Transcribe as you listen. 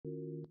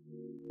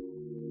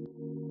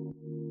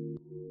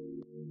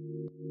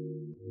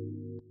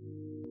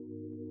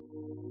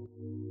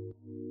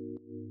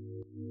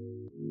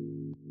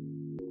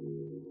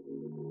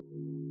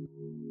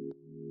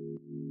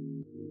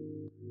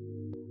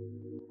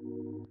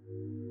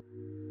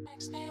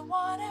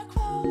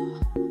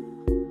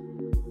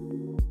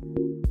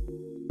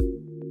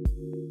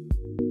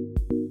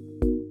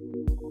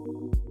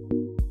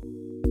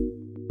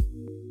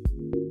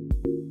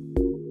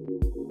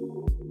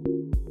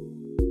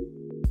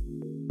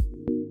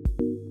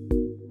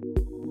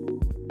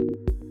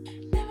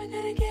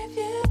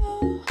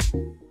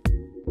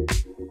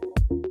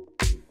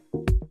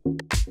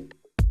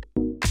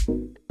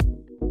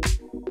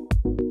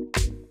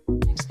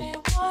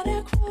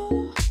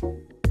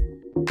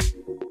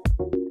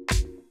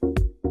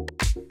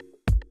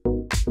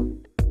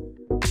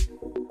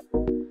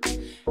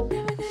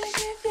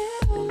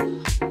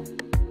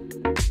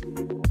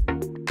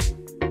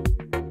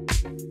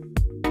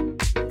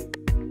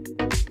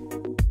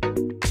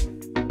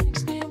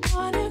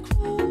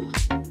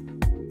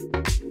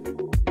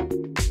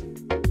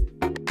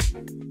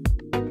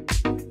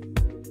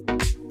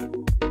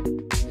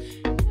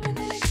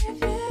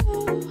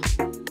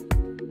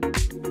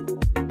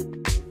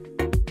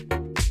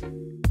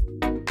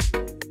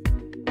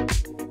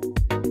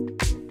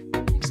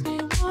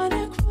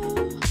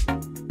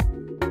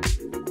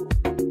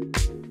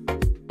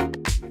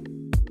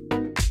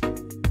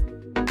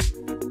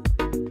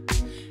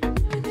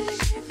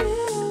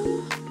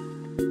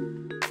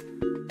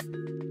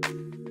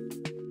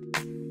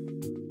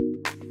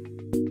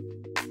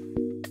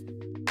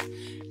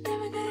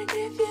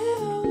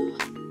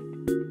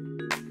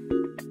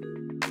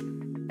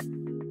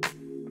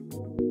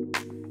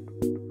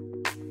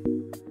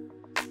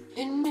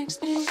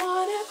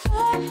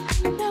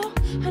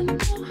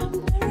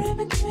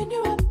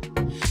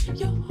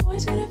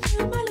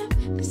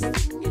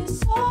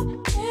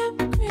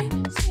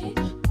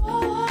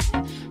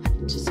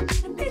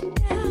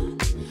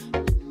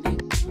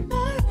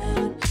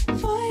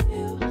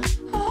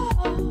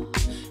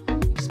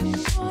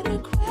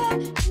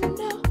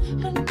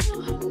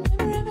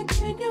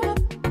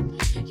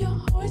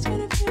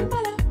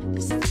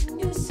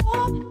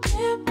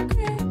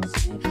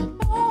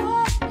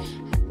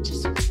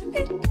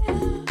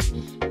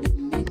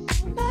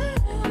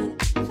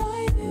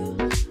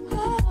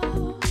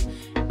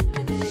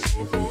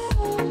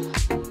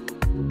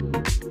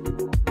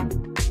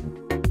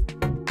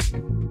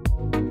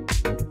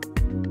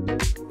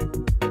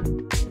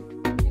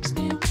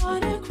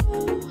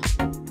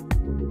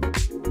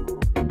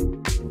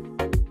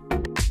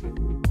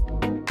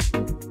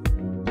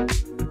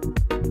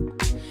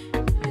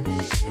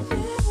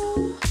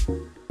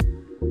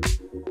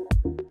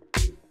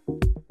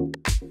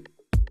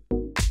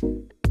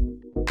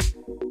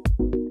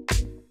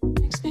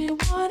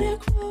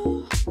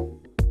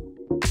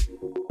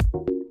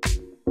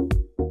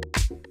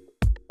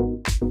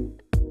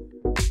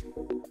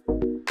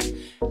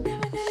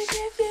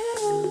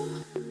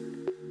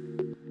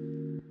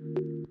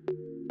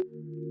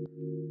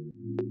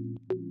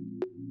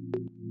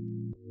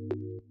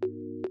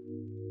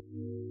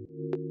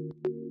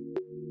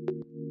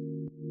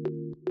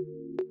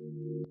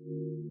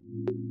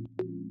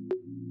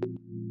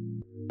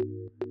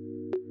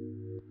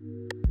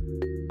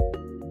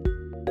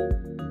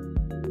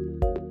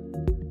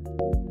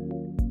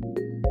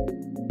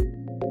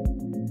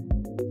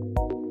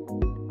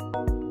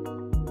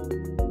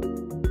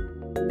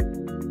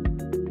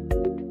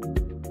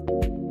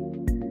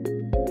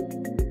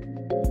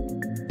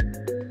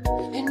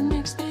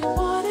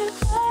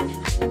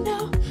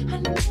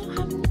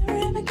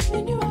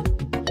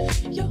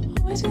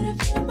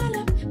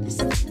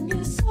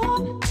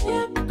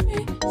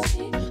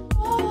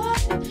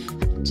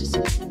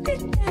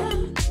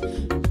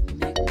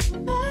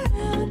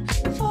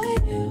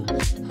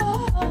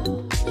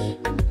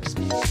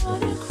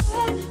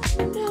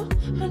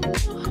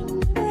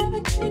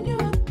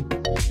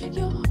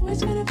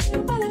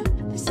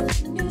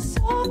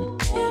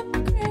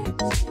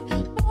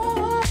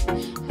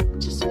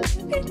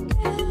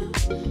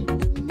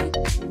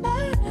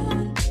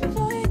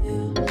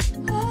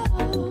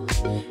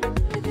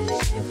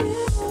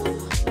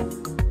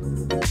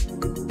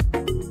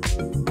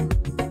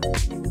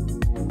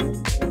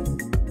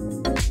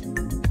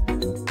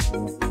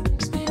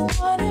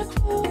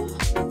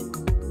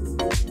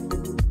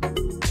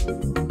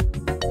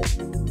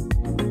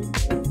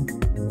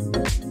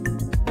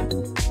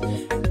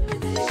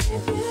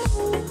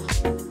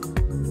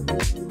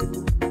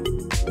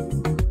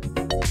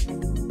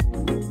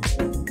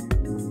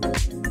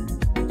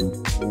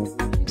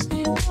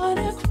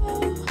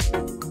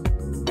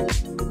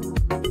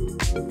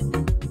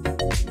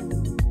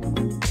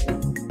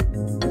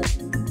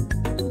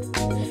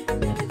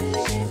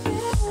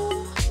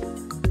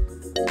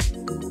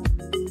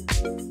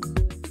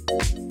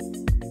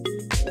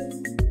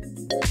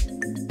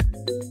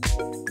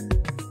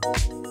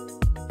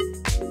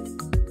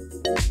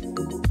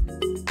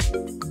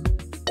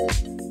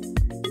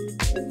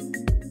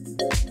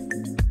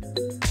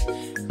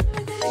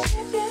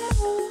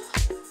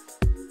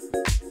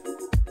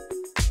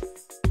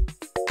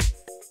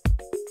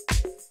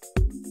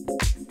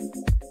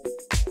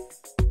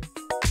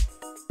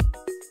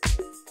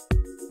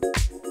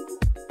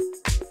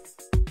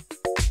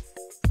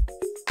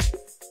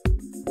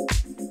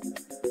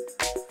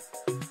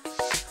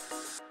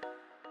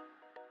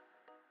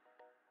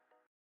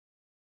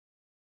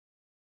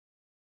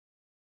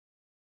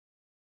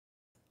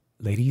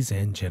Ladies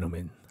and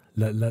gentlemen,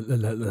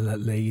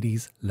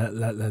 ladies,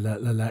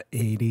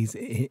 ladies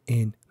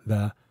in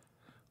the.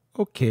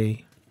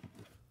 Okay,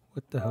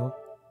 what the hell?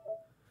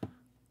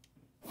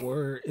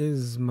 Where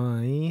is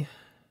my?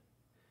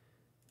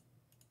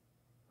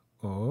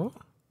 Oh,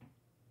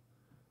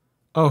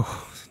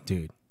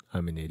 dude,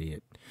 I'm an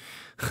idiot.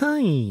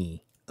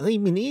 Hi,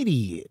 I'm an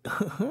idiot.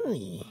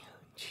 Hi,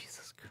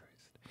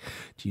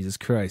 Jesus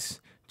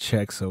Christ,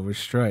 checks over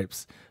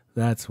stripes.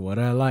 That's what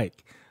I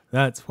like.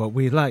 That's what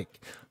we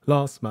like.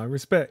 Lost my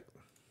respect.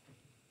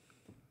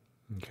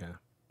 Okay.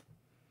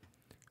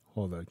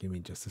 Hold on. Give me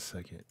just a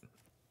second.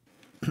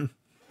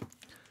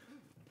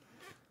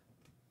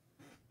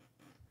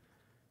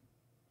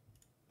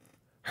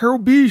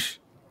 Harold Beach.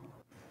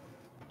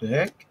 The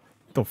heck?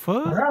 The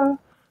fuck? Hello.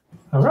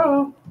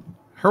 Hello.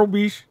 Harold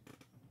Beach.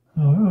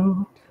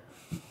 Hello.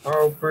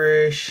 Oh,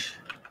 Brish.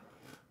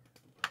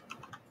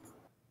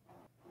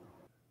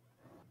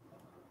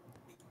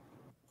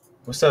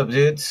 What's up,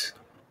 dudes?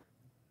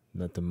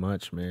 Nothing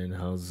much, man.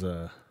 How's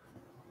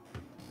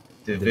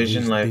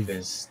Division life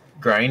is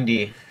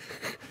grindy.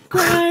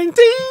 grinding?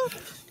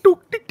 How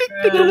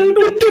do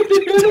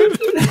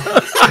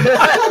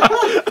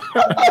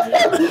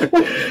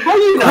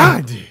you know?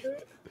 Grinding.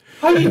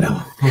 How do you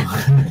know?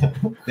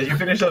 Did you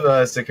finish up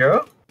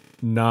Sekiro?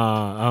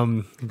 Nah,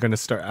 I'm gonna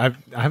start. I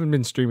haven't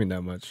been streaming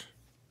that much,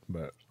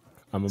 but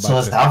I'm So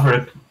about that's to.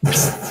 Alfred.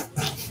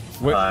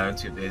 What? I'm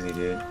too busy,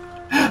 dude.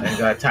 I ain't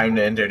got time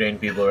to entertain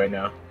people right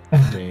now.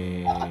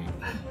 Dang.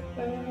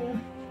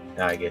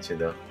 Nah, I get you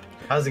though.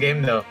 How's the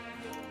game though?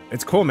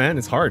 It's cool, man.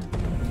 It's hard.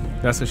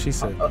 That's what she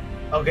said.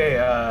 Okay,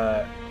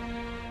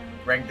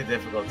 rank the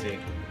difficulty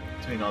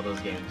between all those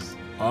games.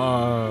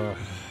 Man.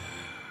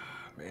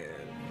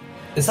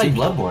 It's like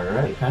Bloodborne,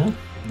 right? Kind of.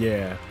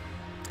 Yeah.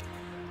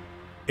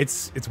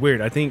 It's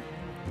weird. I think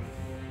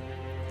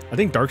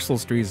Dark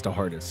Souls 3 is the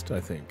hardest,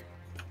 I think.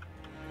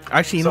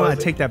 Actually, you know what? I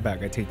take that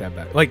back.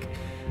 Like,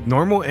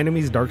 normal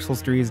enemies, Dark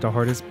Souls 3 is the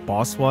hardest.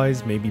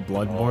 Boss-wise, maybe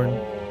Bloodborne.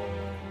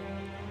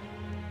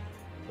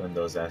 In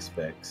those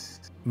aspects.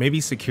 Maybe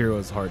Sekiro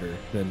is harder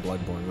than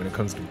Bloodborne when it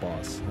comes to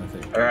boss, I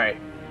think. Alright,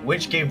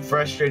 which game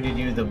frustrated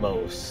you the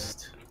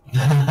most?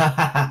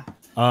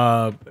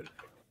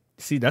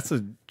 See, that's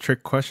a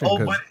trick question.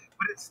 Oh, but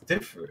it's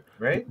different,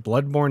 right?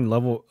 Bloodborne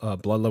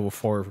blood level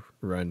 4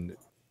 run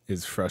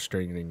is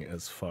frustrating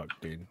as fuck,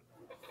 dude.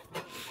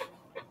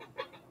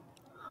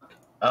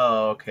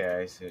 Oh,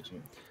 okay, I see what you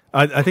mean.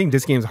 I think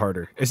this game's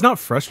harder. It's not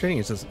frustrating,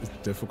 it's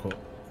difficult.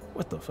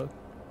 What the fuck?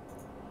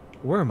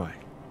 Where am I?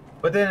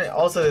 But then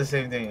also the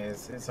same thing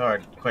is it's a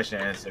hard question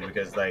to answer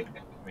because like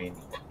I mean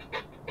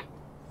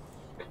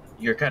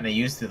you're kinda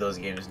used to those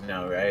games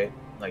now, right?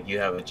 Like you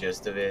have a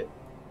gist of it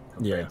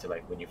compared to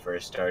like when you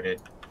first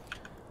started.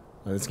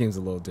 This game's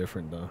a little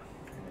different though.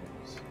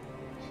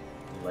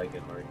 You like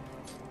it hard.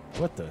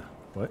 What the?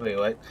 What? Wait,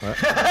 what?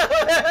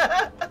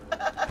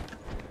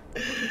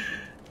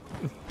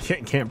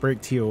 Can't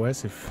break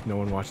TOS if no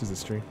one watches the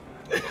stream.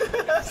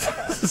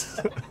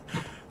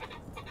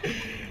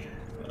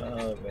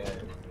 Oh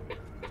man.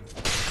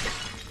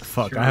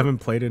 Fuck, I haven't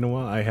played in a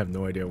while. I have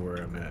no idea where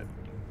I'm at.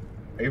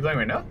 Are you playing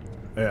right now?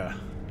 Yeah.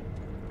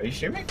 Are you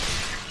streaming?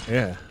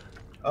 Yeah.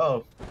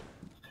 Oh.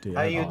 Dude,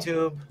 Hi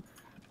YouTube.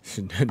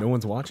 No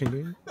one's watching,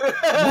 dude.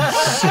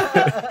 How's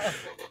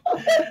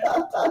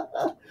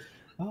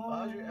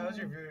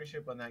your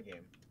viewership on that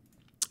game?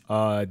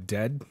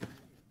 Dead.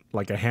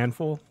 Like a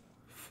handful.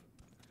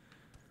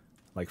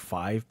 Like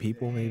 5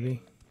 people,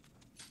 maybe.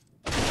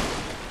 Compared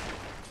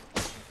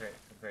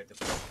to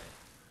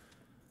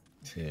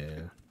Fortnite.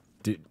 Yeah.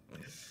 Dude,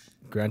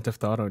 Grand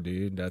Theft Auto,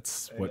 dude.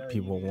 That's what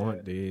people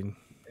want, dude.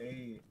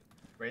 Hey,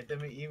 write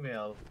them an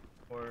email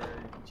for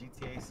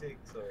GTA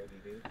 6 already,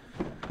 dude.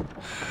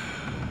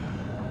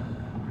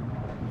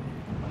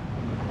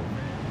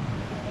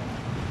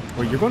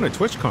 Well, you're going to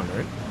TwitchCon,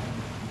 right?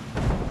 I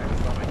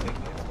just bought my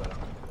tickets, but I'm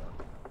gonna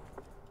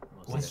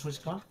go. When's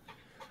TwitchCon?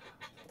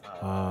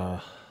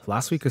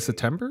 Last week of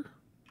September?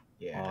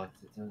 Yeah.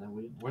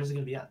 Where's it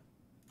gonna be at?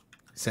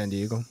 San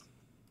Diego.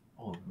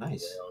 Oh,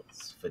 nice. Well,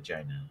 it's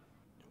vagina.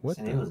 What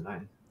San Diego's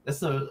nice. That's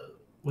the.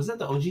 Was that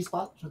the OG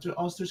spot?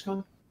 All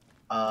TwitchCon?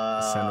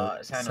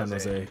 San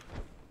Jose.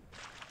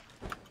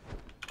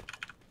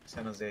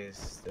 San Jose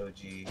is the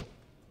OG.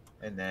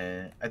 And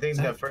then I think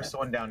the first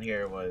one down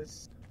here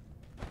was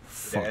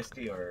either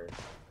SD or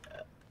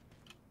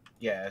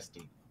yeah,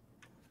 SD.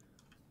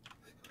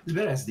 It's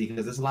better SD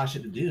because there's a lot of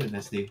shit to do in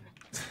SD.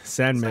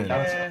 Sandman.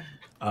 Yeah.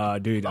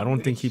 Dude, I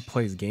don't think he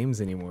plays games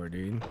anymore,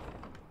 dude.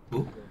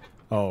 Who?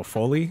 Oh,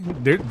 Foley?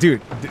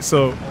 Dude,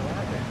 so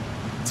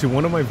to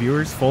one of my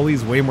viewers,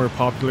 Foley's way more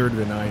popular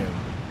than I am.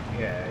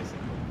 Yeah, I see.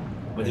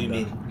 What do you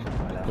mean?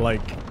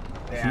 Like,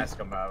 They ask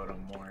about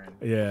him more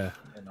and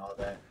all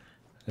that.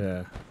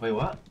 Yeah. Wait,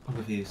 what? I'm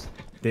confused.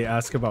 They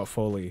ask about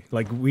Foley.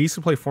 Like, we used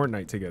to play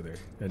Fortnite together,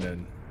 and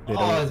then they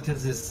don't.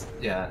 Because it's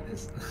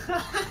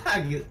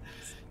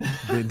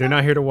They're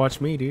not here to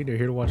watch me, dude. They're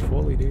here to watch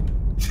Foley, dude.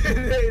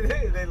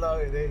 they love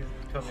it. They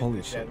come Holy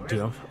in shit, chat.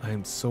 dude! I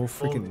am so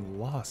freaking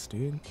lost,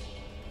 dude.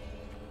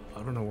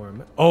 I don't know where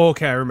I'm at. Oh,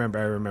 okay, I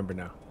remember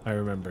now. I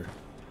remember.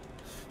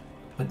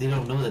 But they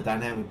don't know the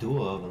dynamic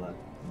duo of like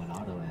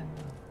Monado and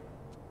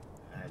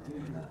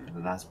the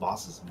last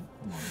bosses.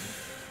 Come on.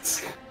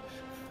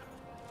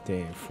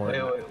 Damn,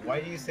 Fortnite. Wait,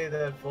 why do you say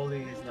that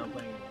Foley is not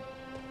playing?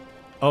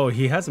 Oh,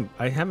 he hasn't.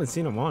 I haven't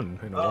seen him on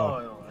in a while. Oh,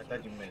 no, I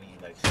thought you meant he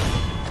like.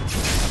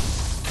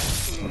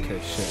 Okay,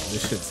 shit.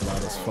 This shit's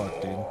loud as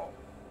fuck, dude.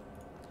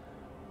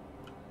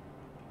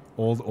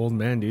 Old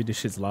man, dude. This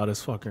shit's loud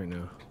as fuck right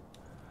now.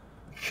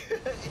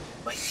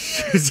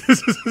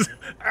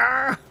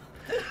 Ah!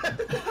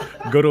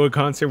 Go to a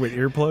concert with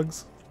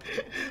earplugs?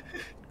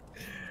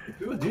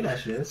 People do that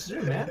shit. That's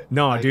true, man.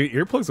 No, like, dude,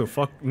 earplugs will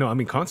fuck. No, I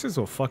mean concerts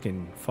will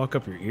fucking fuck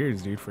up your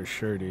ears, dude, for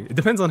sure, dude. It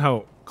depends on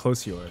how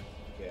close you are.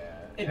 Yeah.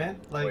 Hey, man.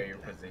 Like, Where your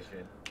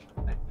position.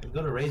 I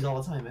go to raves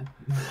all the time, man.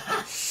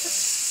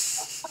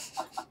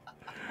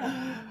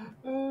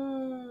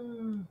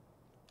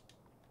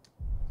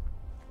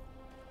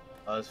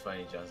 Oh, it's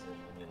funny, Johnson,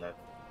 when you left.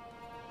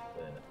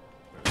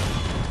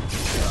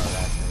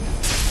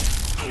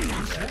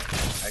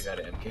 I got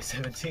an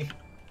MK17.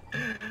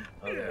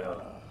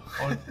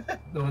 Oh,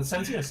 no,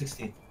 17 or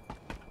 16?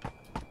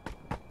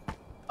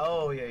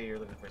 Oh, yeah, you're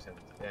looking for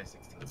 17. Yeah,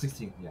 16.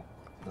 16, yeah.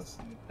 That's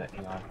that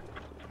AR.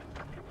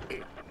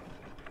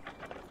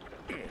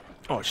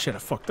 Oh shit, I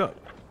fucked up.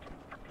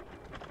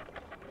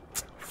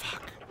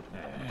 Fuck.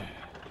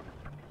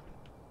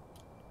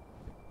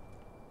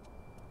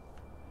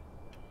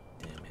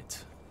 Damn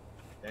it.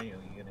 Daniel,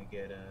 you gonna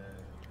get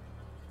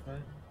what?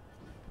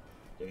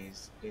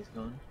 Days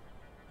Gone?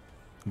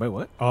 Wait,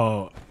 what?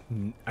 Oh,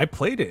 I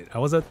played it. I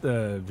was at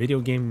the video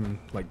game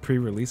like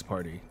pre-release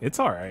party. It's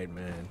all right,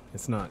 man.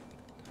 It's not.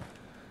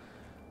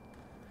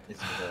 Is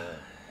it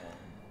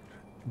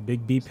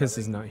Big B Piss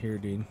is not here,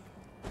 dude.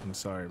 I'm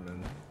sorry,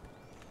 man.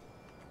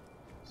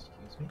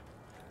 excuse me?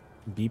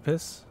 B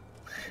Piss?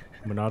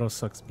 Monado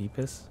sucks B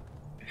Piss?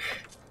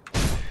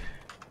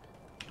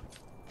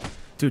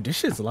 Dude, this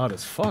shit's loud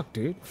as fuck,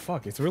 dude.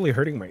 Fuck, it's really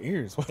hurting my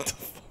ears. What the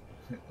fuck?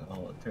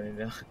 Oh, turn it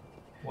down.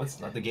 What's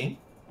not the game?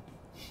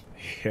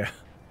 Yeah.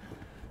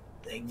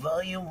 Like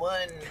volume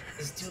 1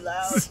 is too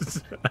loud.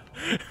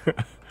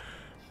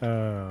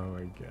 Oh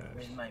my gosh.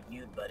 Where's my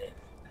mute button?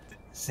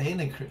 Saying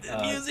the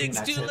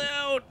Music's too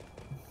loud.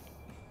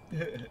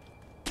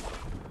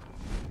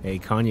 Hey,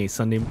 Kanye,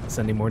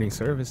 Sunday morning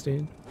service,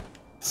 dude.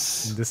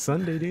 This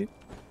Sunday, dude.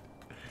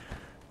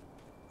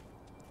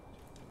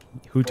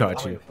 Who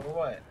taught you? For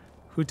what?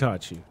 Who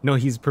taught you? No,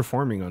 he's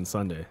performing on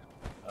Sunday.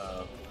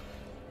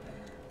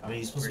 I mean,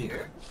 he's supposed to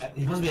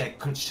be at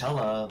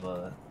Coachella,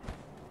 but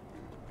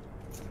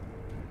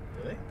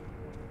Really?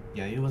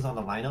 yeah, he was on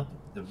the lineup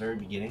at the very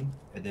beginning,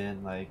 and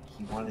then like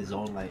he wanted his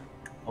own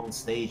own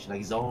stage, like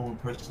his own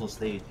personal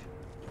stage.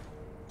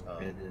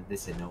 And they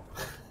said no.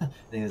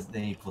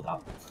 then he pulled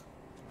out.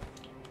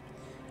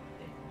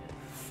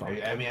 Fuck.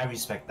 I mean, I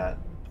respect that.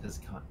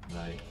 Just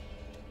like,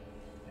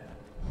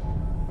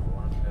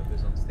 Want to have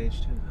this on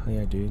stage too? Oh,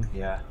 yeah, dude.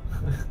 yeah.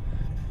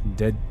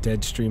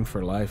 Dead stream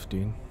for life,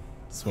 dude.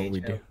 That's what we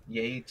do.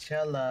 Yay,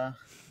 Chella.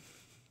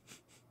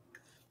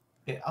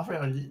 Hey,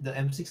 Alfred, on the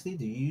M60,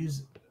 do you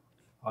use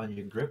on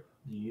your grip?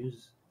 Do you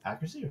use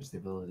accuracy or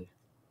stability?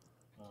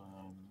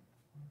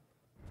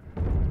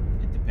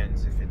 It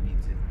depends if it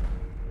needs it.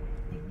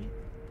 What do you mean?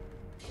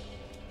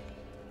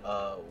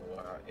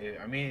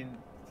 I mean,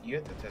 you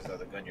have to test out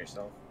the gun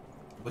yourself.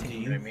 What do you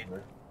You know use? what I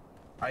mean?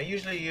 I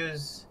usually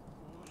use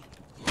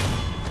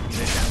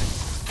either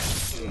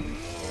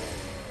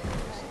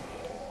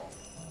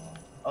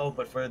oh,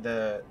 but for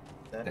the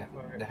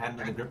hand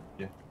of the grip?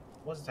 Yeah.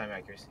 what's the time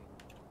accuracy?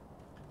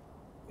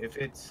 If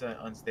it's an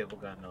unstable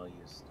gun, I'll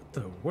use.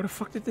 Where the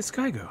fuck did this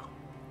guy go?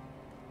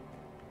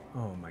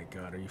 Oh my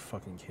god, are you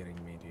fucking kidding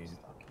me, dude?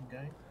 Fucking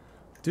guy.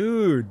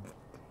 Dude,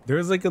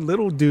 there's like a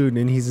little dude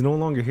and he's no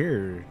longer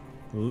here.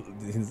 What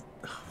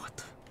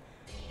the?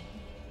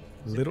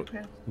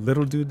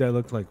 Little dude that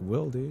looked like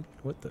Will, dude.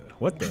 What the?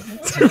 What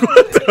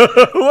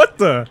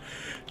the?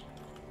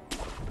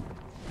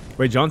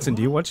 Wait, Johnson,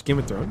 do you watch Game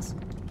of Thrones?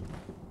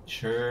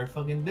 Sure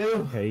fucking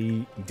do.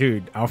 Hey,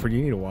 dude, Alfred,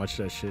 you need to watch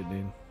that shit,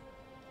 dude.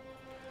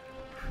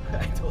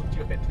 I told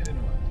you I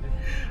didn't watch it.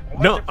 I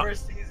watched No, the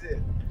first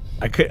season.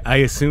 I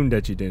assumed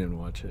that you didn't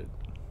watch it.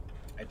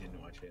 I didn't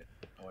watch it.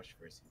 I watched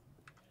the first season.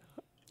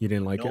 You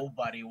didn't like it?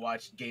 Nobody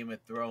watched Game of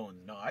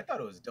Thrones. No, I thought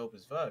it was dope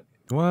as fuck.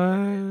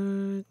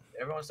 What?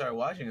 Everyone started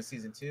watching in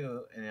season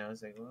 2, and I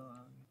was like,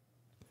 well.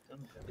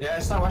 Yeah, I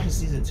started watching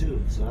season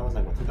 2, so that was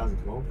like what,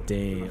 2012.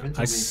 Damn,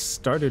 I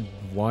started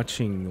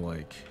watching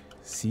like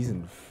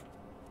season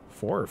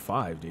 4 or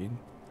 5, dude.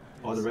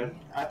 Oh, the red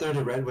after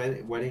the red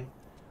wedding,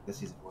 that's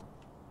season 4.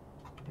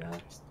 Yeah,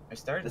 I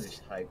started this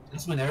hype.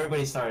 that's when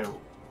everybody started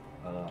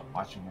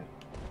watching it.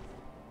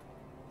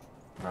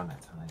 Around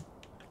that time.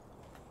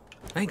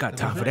 I ain't got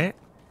time for that.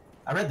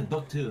 I read the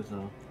book too,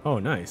 so Oh,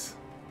 nice.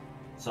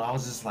 I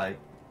was just like,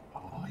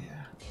 oh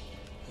yeah.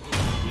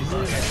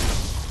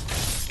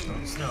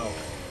 Snow.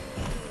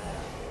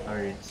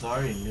 I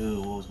already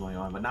knew what was going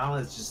on, but now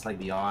it's just like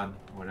beyond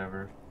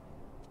whatever.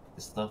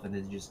 the stuff and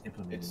then just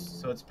implement it.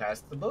 So it's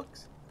past the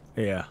books?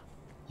 Yeah.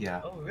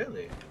 Yeah. Oh,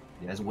 really?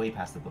 Yeah, it's way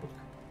past the book.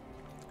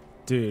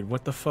 Dude,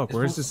 what the fuck?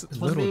 Where's this It's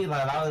supposed little... to be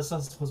like a lot of the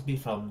stuff's supposed to be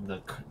from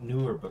the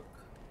newer book,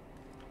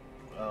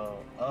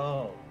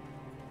 Oh.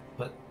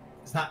 but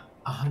it's not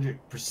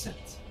 100%.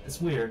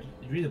 It's weird.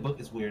 You read the book,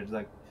 it's weird.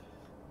 Like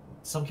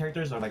some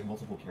characters are like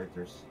multiple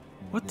characters.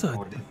 What the-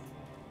 or they,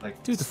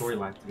 like Dude, the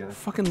storyline together.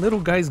 Fucking little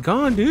guy's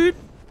gone, dude.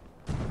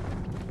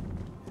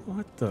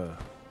 What the...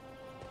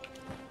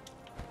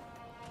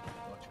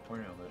 Watch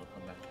porno, it'll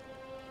come back.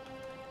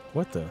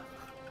 What the...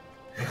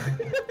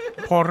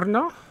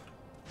 Porno?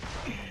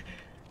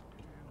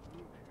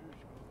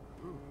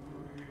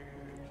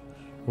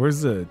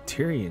 Where's the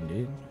Tyrion,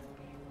 dude?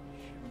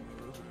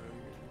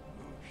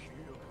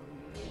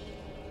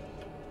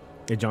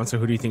 Hey, Johnson,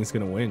 who do you think's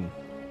gonna win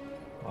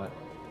What?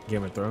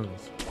 Game of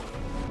Thrones?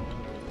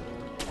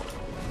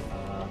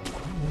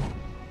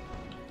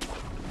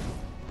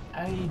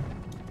 I do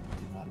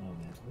not know,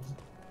 man.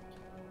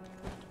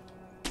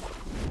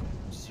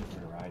 I'm just here for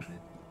the ride, man.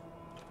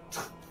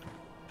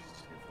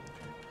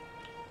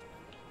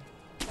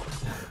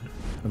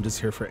 I'm just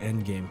here for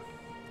Endgame.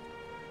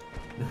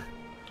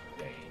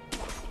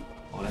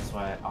 Oh, that's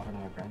why Alfred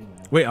and I are grinding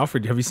now. Wait,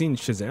 Alfred, have you seen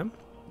Shazam?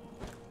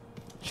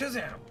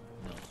 Shazam!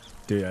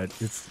 Dude,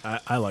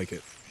 I like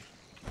it.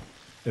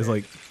 It's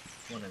like...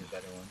 One of the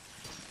better ones.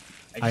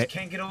 I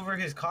can't get over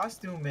his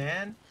costume,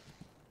 man.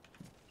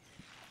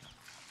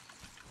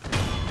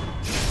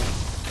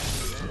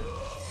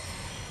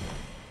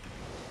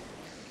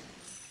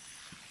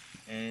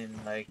 And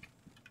like,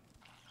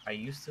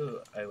 I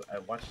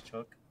watched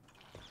Chuck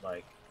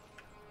like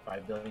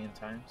 5 billion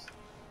times.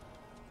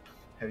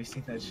 Have you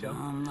seen that show?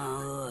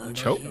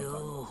 Chuck?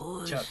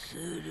 Chuck.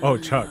 Oh,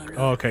 Chuck.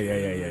 Oh, okay,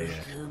 yeah.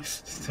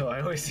 So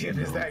I always see him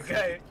as that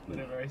guy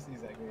whenever I see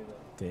that guy though.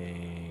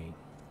 Dang.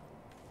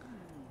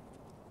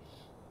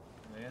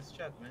 Yeah, it's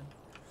Chuck, man.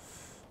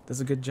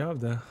 Does a good job,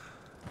 though.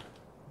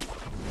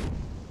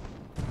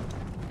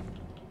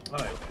 Oh,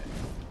 okay.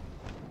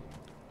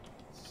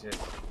 It's just,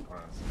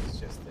 honestly, it's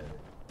just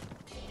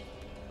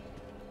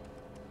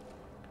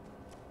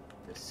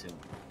the suit.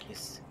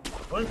 It's,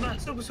 well, it's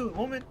not super suit,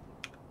 woman.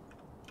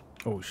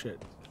 Oh,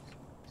 shit.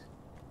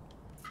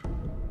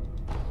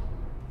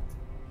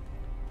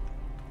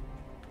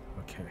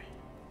 Okay.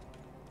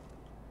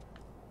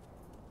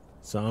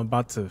 So I'm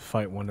about to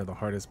fight one of the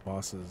hardest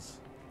bosses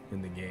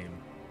in the game.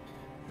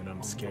 And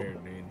I'm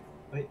scared, dude.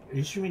 Wait, are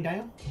you streaming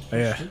Daniel?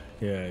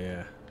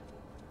 Yeah.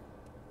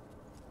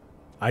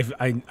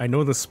 I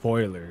know the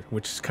spoiler,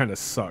 which kind of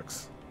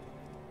sucks.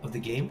 Of the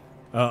game?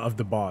 Of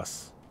the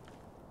boss.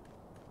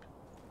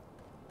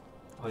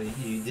 Oh,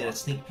 you did a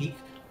sneak peek?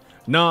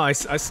 No, I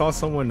saw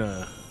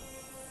someone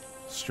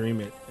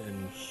stream it,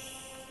 and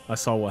I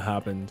saw what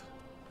happened.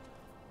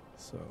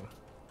 So,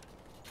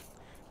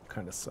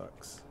 kind of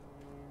sucks.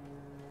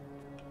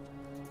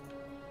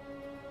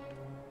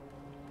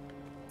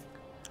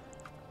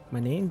 My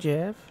name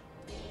Jeff.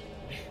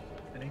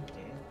 My name's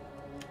Dan.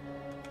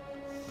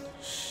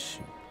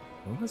 Shoot,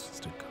 where am I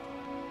supposed to go?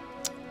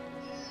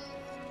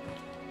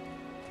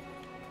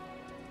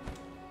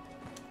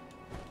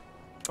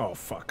 Oh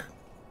fuck.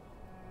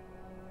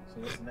 So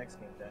what's the next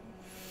game, Dan?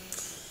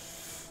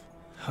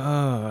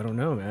 I don't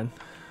know, man.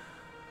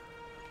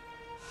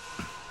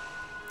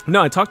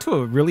 No, I talked to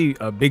a really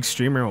big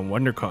streamer on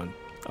WonderCon.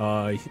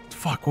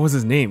 Fuck, what was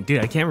his name?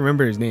 Dude, I can't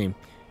remember his name.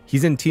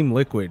 He's in Team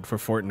Liquid for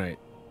Fortnite.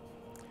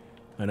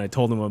 And I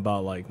told him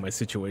about like my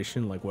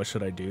situation, like what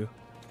should I do?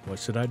 What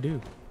should I do?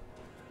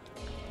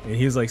 And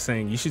he was like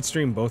saying you should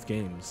stream both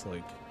games,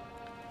 like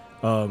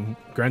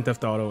Grand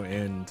Theft Auto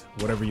and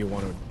whatever you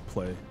want to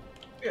play.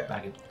 Yeah.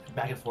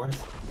 Back and forth.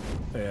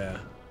 Yeah.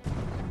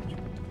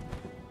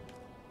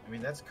 I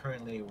mean, that's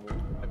currently,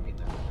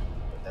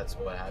 that's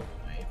what happened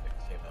when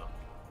Apex came out.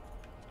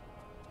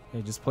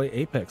 Hey, just play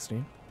Apex,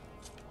 dude.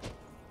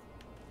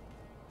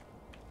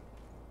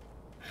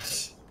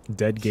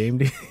 Dead game,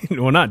 dude.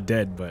 Well, not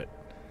dead, but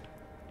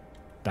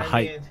the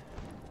hype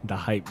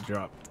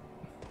dropped.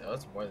 No,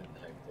 it's more than the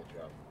hype that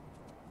dropped.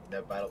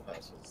 That battle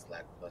pass was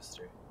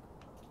lackluster.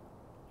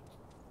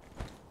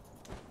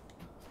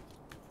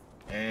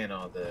 And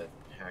all the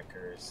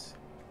hackers.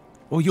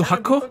 Oh, you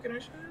hako?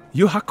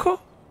 You hako?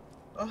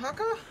 Oh,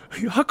 haka?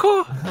 You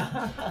hako?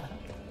 I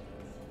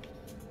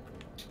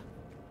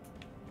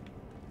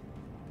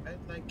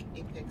like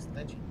Apex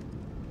Legend.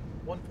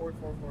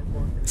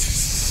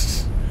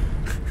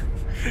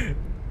 14444.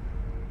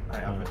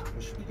 Alright, Alfred,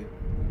 what should we do?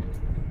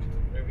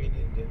 Whatever you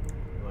need to do.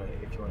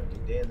 If you want to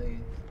do dailies, you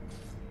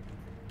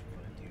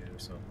want to do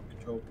some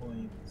control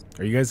points.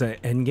 Are you guys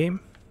at endgame?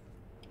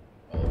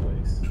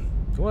 Always.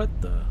 What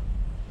the?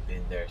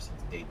 Been there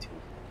since day 2.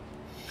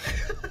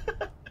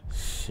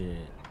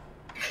 Shit.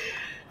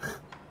 I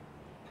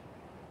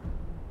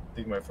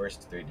think my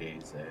first 3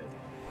 days at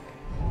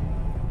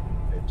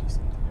 50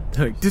 something.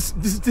 Like this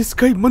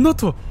guy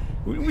Manoto.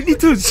 We need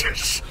to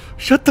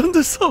shut down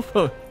the cell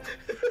phone.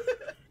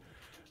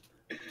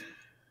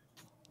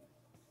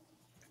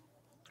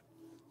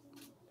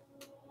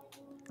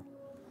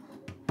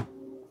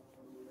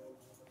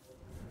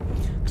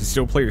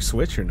 still play your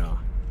Switch or no?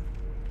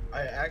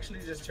 I actually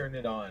just turned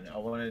it on. I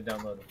wanted to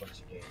download a bunch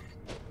of games.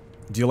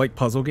 Do you like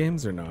puzzle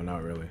games or no?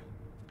 Not really.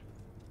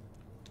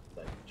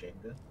 Like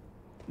Jenga?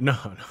 No,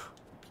 no.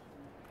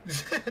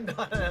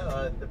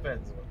 No, it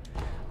depends.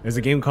 There's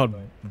a game called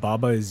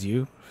Baba Is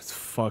You. It's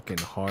fucking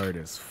hard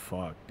as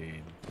fuck,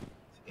 dude.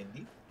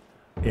 Indie?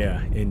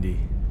 Yeah, indie.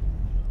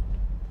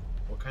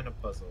 What kind of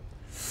puzzle?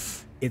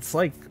 It's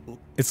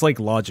like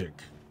logic.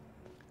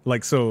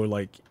 Like so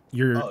like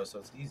you're Oh, so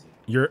it's easy.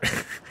 your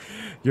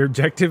your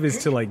objective is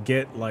to like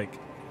get like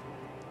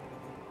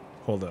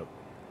hold up.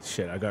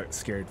 Shit, I got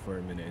scared for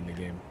a minute in the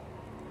game.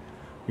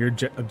 Your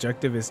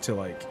objective is to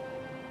like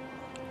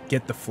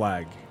get the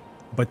flag,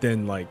 but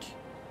then like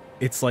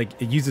it's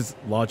like it uses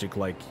logic,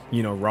 like,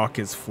 you know, rock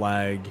is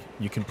flag,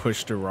 you can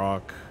push the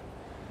rock,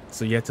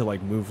 so you have to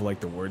like move like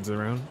the words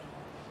around.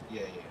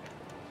 Yeah.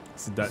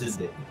 So that's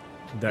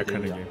that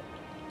kind of game.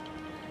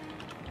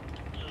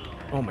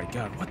 Oh my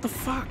god, what the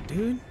fuck,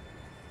 dude?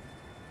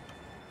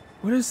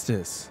 What is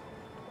this?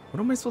 What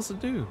am I supposed to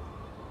do?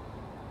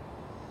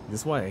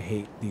 This is why I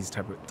hate these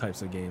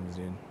types of games,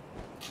 dude.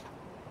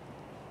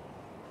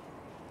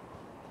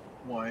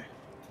 Why?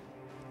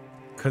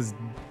 Cause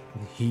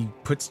he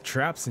puts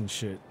traps and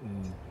shit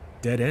and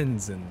dead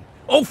ends and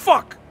oh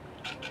fuck!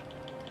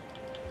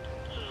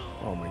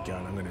 Oh my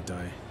god, I'm gonna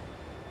die.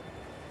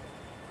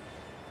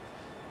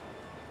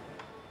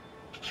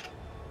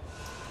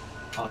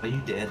 Oh, are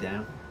you dead,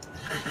 damn?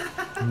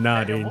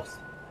 Nah, dude.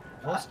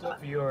 Most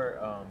of your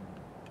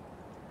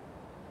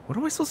What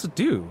am I supposed to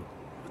do?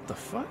 What the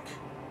fuck?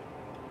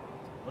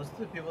 most of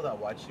the people that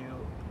watch you,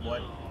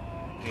 what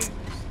games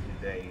do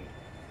they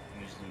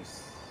usually?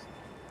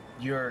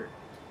 Your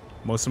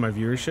Most of my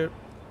viewership?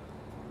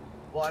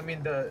 well, I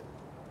mean the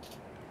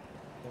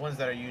ones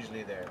that are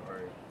usually there,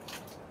 or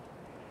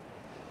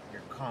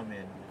your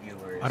common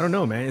viewers. I don't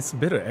know, man. It's a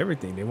bit of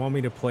everything. They want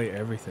me to play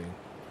everything.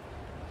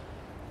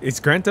 It's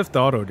Grand Theft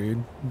Auto,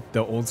 dude.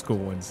 The old school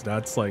ones.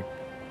 That's like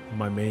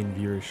my main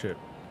viewership.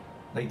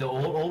 Like the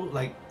old,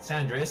 like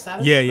San Andreas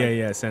status?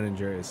 Yeah, San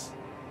Andreas.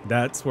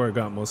 That's where I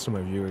got most of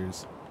my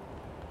viewers.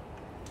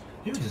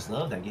 People just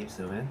love that game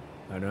still, man.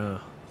 I know.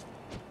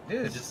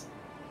 Dude, It's just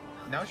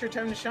now's your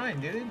time to shine,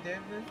 dude. You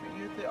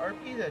have to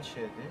RP that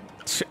shit,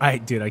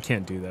 dude. Dude, I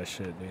can't do that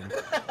shit,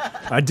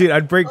 dude.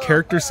 I'd break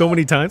characters so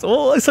many times.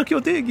 Oh, I suck your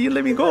dick. You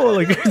let me go.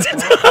 Like,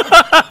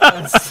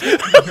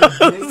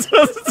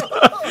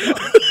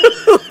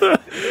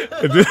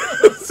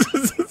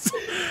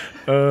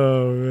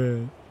 oh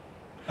man.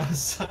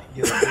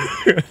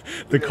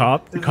 The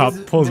cop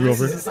pulls me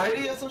over.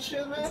 Society or some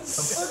shit, man?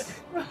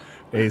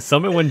 Hey,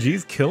 Summit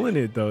 1G's killing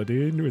it though,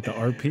 dude, with the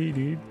RP,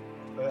 dude.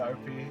 The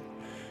RP.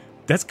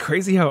 That's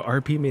crazy how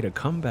RP made a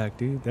comeback,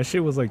 dude. That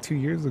shit was like 2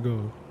 years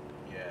ago.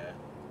 Yeah.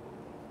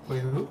 Wait,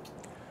 who?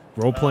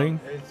 Role playing?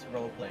 It's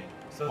role playing.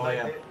 So Oh, like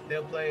yeah.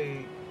 they'll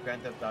play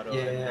Grand Theft Auto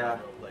Yeah, and yeah. role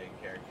playing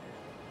characters.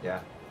 Yeah.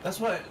 That's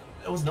what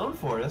it was known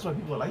for. That's why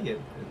people like it.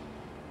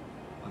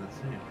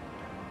 Honestly.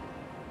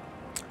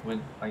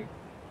 When, like,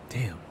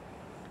 Damn.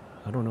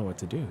 I don't know what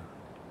to do.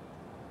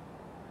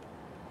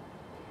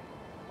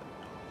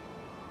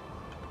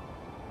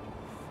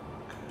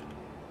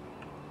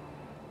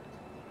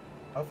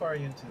 How far are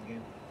you into the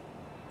game?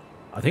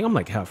 I think I'm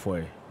like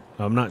halfway.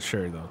 I'm not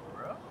sure though.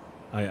 Bro?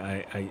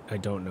 I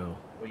don't know.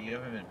 Well, you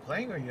haven't been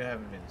playing or you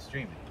haven't been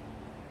streaming?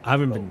 I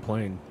haven't been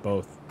playing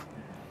both.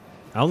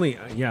 I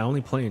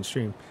only play and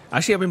stream.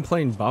 Actually, I've been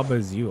playing Baba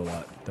Is You a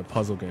lot, the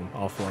puzzle game,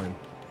 offline.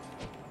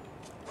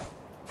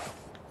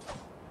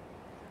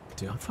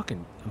 Dude, I'm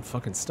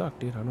fucking stuck,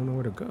 dude. I don't know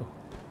where to go.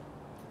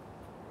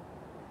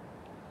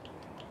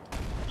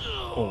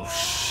 Oh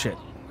shit,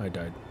 I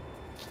died.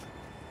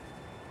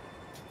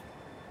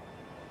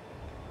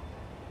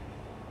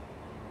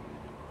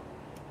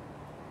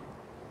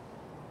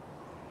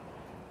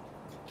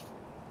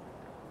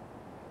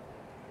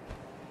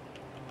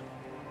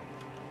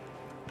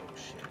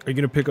 Are you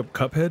gonna pick up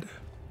Cuphead?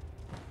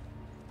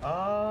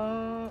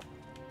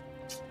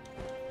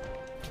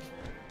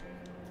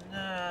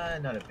 Nah,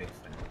 not a big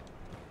fan.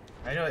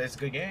 I know it's a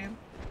good game,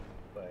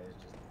 but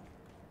it's just.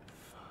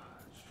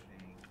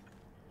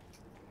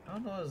 I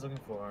don't know what I was looking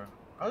for.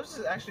 I was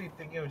just actually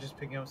thinking of just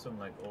picking up some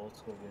like old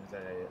school games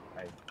that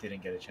I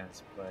didn't get a chance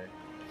to play.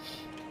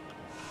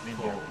 Maybe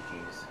Cool.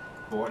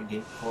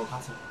 RPGs. for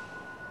console.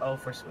 Oh,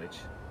 for Switch.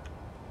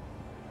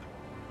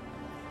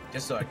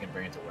 Just so I can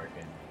bring it to work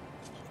and.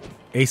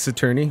 Ace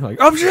Attorney, like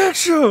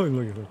objection!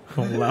 Look at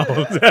how loud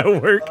at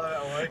work. Oh,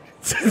 at work.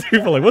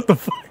 People are like, what the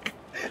fuck?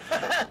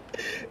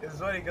 It's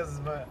funny because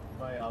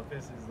my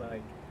office is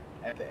like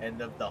at the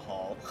end of the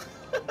hall,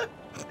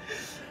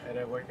 and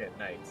I work at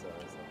night, so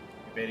it's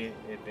like,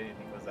 if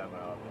anything goes out of my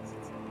office,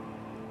 it's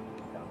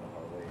like down the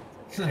hallway.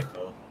 It's like,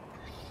 echo.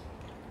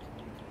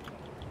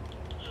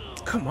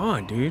 Come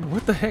on, dude.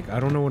 What the heck? I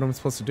don't know what I'm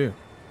supposed to do.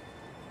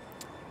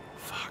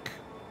 Fuck.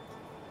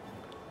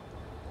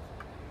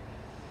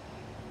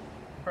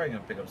 I'm probably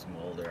gonna pick up some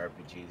older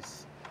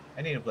RPGs.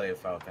 I need to play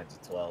Final Fantasy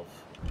 12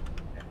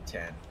 and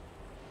 10.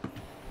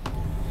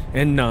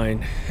 And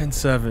 9 and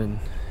 7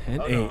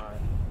 and 8. No,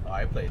 Oh,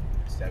 I played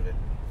 7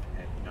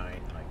 and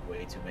 9 like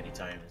way too many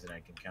times, and I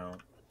can count.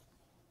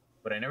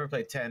 But I never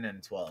played 10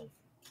 and 12.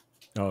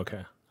 Oh,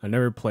 okay. I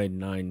never played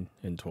 9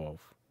 and 12.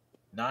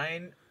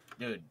 9,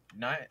 dude.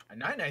 9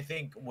 I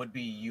think would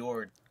be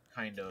your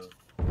kind of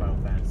Final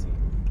Fantasy.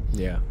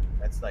 Yeah.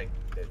 That's like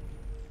the.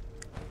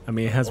 I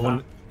mean, it has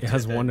one. It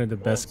has the one of the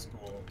old best.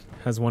 school.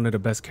 Has one of the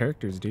best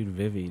characters, dude.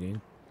 Vivi,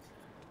 dude.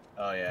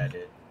 Oh yeah,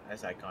 dude.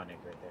 That's iconic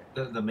right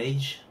there. The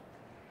mage.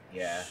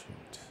 Yeah.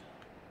 Shoot.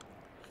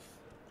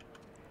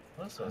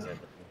 What else was I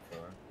looking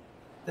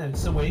for? I'm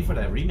still waiting for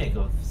that remake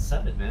of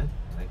 7, man.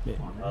 Like, Yeah.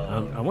 come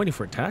on, man. I'm waiting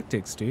for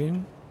Tactics,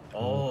 dude.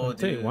 Oh,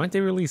 dude. Why don't they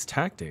release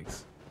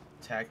Tactics?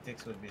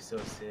 Tactics would be so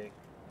sick.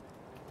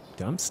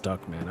 Dude, I'm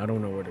stuck, man. I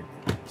don't know where to.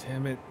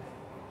 Damn it.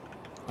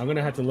 I'm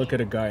gonna have to look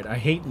at a guide. I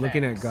hate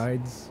looking at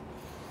guides.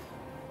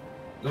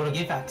 Go to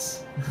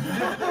GameFAQs.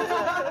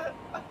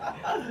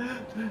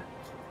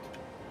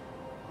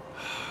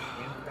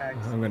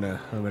 I'm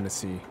gonna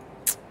see.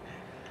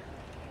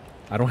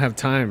 I don't have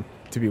time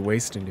to be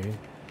wasting, dude.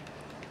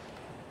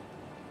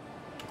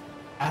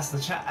 Ask the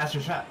chat. Ask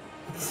your chat.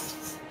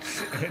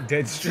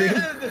 Dead stream.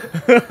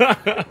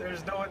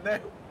 There's no one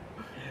there.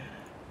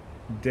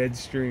 Dead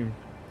stream.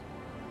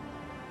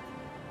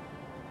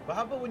 But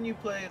how about when you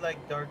play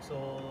like Dark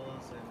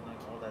Souls and like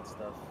all that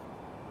stuff?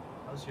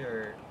 How's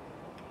your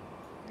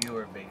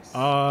viewer base?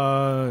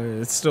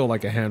 It's still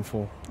like a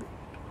handful.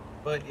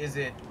 But is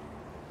it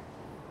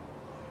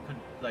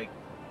like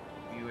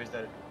viewers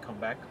that come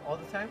back all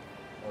the time,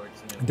 or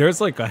it's new? There's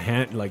like a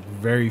hand, like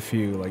very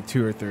few, like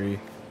 2 or 3.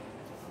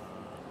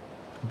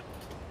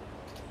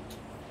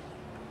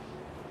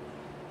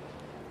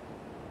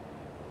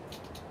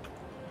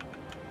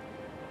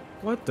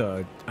 What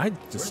the? I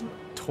just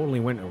totally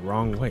went the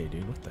wrong way,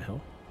 dude. What the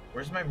hell?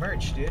 Where's my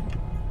merch, dude?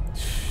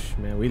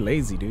 Man, we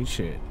lazy, dude.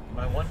 Shit.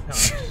 My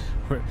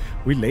 £1.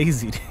 we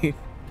lazy, dude.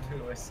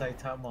 Dude, where's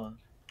Saitama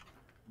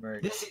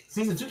merch? This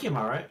season 2 came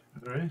out, right?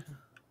 Right?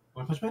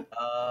 One Punch Man?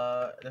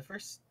 The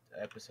first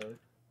episode,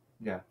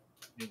 Yeah.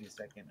 maybe the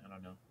second. I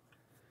don't know.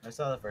 I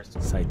saw the first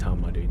one.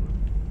 Saitama, dude.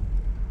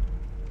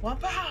 One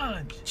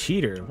Punch.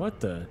 Cheater. What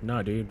the?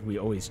 Nah, dude. We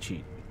always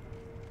cheat.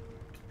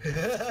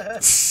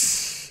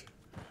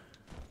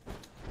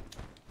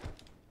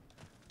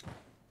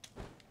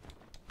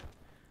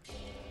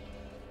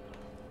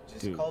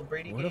 Just call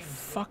Brady what Games. the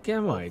fuck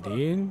am I,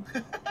 dude?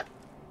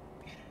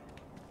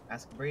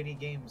 Ask Brady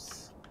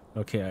Games.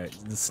 Okay,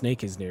 the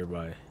snake is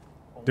nearby.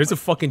 Oh There's my- a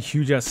fucking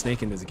huge ass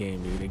snake in this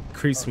game, dude. It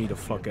creeps me the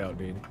fuck out,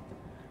 dude.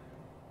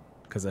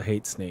 Cause I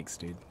hate snakes,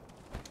 dude.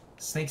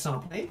 Snakes on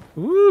a plate?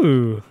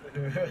 Ooh.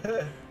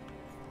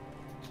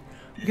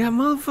 You got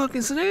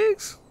motherfucking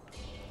snakes?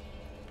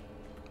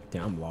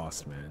 Damn, I'm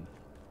lost, man.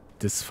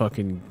 This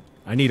fucking.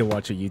 I need to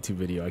watch a YouTube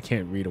video. I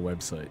can't read a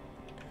website.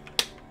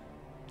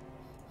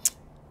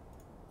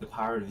 The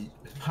power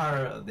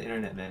of the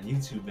internet, man.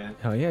 YouTube, man.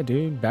 Hell yeah,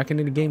 dude. Back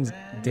into the games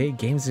Man, day,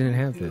 games didn't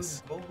have dude,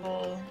 this.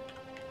 Google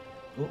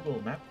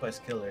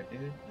MapQuest killer,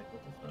 dude. Like,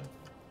 what the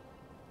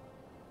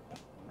fuck?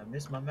 I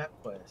miss my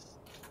MapQuest.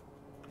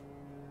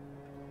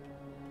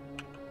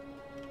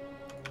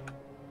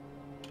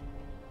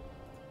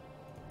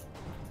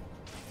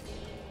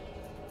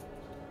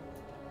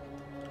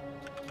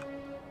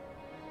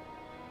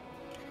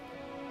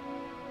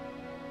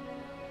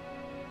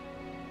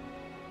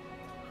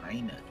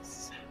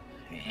 Highness.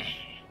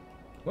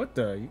 What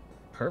the?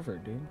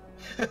 Perfect, dude.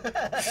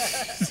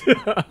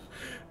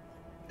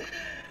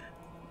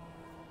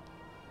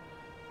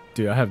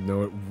 Dude, I have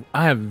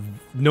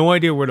no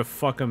idea where the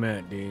fuck I'm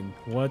at, dude.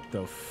 What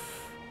the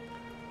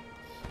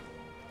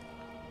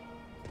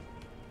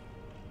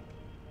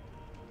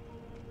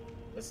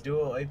Let's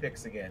do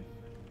Apex again.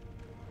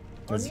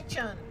 Let's-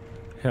 Oni-chan.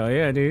 Hell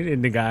yeah, dude.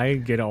 And the guy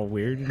get all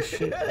weird and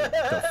shit. What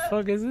the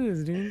fuck is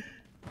this, dude?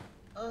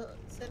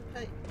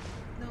 Senpai.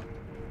 No.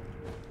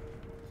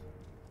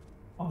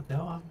 Oh, no.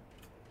 I don't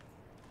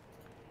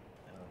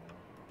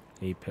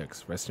know.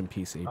 Apex. Rest in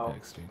peace,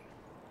 Apex, dude.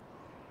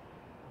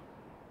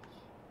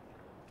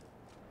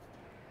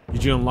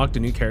 Did you unlock the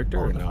new character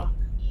or no?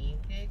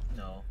 Apex?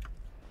 No.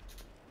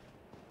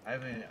 I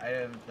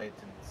haven't played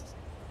since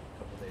a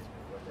couple days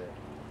before the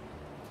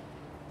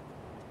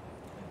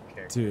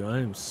character. Dude, I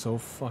am so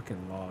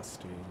fucking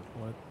lost, dude.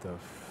 What the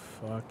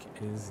fuck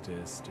is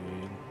this, dude?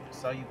 I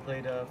saw you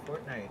played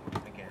Fortnite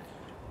again.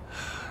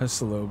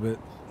 Just a little bit.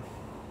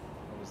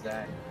 What was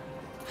that?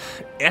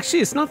 Actually,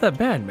 it's not that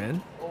bad,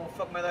 man. Oh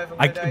fuck my life! I'm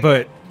gonna die.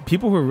 But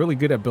people who are really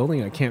good at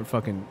building, I can't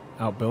fucking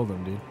outbuild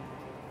them, dude.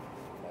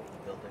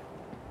 Builder.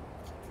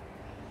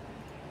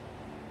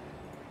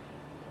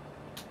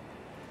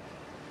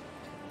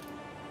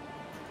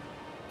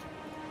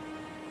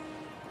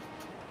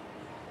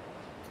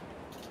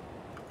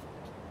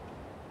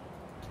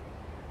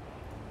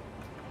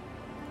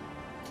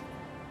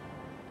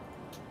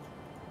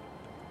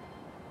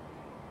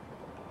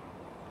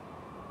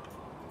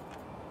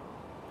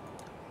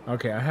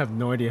 Okay, I have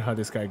no idea how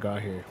this guy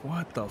got here.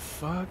 What the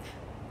fuck?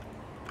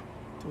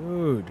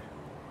 Dude.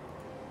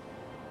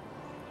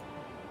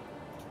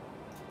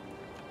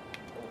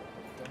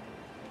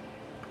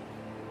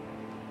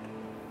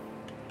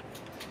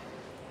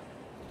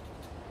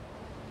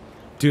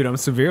 Dude, I'm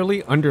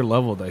severely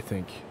under-leveled, I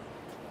think.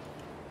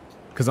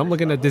 Because I'm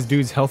looking at this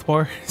dude's health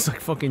bar. It's like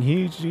fucking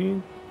huge,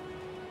 dude.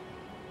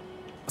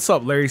 What's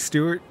up, Larry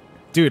Stewart?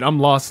 Dude, I'm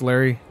lost,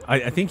 Larry.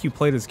 I think you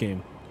play this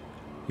game.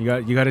 You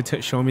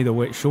gotta show me the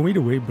way. Show me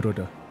the way,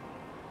 brother.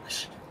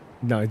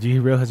 No,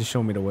 you really have to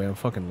show me the way. I'm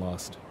fucking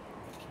lost.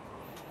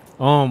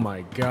 Oh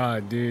my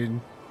god, dude.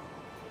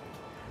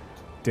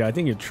 Dude, I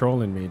think you're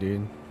trolling me,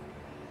 dude.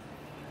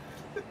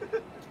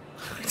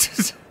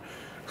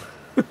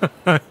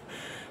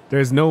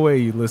 There's no way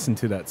you listen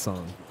to that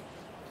song.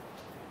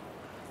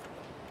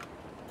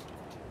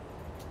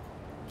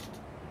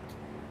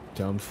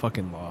 Dude, I'm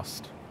fucking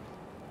lost.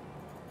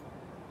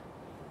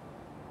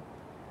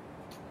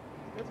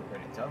 These guys are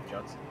pretty tough,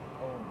 Johnson.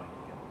 Oh my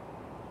god.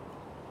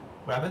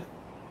 What happened?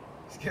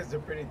 These guys are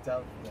pretty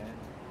tough, man.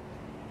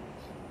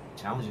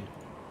 Challenging.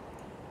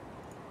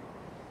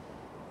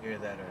 Hear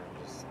that or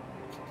just...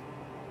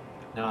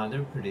 Nah,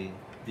 they're pretty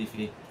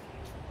beefy.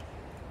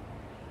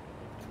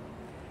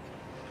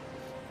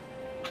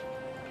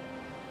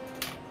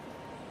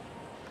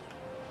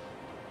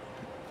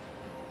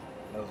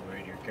 That was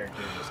weird. Your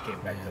character just came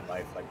back to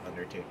life like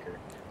Undertaker.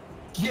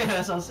 Yeah,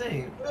 that's what I'm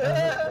saying.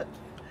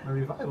 My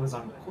revive was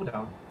on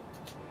cooldown.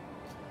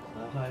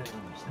 So I didn't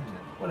understand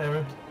that.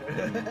 Whatever.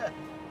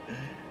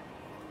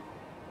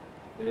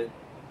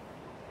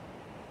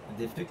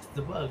 They fixed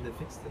the bug. They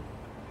fixed it.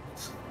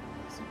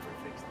 Super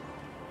fixed it.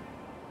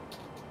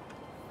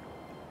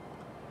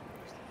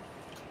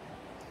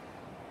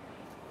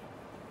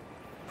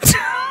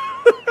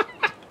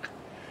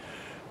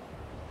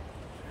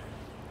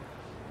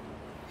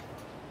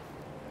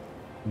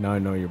 Now I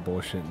know you're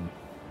bullshitting.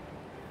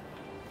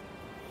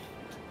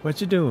 What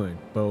you doing?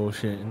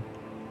 Bullshitting.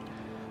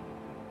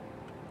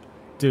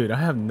 Dude, I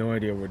have no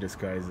idea where this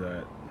guy's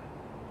at.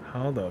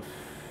 How the fuck?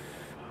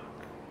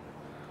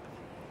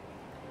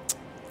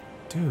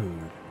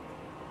 Dude.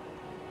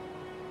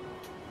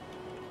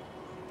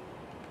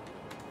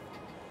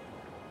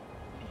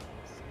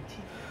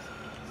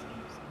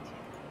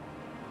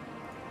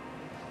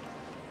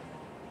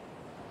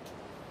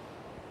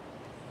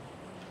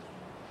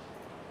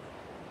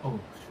 Oh,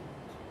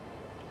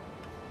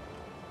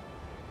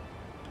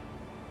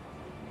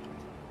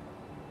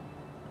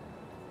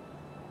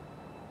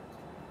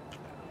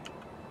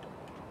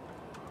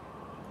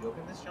 You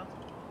open this, Johnson?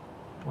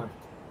 what?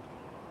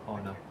 Oh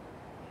no.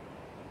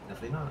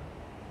 Definitely not.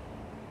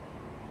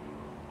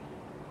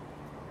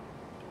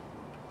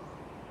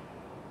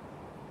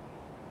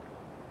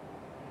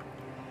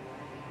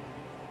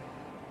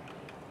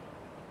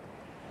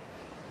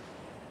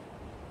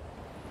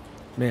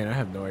 Man, I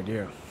have no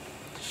idea.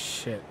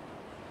 Shit.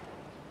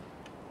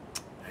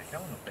 I kind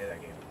of want to play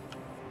that game.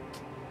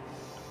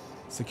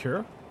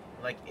 Sekiro?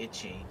 Like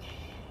itchy.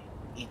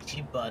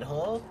 Itchy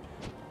butthole?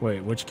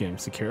 Wait, which game?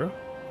 Sekiro?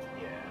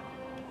 Yeah.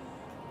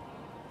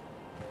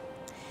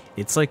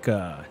 It's like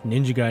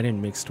Ninja Gaiden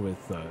mixed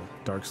with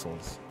Dark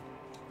Souls.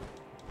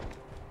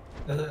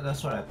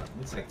 That's what I thought.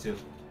 Looks like too.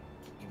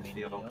 You mean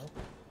Neo. Neo?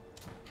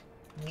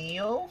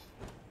 Neo?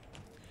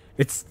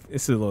 It's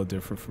a little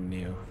different from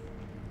Neo.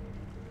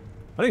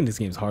 I think this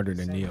game's harder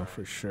than Neo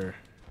for sure.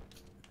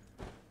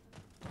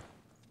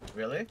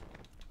 Really?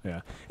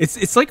 Yeah,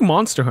 it's like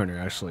Monster Hunter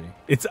actually.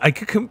 I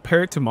could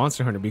compare it to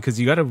Monster Hunter because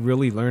you got to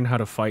really learn how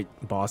to fight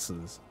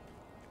bosses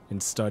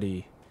and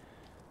study.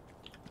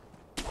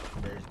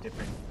 There's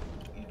different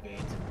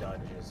evades and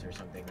dodges or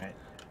something, right?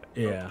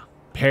 Yeah,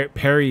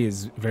 parry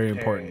is very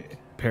important.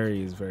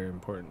 Parry is very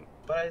important.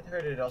 But I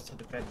heard it also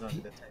depends on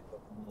the type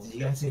of move. Did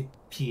you guys say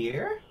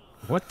Pierre?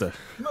 What the?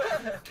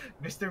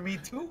 Mr. Me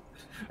Too?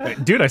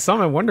 Dude, I saw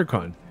him at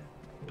WonderCon.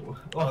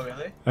 Oh,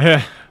 really?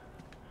 Yeah.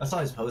 I saw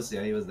his post.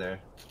 Yeah, he was there.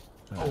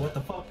 Oh, what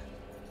the fuck?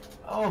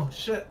 Oh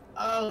shit!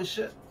 Oh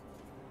shit!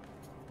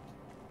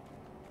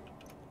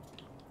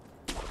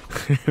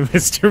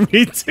 Mr.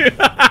 Me Too.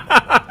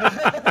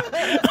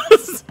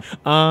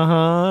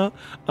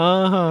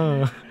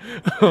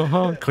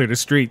 Clear the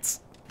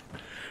streets.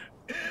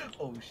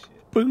 Oh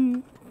shit.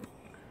 Boom.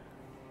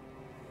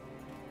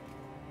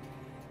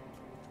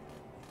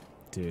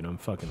 Dude, I'm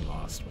fucking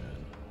lost,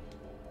 man.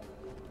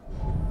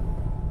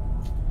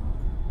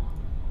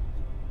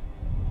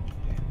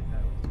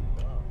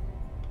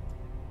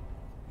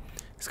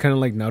 It's kind of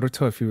like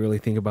Naruto if you really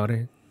think about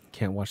it.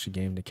 Can't watch the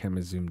game, the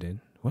camera's zoomed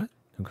in. What?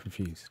 I'm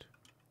confused.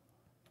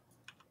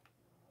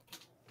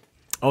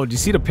 Oh, do you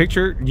see the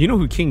picture? You know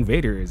who King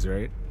Vader is,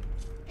 right?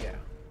 Yeah.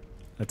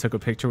 I took a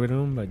picture with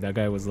him, but that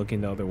guy was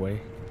looking the other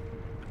way.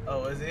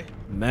 Oh, is he?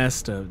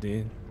 Messed up,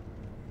 dude.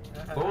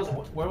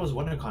 Where was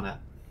WonderCon at?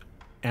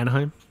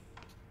 Anaheim?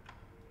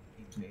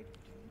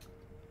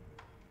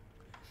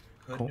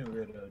 Cool.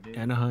 Dude.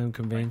 Anaheim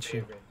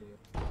convention. Favorite,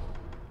 dude.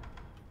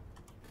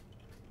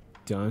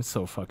 Dude, I'm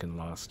so fucking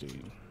lost,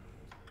 dude.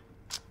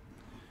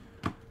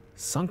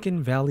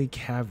 Sunken Valley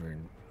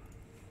Cavern.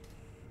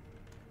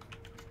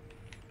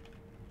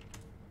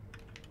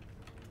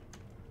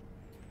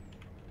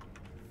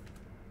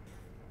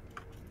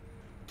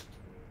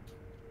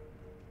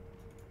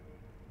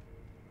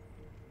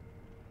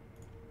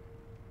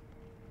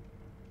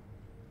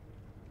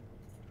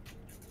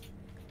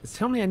 It's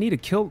telling me I need to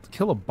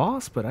kill a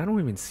boss, but I don't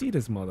even see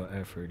this mother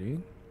effer,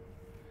 dude.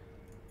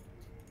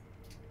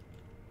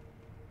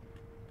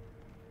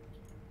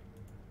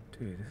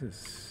 Dude, this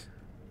is...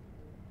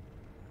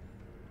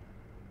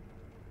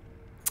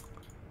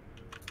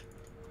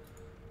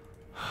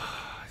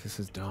 This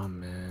is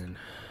dumb, man.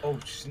 Oh,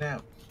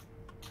 snap.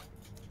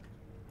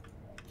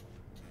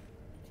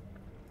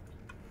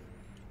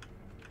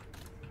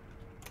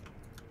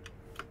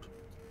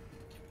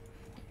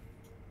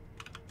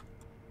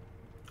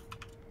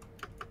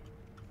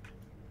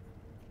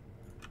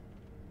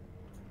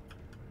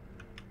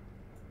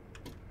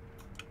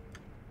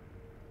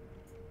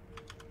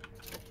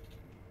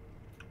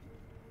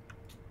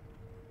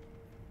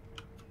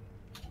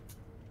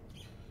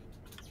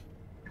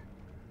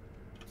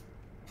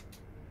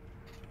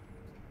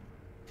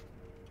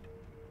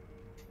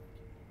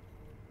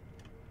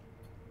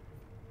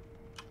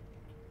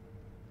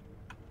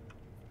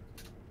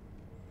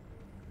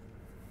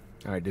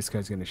 Alright, this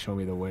guy's gonna show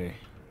me the way.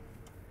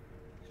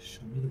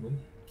 Show me the way.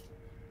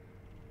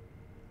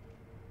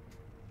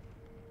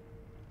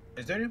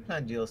 Is there any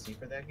planned DLC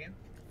for that game?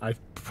 I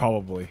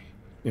probably.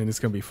 And it's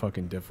gonna be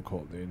fucking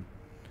difficult, dude.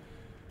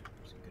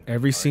 It's a good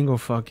Every part. single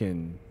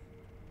fucking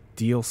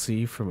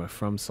DLC from a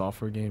From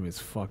Software game is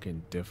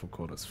fucking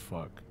difficult as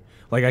fuck.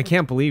 Like, I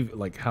can't believe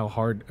like how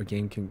hard a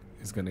game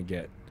is gonna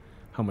get.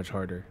 How much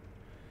harder?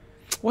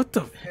 What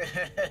the?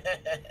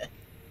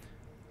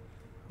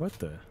 What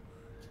the?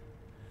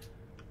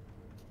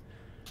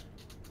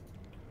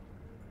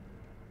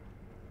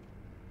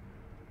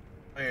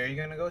 Wait, are you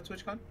gonna go to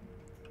TwitchCon?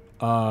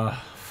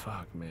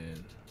 Fuck,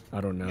 man.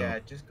 I don't know. Yeah,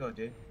 just go,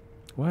 dude.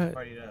 What?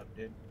 Party it up,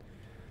 dude.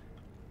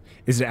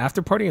 Is it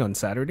after party on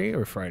Saturday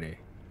or Friday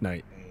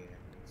night? Hey,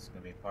 it's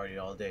gonna be a party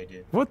all day,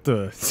 dude. What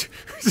the?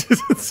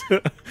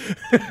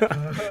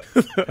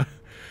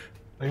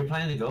 Are you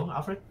planning to go,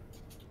 Alfred?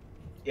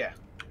 Yeah,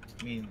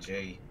 me and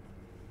Jay.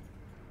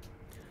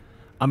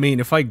 I mean,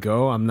 if I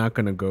go, I'm not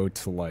gonna go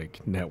to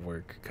like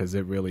network because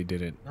it really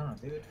didn't No,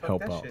 dude, fuck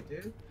help that out. shit,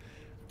 dude.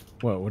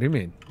 What do you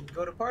mean?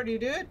 Go to party,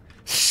 dude.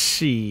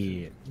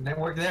 Shit.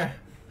 Network there.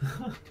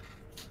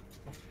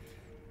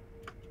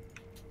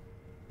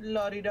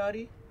 Lottie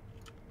dottie.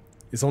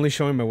 It's only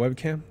showing my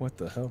webcam? What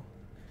the hell?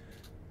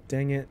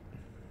 Dang it.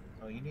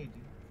 Oh, you need,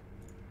 dude.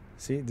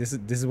 See, this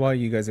is why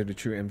you guys are the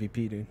true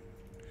MVP, dude.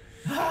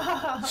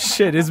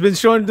 Shit, it's been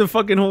showing the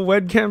fucking whole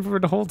webcam for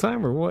the whole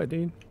time or what,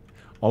 dude?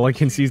 All I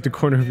can see is the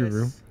corner of your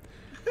room.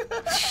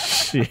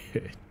 Shit.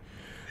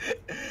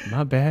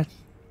 My bad.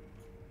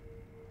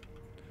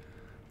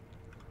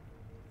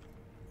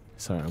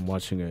 Sorry, I'm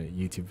watching a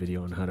YouTube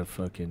video on how to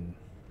fucking...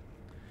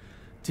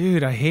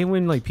 Dude, I hate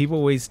when like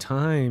people waste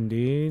time,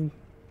 dude.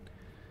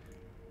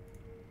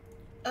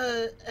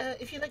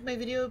 If you like my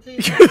video,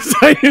 please.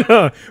 I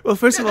know. Well,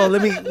 first of all,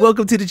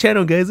 welcome to the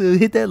channel, guys.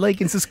 Hit that like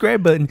and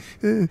subscribe button.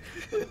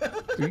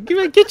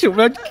 Get you,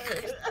 man.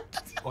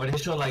 Or they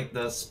show like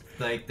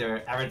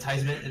their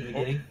advertisement in the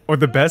beginning. Or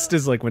the best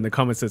is like when the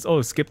comment says,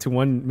 "Oh, skip to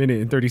 1 minute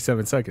and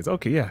 37 seconds."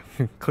 Okay, yeah,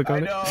 click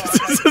on I know.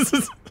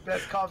 it.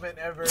 Best comment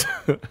ever.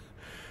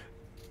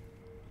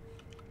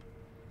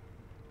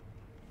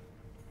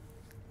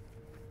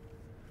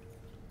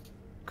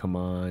 Come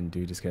on,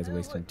 dude. This guy's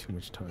wasting too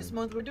much time. This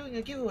month we're doing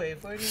a giveaway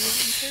for the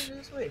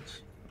Nintendo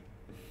Switch.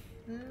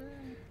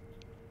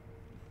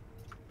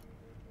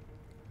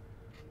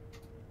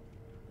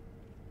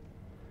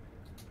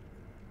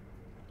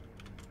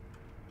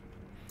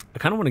 I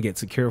kind of want to get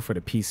Sekiro for the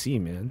PC,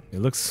 man. It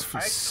looks I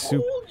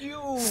super. told you.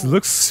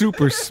 Looks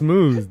super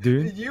smooth,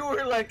 dude. You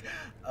were like,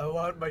 I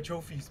want my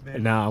trophies,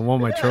 man. Nah, I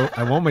want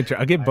my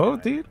I get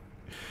both, dude.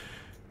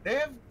 They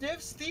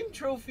have Steam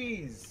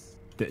trophies.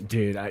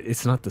 Dude,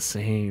 it's not the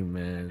same,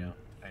 man.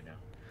 I know.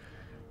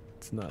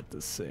 It's not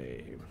the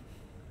same.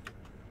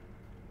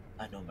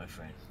 I know, my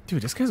friend.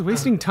 Dude, this guy's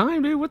wasting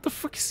time, dude. What the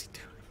fuck is he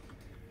doing?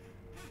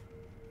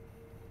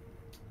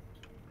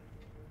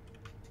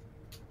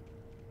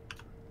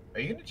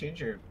 Are you gonna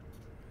change your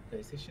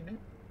PlayStation name?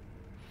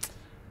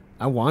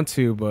 I want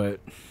to,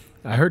 but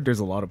I heard there's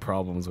a lot of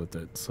problems with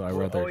it, so I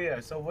rather. Oh yeah.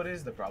 So what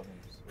is the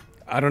problems?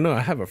 I don't know. I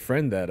have a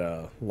friend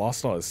that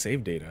lost all his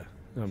save data.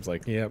 And I was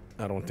like, yep,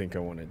 I don't think I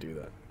want to do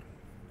that.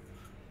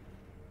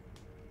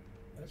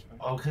 That's fine.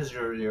 Oh, because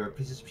your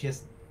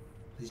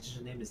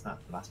PlayStation name is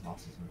not Last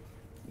Mouse, isn't it?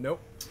 Nope.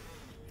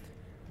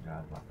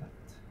 God, about that.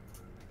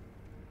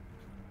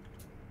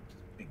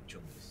 Big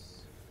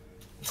chunks.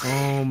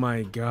 Oh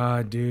my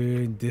god,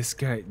 dude. This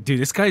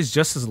guy's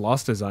just as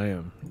lost as I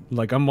am.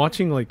 Like, I'm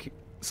watching like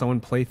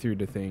someone play through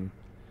the thing.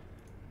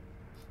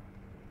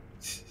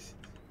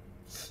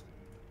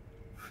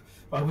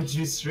 Why would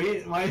you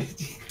straight? Why?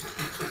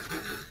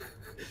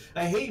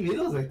 I hate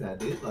videos like that,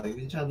 dude. Like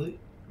you try to look,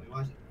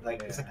 watch,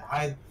 like it's like a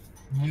high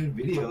noon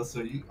video,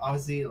 so you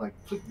obviously like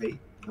clickbait,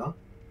 you know.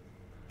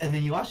 And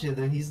then you watch it,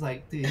 then he's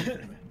like,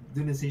 dude,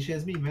 doing the same shit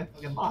as me, man.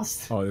 Fucking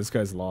lost. Oh, this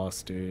guy's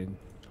lost, dude.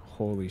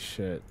 Holy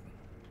shit.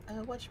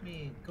 Watch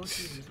me go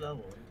through this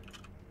level.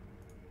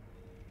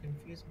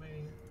 Confuse my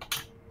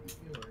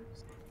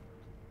viewers.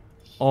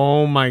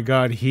 Oh my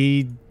god,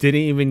 he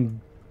didn't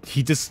even.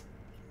 He just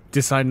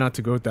decided not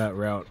to go that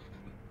route.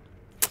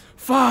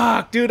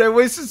 Fuck, dude, I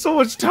wasted so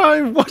much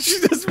time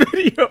watching this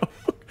video.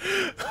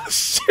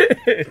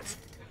 Shit.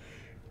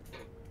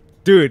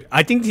 Dude,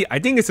 I think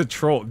it's a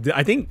troll.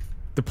 I think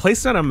the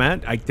place that I'm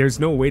at, there's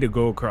no way to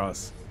go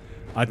across.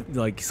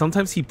 Like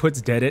sometimes he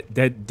puts dead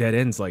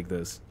ends like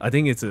this. I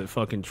think it's a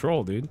fucking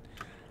troll, dude.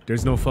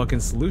 There's no fucking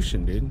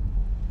solution, dude.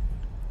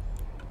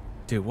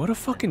 Dude, what a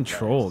fucking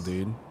troll,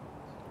 dude.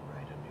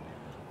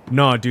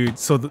 No, dude.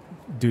 So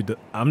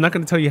I'm not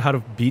gonna tell you how to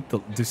beat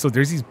the. So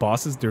there's these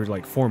bosses. There's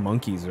like 4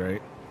 monkeys,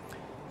 right?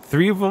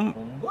 3 of them.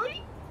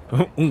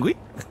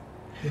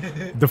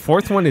 The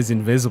 4th one is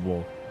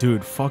invisible.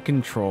 Dude,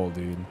 fucking troll,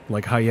 dude.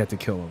 Like how you had to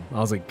kill him. I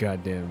was like,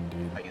 god damn,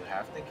 dude. Oh, you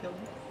have to kill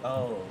him?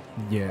 Oh.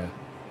 Yeah.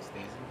 He stays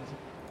invisible?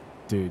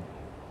 Dude,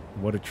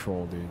 what a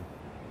troll, dude.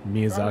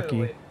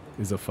 Miyazaki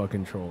is a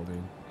fucking troll,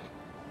 dude.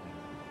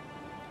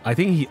 I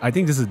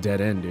think this is a dead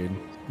end, dude.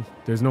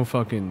 There's no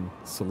fucking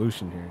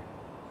solution here.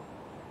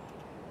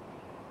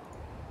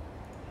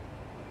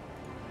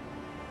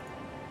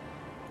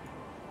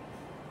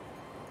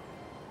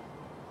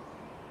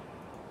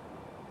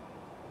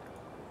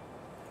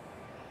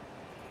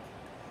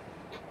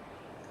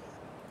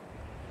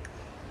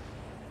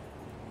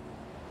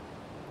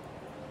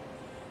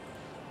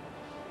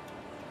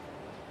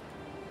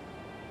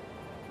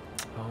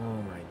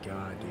 Oh my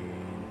god, dude.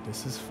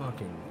 This is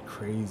fucking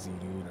crazy,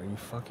 dude. Are you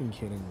fucking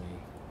kidding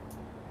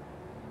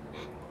me?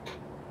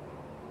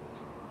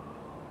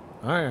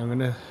 Alright, I'm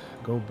gonna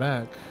go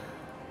back.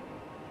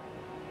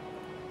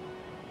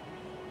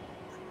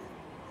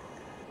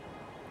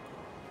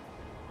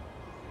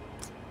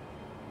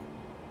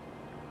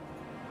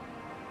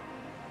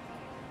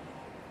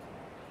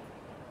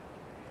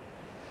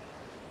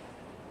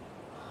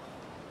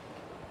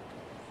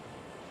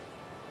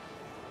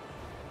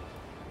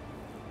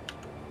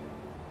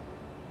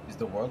 Is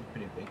the world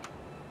pretty big?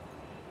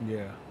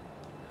 Yeah.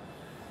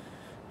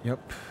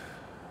 Yep.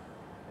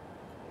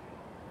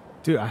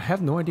 Dude, I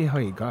have no idea how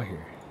he got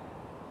here.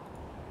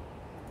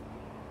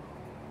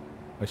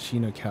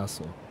 Ashina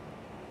Castle.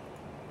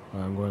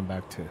 I'm going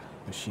back to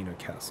Ashina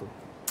Castle.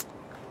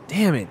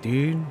 Damn it,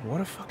 dude.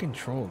 What a fucking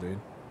troll, dude.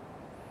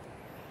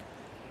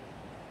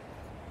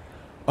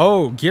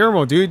 Oh,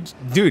 Guillermo, dude.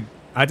 Dude,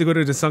 I had to go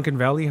to the Sunken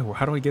Valley.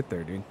 How do I get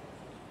there, dude?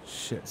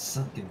 Shit.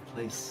 Sunken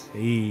place.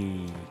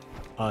 Hey.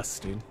 Us,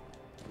 dude.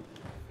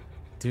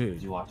 Dude.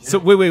 Did you watch it? So,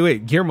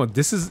 wait. Guillermo,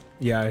 this is...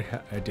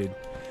 Yeah, I did.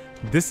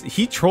 This...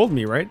 He trolled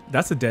me, right?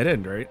 That's a dead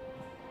end, right?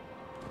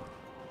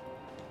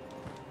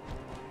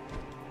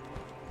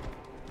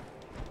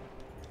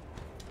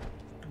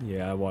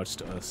 Yeah, I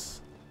watched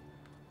Us.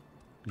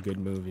 Good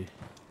movie.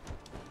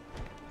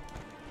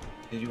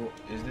 Did you?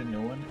 Is the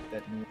new one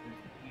that new movie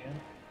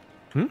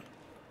again?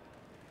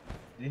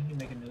 Didn't he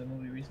make another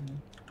movie recently?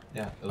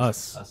 Yeah. It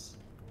Us. was Us.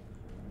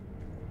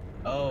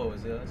 Oh,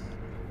 is it Us?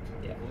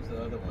 Yeah. What was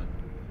the other one?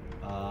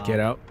 Get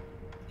Out.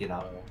 Get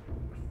Out. Oh.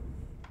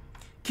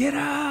 Get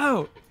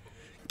out!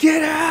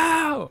 Get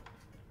out!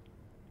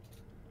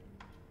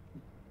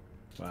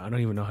 Wow, I don't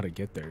even know how to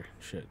get there.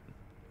 Shit.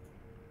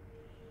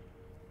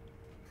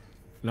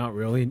 Not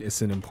really.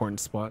 It's an important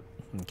spot.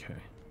 Okay.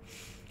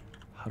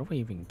 How do I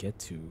even get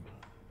to...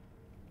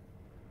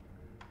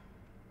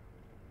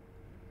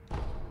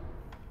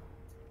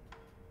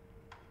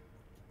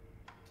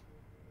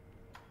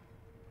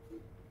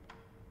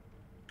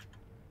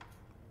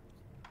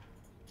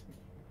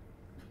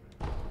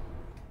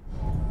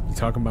 You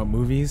talking about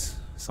movies?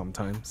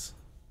 Sometimes.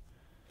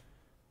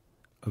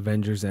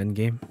 Avengers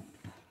Endgame.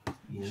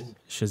 Yeah.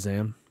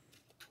 Shazam.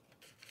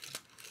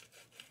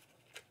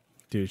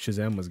 Dude,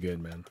 Shazam was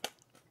good, man.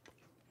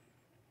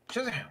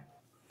 Shazam!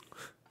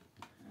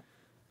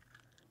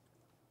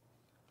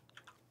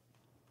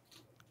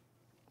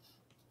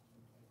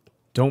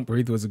 Don't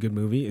Breathe was a good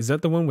movie. Is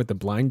that the one with the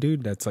blind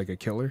dude that's like a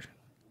killer?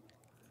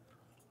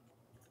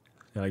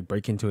 They like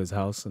break into his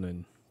house and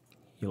then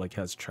he like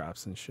has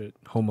traps and shit.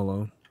 Home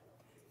Alone.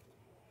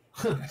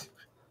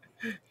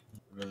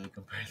 Really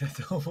compare that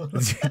to Home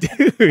Alone?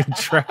 Dude,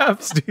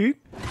 traps, dude.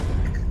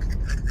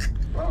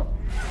 Oh,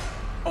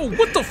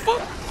 what the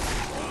fuck?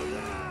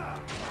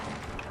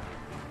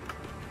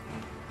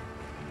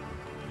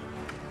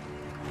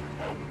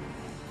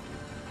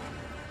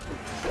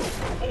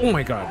 Oh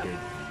my god, dude.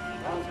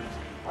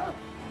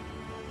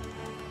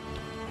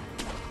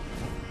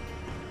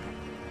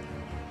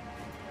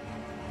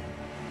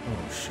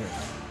 Oh shit.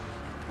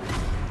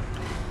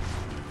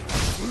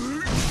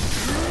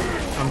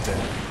 I'm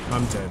dead.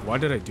 I'm dead. Why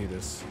did I do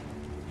this?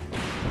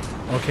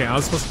 Okay, I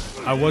was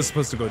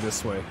supposed to go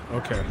this way.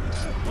 Okay.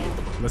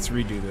 Let's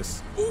redo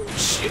this. Oh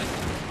shit.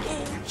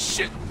 Oh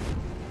shit.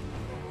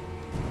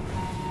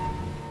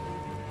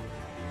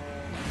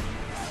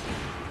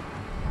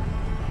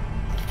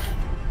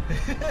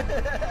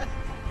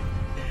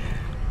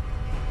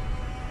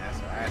 That's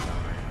alright.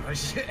 Oh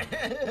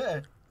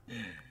shit.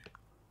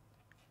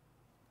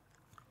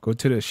 Go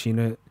to the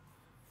Ashina.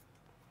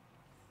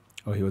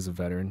 Oh, he was a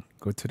veteran.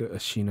 Go to the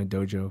Ashina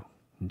dojo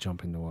and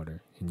jump in the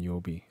water, and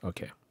you'll be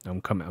okay.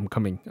 I'm coming. I'm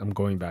coming. I'm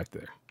going back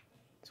there.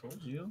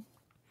 Told you.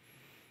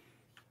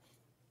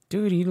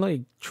 Dude, he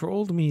like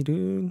trolled me,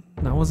 dude.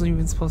 I wasn't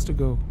even supposed to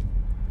go.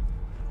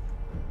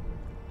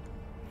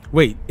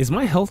 Wait, is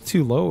my health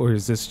too low, or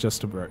is this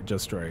just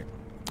right?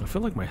 I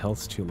feel like my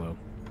health's too low.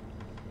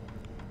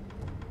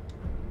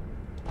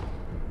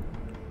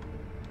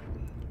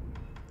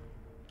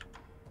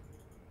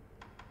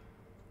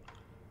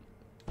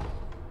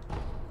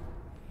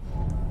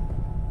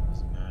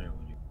 Doesn't matter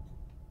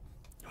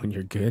When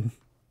you're good,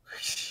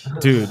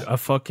 dude. I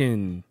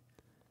fucking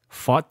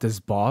fought this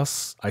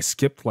boss. I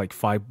skipped like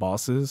 5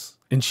 bosses,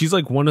 and she's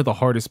like one of the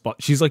hardest.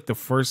 She's like the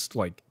first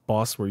like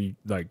boss where you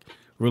like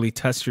really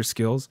test your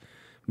skills.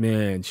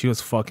 Man, she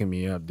was fucking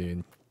me up,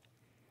 dude.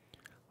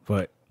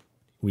 But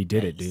we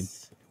did it, dude.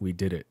 We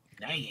did it.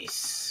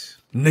 Nice.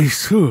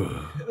 Nice.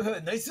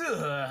 Nice. Where's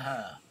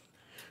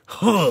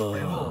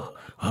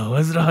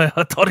the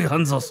Hattori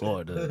Hanzo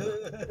sword?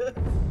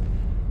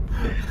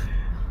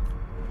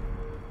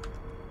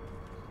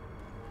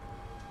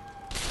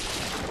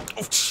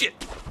 Oh shit!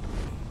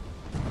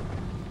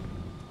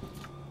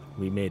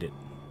 We made it.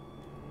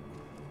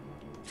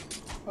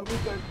 How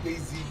about that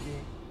Daisy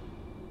game?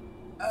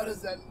 How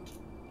does that?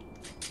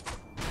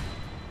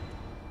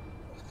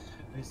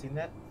 Have you seen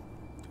that?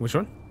 Which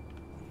one?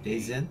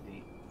 Dazen?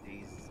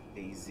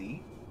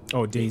 Daisy.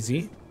 Oh,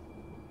 Daisy.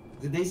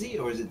 Is it Daisy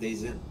or is it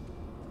Dazen?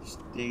 There's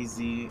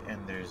Daisy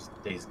and there's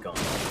Days Gone.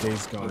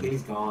 Days Oh, Gone.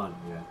 Days Gone,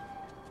 yeah.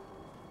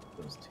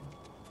 Those two.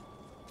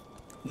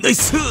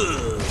 Nice.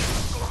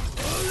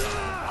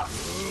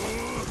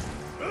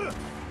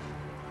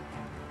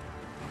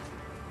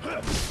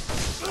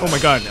 Oh my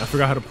god, I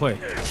forgot how to play.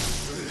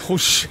 Oh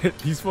shit,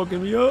 he's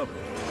fucking me up.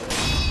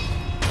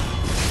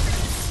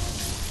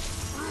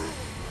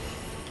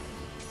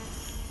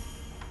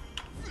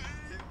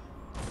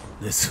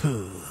 This.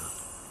 You're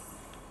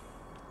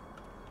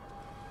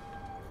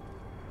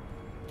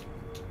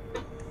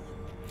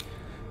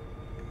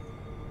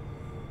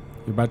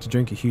about to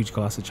drink a huge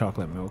glass of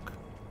chocolate milk.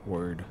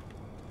 Word.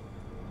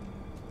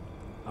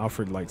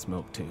 Alfred likes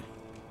milk too.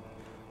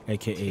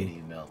 AKA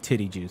Titty milk.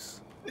 titty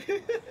juice.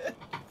 Titty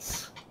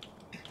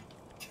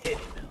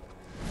milk.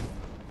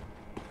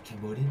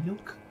 Cambodian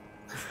milk?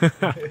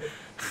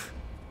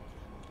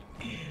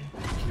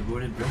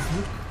 Cambodian breast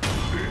milk?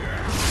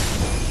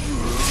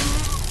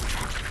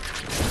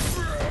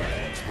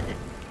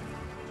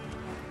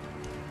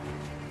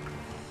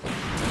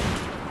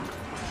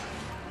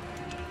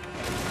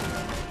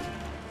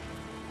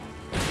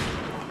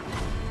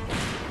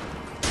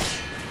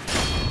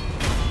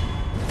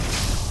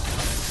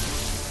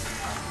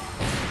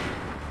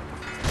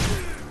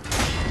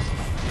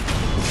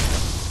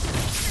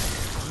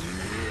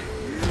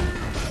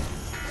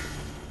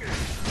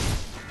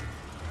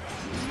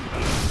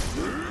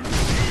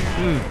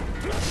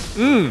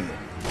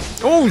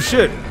 Oh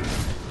shit!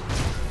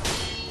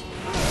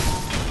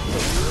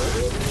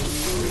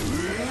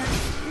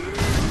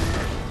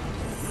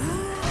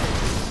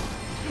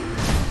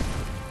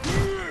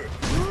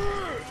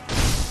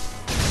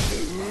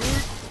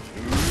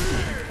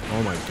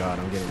 Oh my god,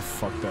 I'm getting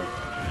fucked up.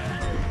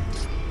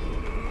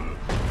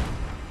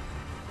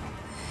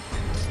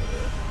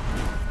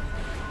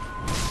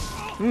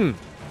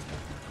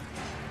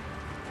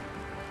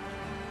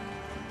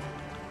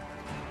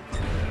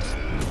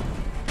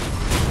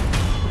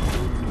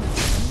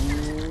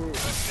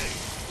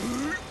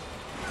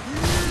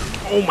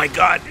 Oh my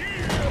god!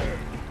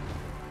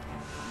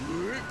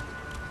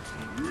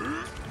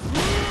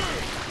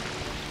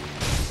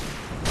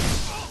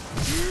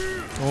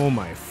 Oh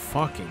my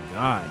fucking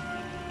god.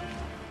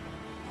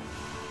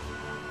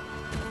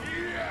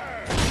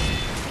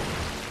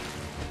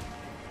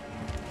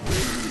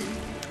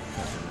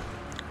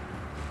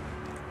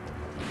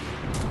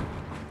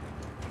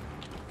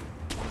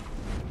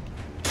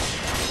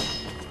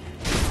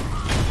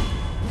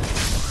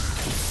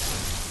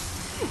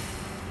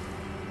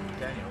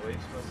 Daniel, what are you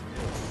supposed to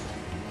do?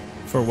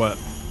 For what?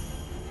 You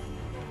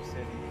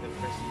said the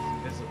person's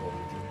invisible.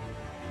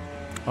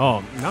 Oh,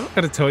 I'm not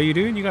gonna tell you,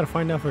 dude. You gotta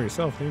find out for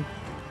yourself, dude.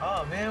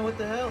 Oh man, what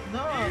the hell?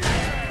 No, man.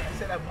 I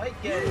said I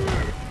might get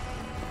it.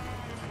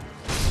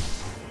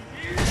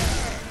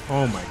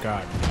 Oh my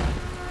god.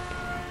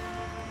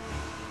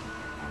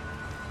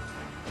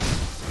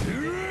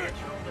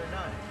 Controlled or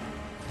not?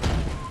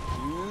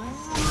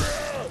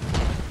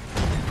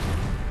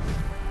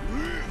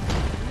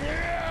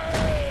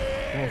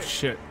 Oh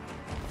shit.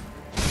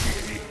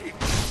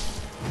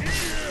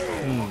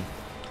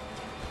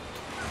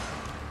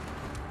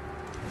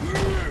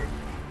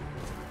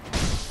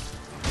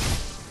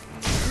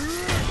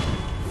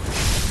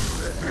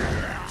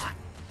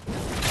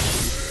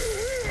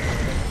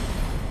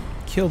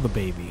 Kill the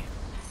baby.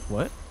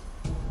 What?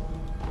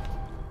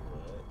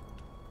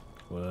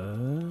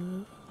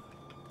 What?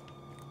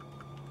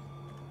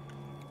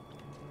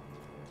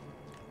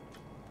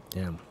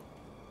 Damn.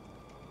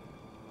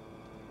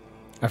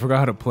 I forgot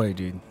how to play,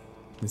 dude.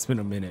 It's been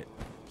a minute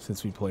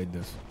since we played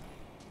this.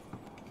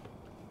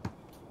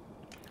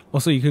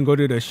 Also, you can go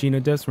to the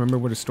Sheena desk. Remember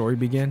where the story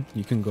began?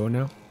 You can go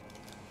now.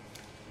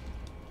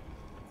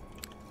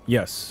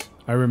 Yes,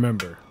 I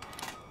remember.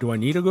 Do I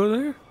need to go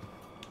there?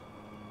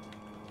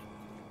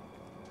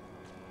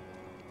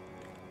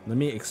 Let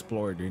me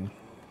explore, dude.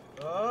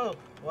 Oh,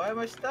 why am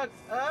I stuck?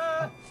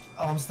 Ah!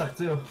 Oh, I'm stuck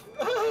too.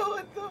 Oh,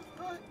 what the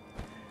fuck?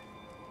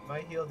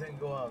 My heal didn't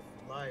go off.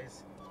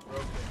 Lies. It's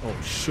broken.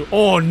 Oh, shit.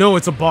 Oh, no,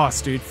 it's a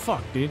boss, dude.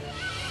 Fuck, dude.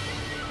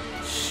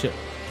 Shit.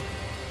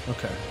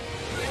 Okay.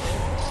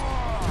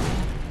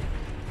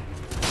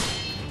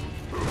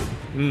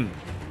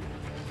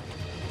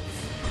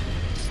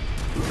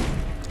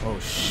 Oh,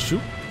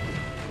 shoot.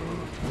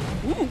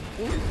 Ooh.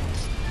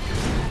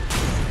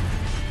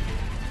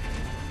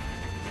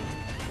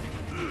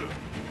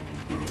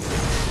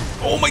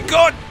 Oh my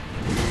god!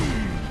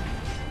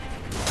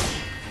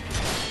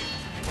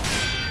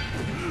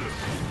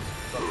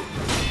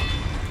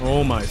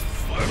 Oh my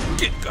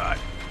fucking god.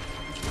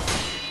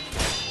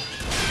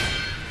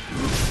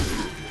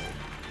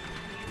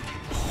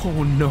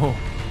 Oh no.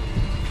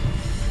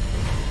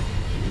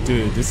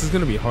 Dude, this is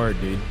gonna be hard,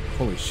 dude.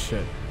 Holy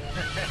shit.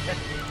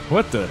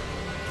 What the?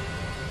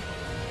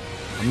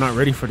 I'm not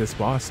ready for this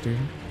boss, dude.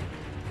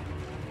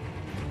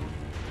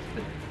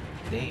 But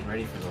they ain't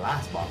ready for the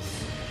last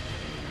boss.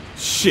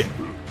 Shit.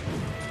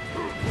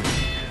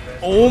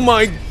 Oh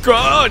my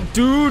god,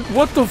 dude.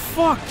 What the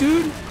fuck,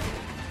 dude?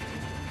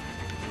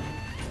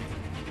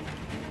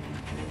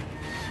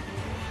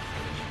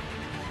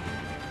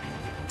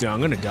 Dude, I'm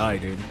gonna die,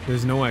 dude.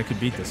 There's no way I could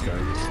beat this guy.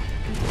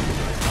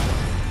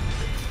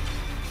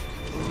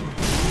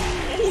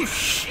 Oh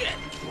shit!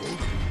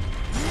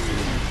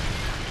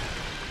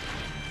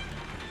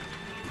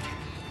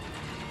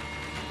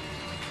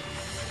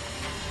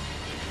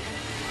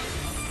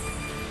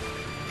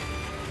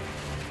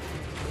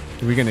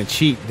 We're gonna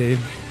cheat, dude.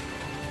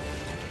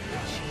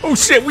 Oh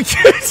shit, we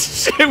can't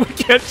shit, we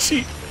can't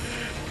cheat.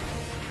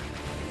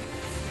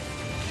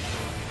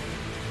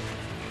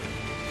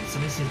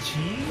 Somebody said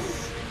cheese?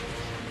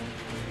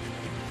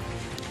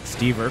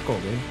 Steve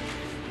Urkel, dude.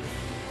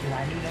 Did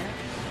I do that?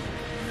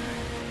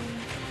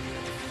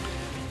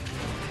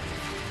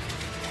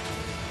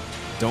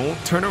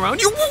 Don't turn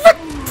around, you what?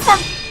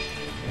 Fuck!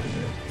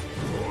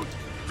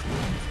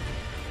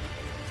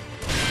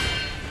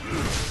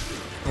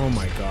 Oh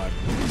my god.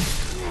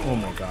 Oh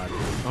my god.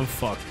 I'm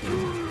fucked,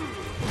 dude.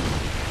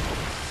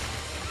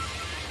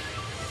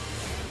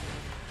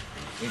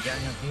 Hey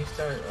Daniel, can you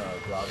start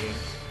vlogging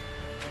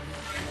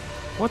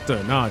What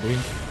the? Nah, dude.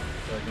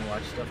 so I can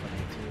watch stuff on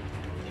YouTube?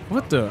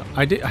 What the?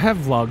 I have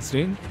vlogs,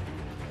 dude.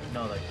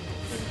 No, like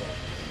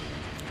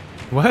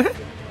What?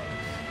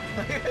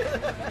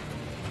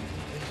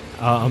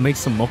 I'll make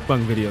some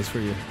mukbang videos for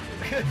you.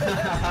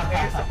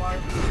 ASMR.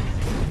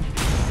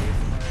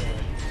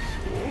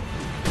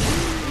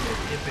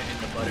 Dip it in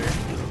the butter.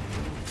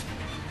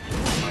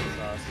 Hot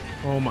sauce.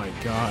 Oh my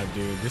god,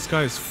 dude. This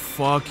guy's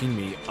fucking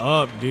me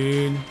up,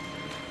 dude.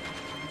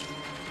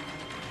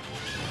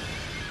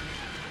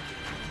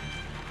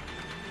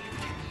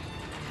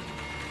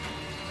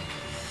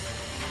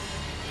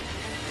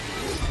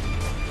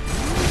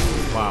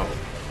 Wow.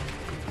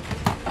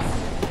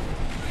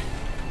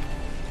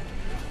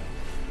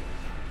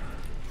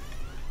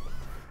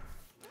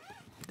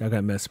 That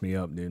guy messed me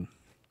up, dude.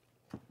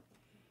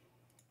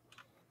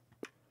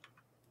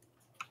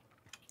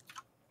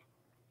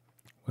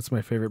 What's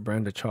my favorite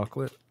brand of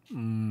chocolate?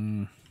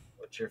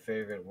 What's your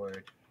favorite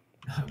word?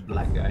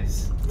 Black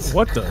guys.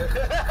 What the?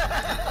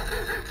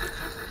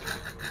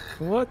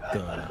 What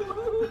the?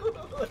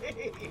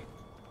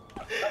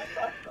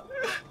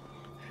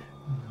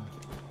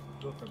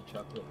 Go from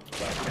chocolate to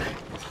black.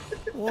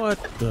 What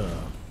the?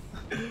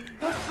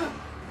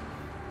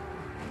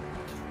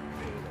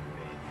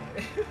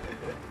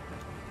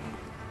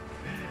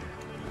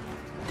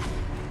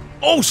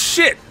 Oh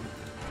shit!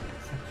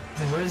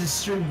 So where's this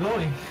stream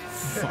going?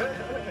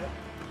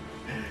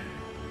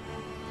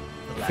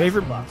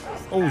 Favorite box.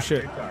 Oh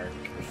shit. Dark.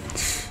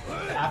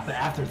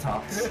 After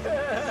talks.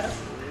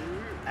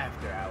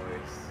 After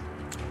hours.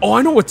 Oh,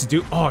 I know what to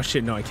do. Oh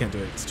shit, no, I can't do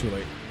it. It's too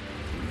late.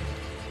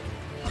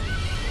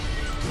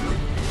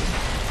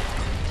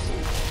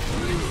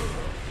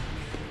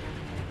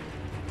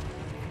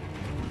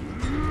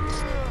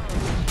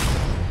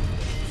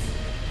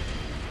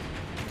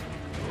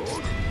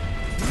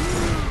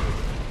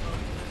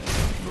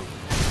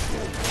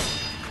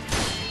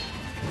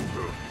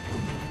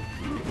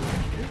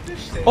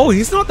 Oh,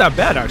 he's not that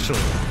bad, actually.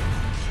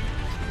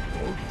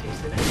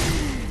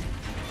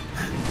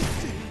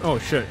 Oh,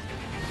 shit.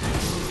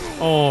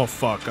 Oh,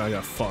 fuck. I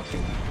got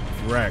fucking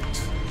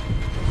wrecked.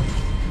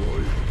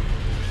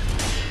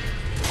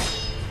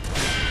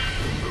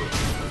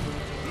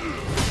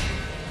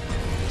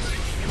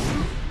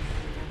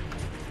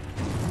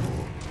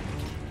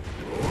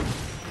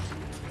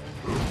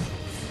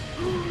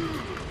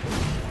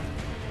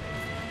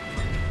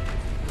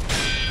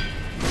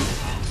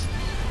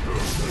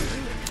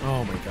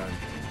 Oh, my God.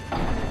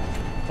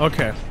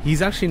 Okay.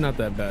 He's actually not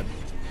that bad.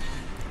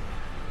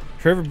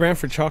 Favorite brand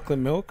for chocolate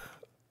milk?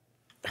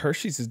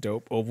 Hershey's is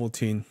dope.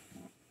 Ovaltine.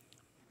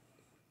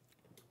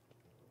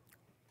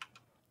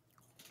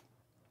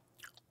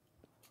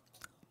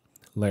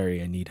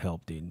 Larry, I need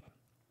help, dude.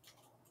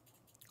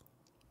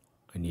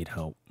 I need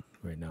help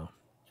right now.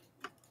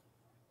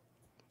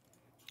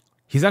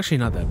 He's actually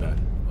not that bad.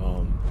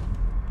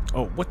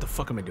 Oh, what the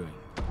fuck am I doing?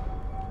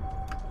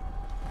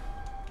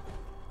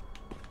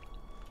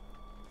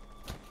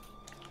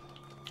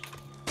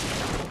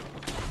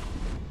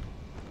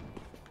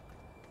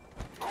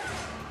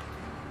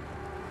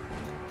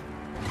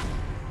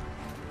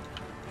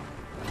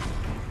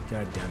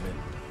 God damn it.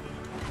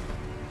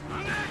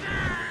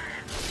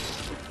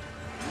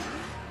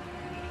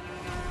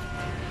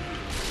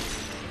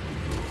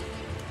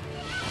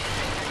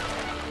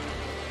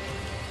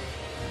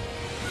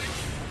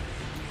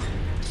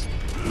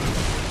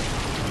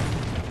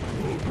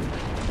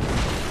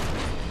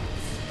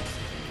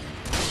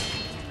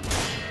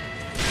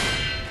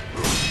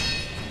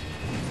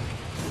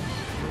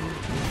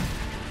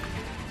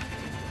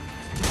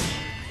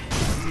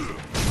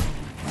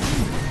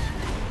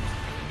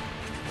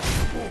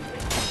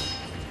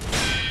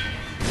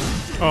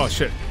 Oh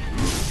shit.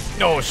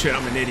 Oh shit,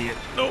 I'm an idiot.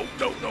 No,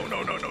 no, no,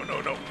 no, no, no,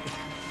 no, no.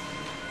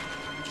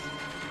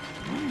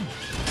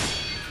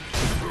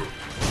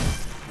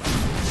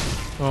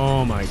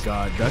 Oh my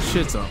god, that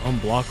shit's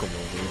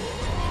unblockable, dude.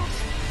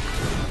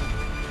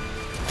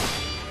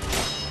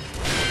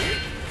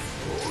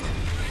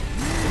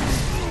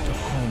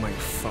 Oh my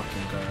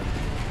fucking god.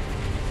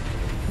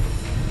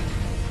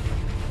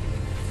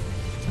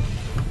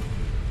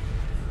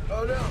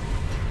 Oh no.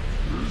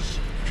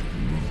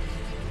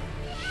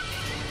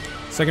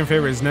 Second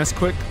favorite is Nest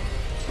Quick.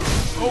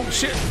 Oh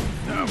shit!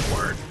 That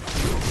word.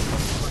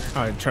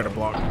 I try to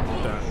block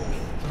that.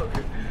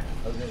 Okay.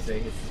 I was gonna say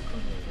hit this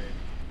corner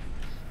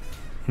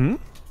over here.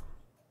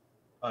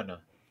 Oh no.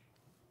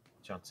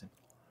 Johnson.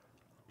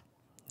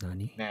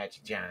 Nani?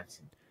 Magic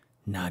Johnson.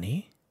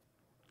 Nani?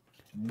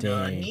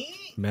 Dang. Nani?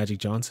 Magic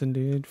Johnson,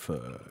 dude.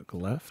 Fuck.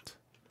 Left?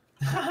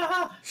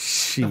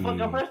 Shit. I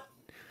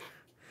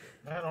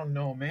don't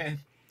know, man.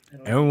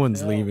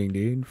 Everyone's leaving,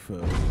 dude.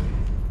 Fuck.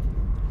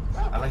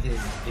 I like his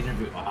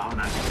interview. Oh, I'm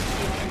not gonna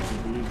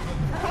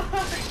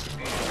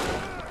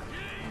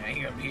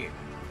Hang up here.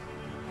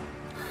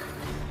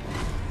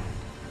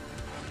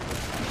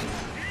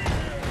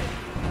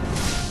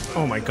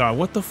 Oh my god,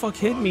 what the fuck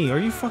hit me? Are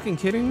you fucking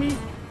kidding me?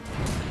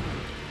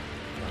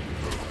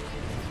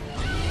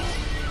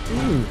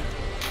 Dude.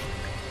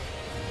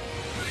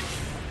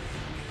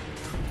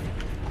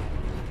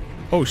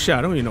 Oh shit,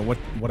 I don't even know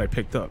what I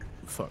picked up.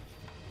 Fuck.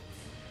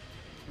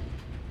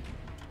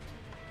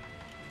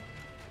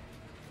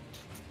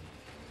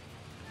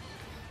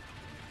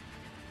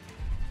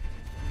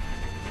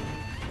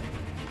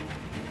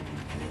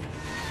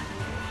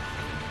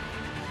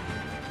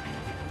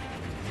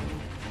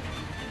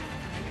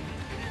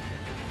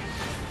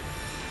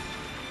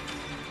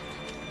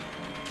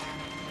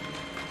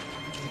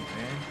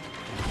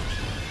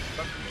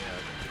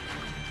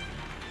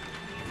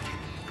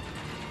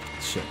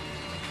 Shit.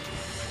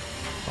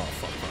 Oh,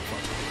 fuck, fuck,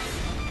 fuck.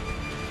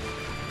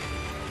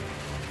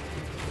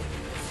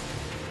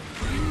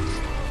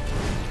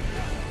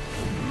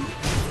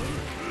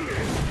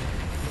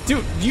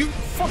 Dude, you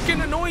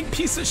fucking annoying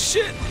piece of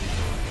shit!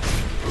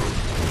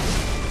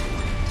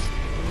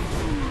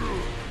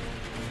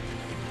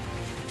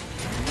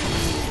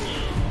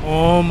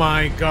 Oh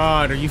my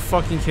god, are you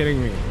fucking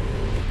kidding me?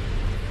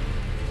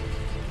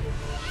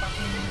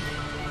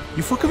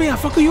 You fucking me, I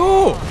fuck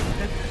you!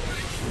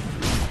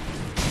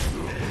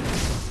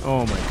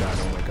 Oh my god,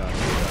 oh my god, oh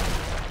my god.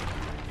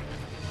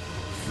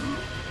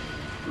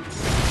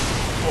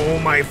 Oh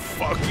my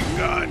fucking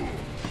god.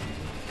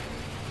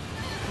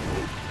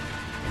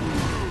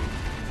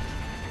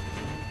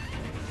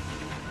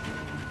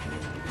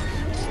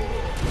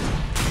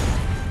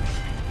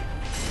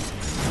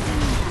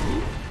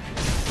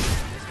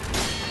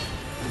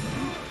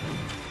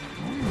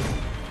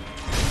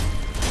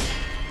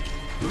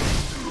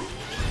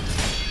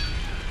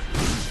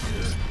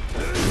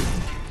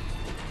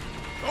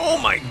 Oh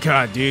my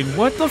god, dude.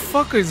 What the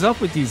fuck is up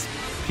with these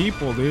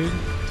people, dude?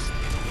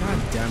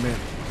 God damn it.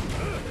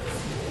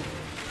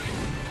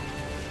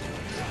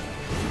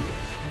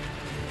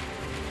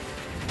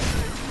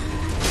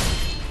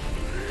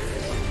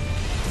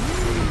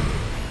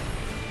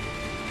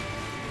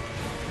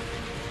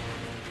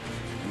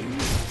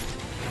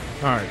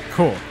 Alright,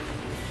 cool.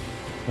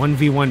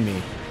 1v1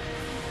 me.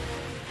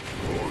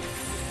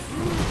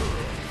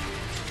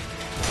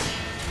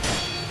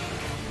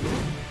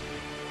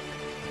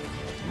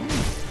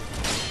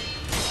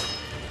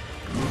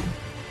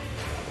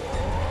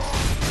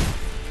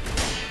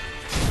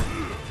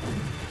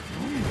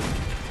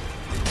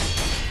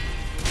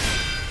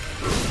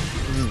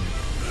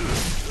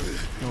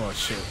 Oh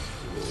shit.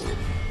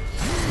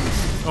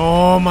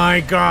 Oh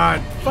my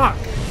god. Fuck.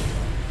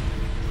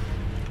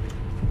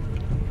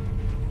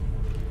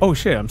 Oh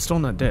shit, I'm still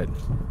not dead.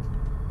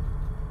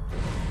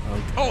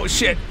 Oh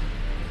shit.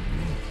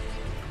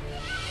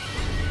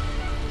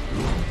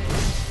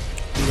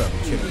 You gotta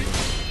be kidding me.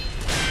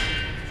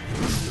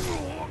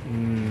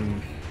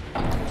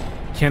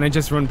 Can't I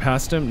just run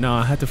past him? No,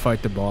 I had to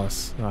fight the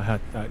boss. I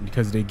had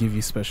because they give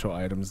you special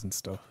items and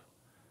stuff.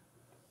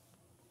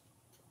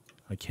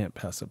 I can't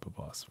pass up a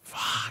boss.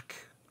 Fuck.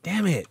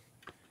 Damn it.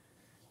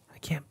 I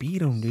can't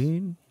beat him,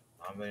 dude.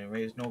 I'm gonna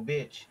raise no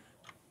bitch.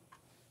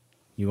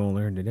 You gonna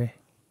learn today.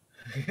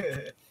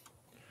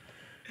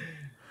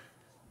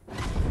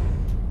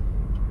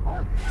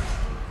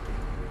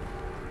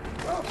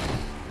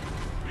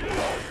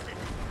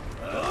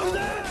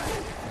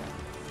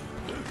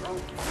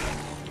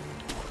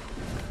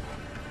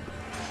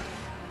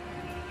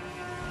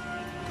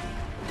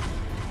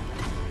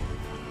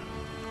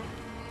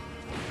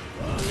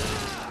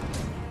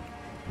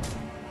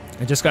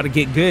 I just gotta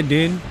get good,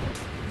 dude.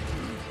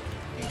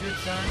 Get good,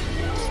 son.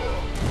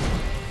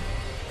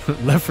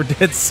 Left 4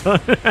 Dead, son.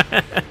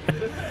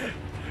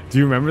 Do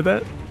you remember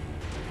that?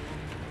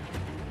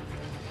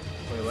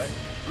 Wait, what?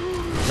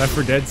 Left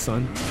 4 Dead,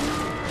 son.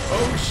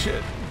 Oh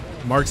shit.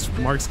 Mark's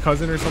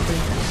cousin or something?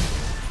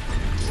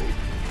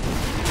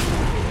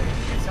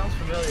 It sounds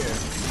familiar.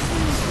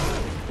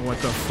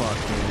 What the fuck,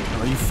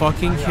 dude? Are you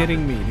fucking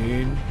kidding me,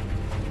 dude?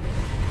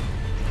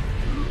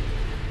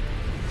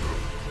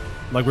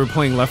 Like we're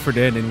playing Left 4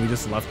 Dead and we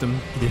just left him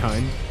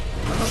behind.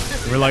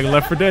 We're like,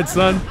 Left 4 Dead,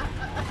 son. Dang,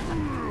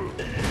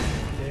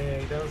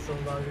 that was so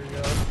long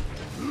ago.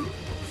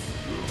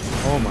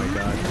 Oh my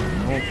god.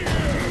 Oh.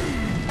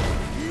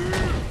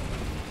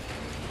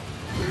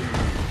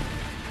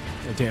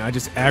 Damn, I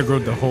just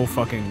aggroed the whole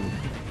fucking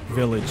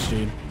village,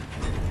 dude.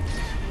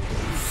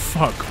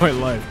 Fuck my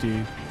life,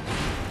 dude.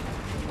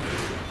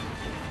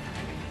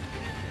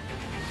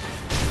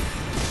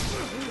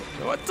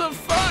 What the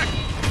fuck?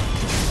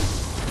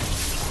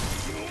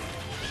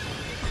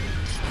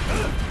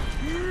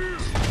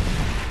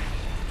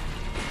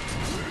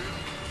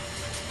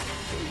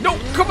 No,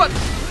 come on!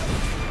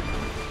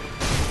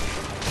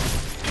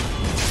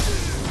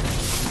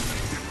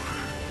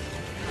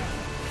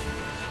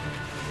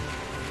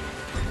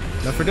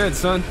 Left 4 Dead,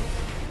 son.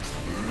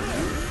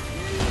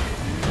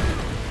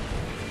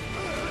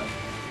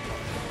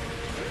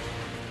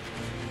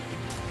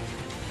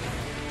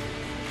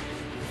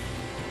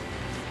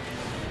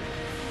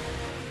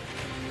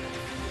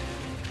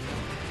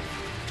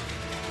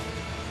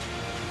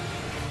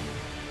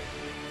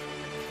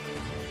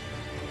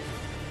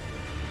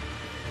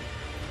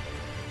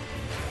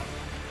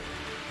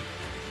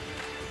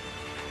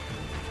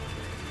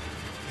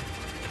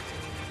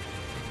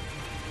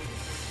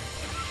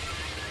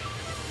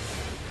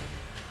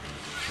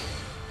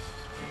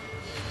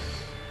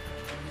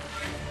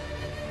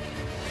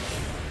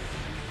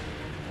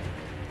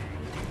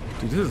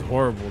 Dude, this is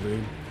horrible,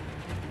 dude.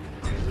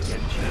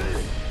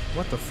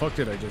 What the fuck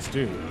did I just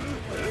do?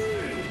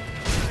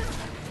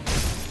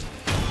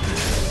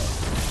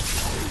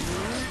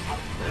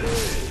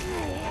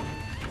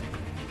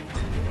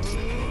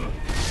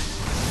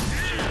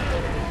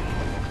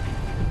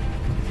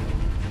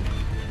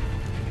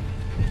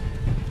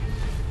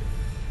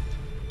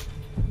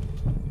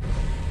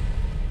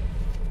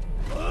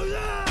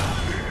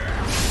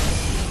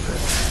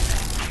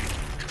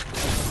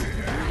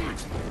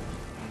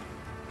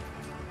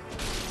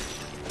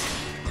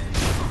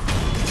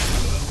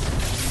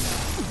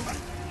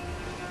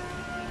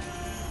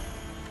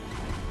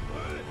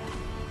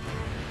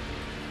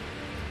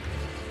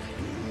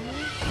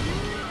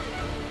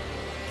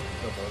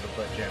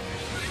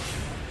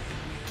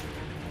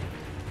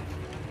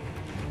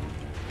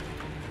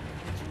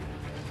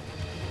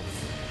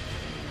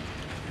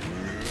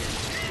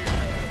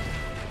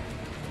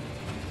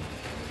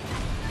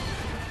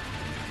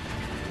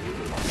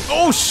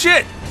 Oh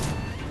shit!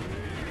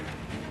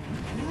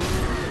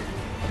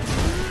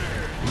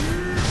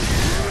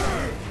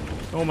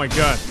 Oh my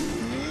god.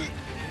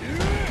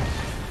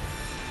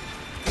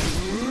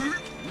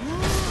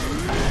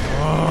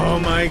 Oh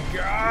my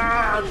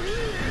god!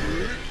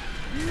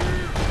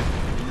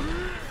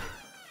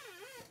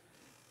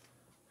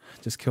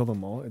 Just kill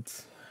them all.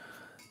 It's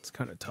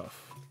kind of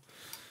tough.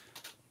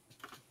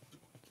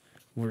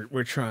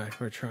 We're trying.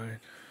 We're trying.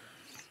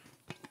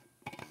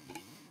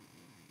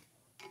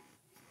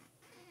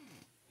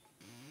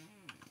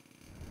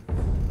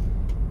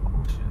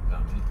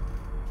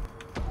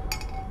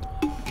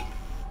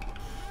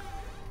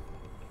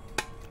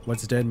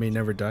 What's dead may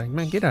never die.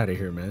 Man, get out of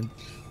here, man.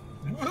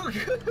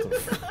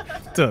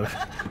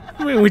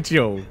 Man, with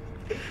yo.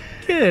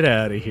 Get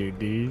out of here,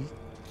 dude.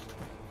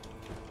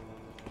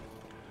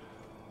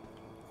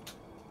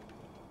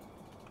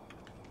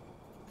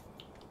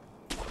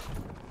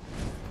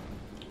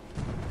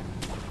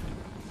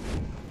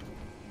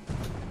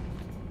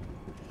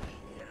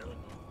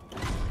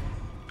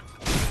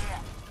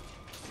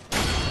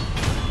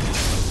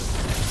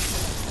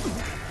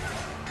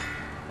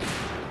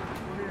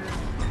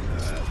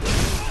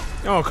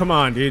 Oh, come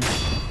on, dude.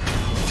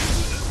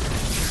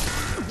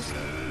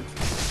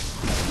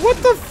 What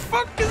the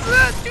fuck is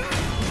that, dude?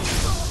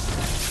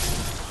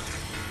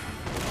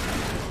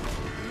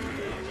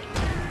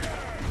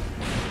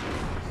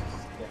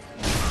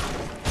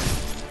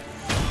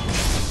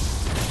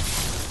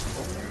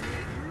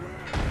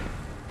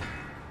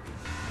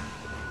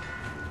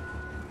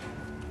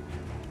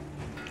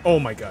 Oh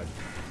my god.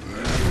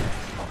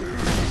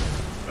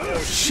 Oh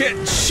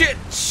shit, shit,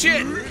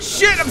 shit,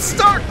 shit, I'm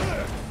stuck!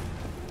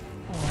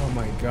 Oh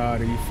my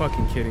god, are you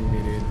fucking kidding me,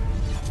 dude?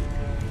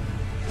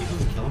 You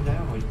supposed to kill him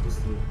down, or you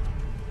supposed to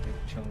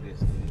Chung this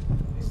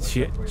dude.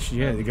 Shit,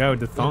 yeah, the guy with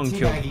the thong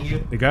killed. teabagging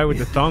you? The guy with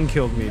the thong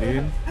killed me,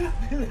 dude.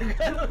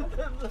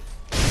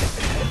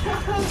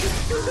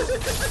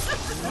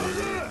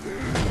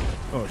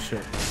 Oh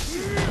shit.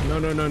 No,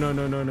 no, no, no,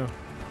 no, no, no.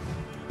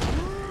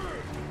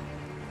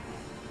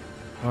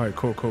 Alright,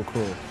 cool, cool,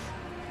 cool.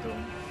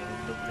 Don't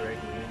look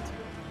directly into it.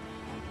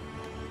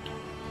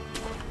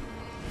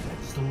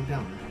 Just don't look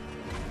down, man.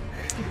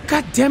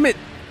 God damn it!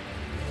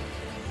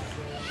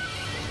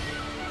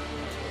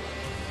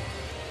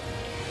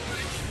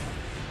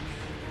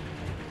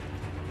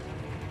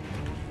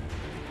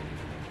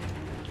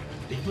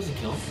 Are you supposed to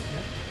kill him?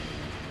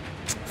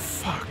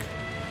 Fuck.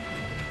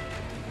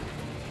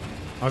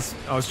 I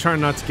was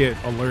trying not to get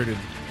alerted.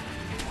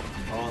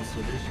 Oh,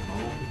 so there's no.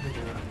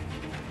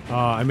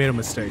 I made a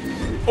mistake.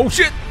 Oh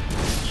shit!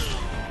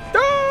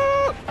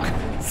 Ah!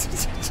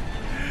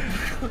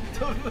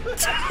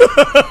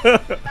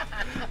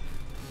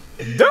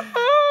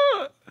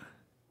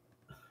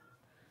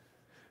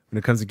 When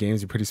it comes to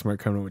games, you're pretty smart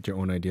coming up with your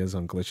own ideas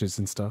on glitches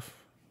and stuff.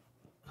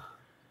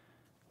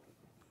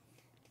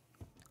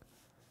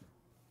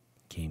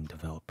 Game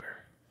developer.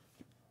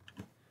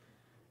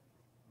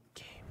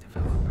 Game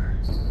developer.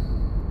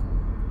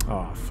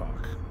 Oh,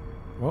 fuck.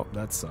 Well,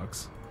 that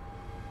sucks.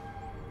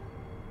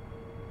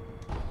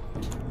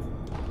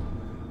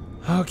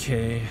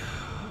 Okay.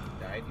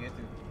 Died, you have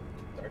to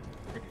start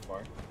pretty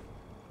far.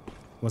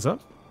 What's up?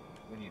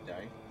 When you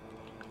die,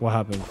 What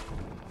happened?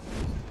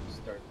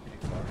 start pretty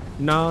far.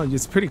 No,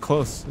 it's pretty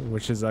close,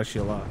 which is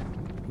actually a lot.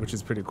 Which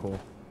is pretty cool.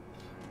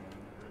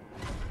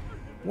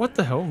 What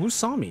the hell? Who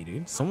saw me,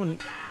 dude? Someone...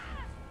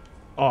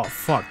 Oh,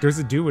 fuck. There's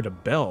a dude with a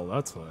bell.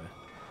 That's why.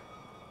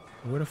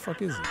 Where the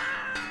fuck is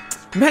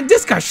he? Man,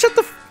 this guy, shut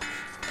the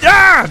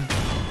Ah!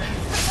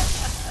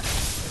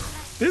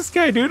 This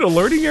guy, dude,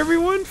 alerting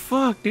everyone?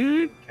 Fuck,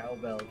 dude.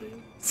 Cowbell, dude.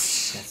 That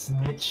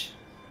snitch.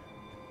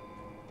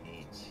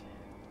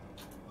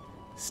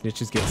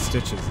 Snitches get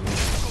stitches,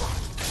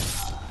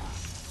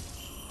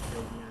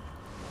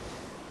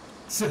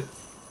 dude.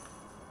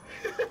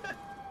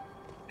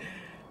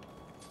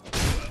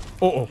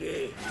 Oh, oh.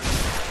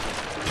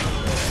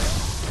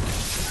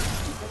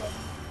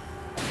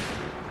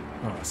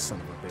 Oh, son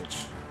of a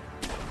bitch.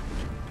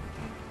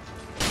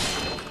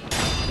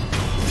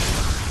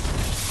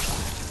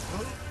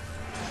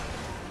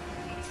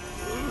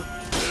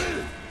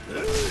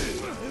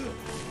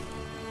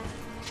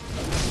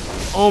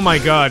 Oh my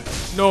god.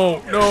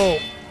 No, no,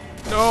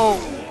 no.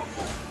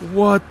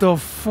 What the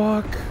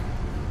fuck?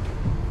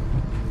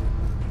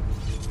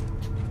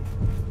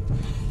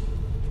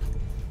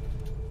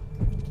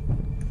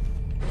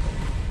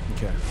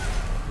 Okay.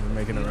 We're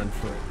making a run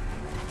for it.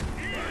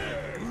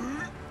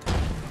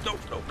 No,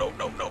 no, no,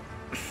 no, no.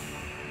 The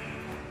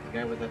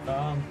guy with the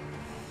thumb.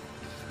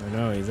 I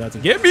know, he's out to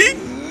get me.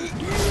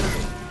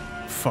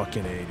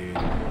 Fucking A, dude.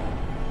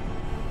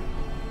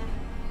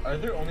 Are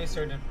there only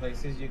certain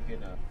places you can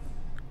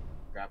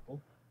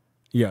grapple?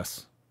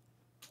 Yes.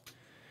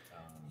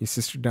 Your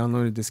sister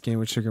downloaded this game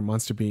with Sugar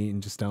Monster Beat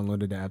and just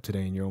downloaded the app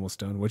today and you're almost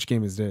done. Which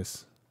game is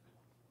this?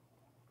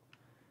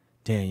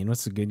 Damn, you know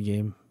what's a good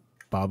game?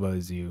 Baba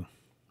Is You.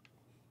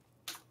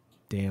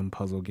 Damn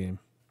puzzle game.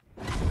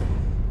 God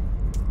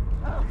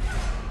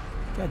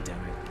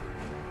damn it.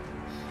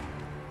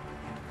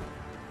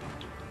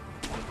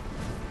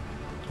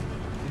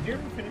 Did you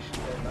ever finish the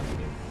last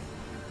game?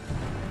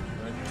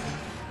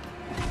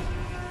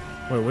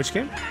 Wait, which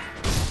game?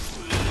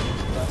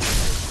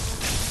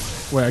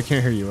 Wait, I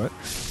can't hear you. What?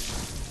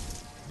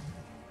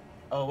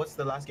 Oh, what's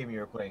the last game you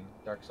were playing?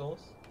 Dark Souls?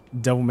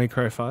 Devil May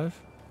Cry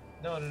 5?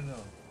 No, no, no.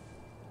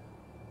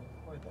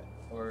 Before that,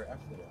 or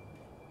after that?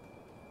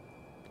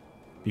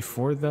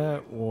 Before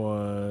that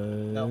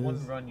was... That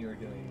one run you were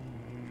doing.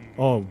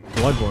 Oh,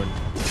 Bloodborne.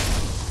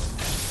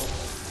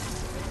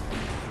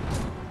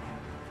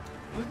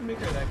 Who's the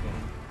maker of that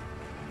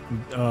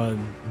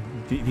game?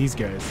 These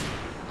guys.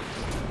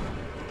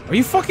 Are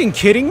you fucking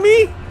kidding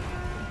me?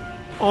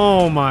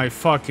 Oh my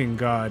fucking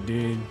god,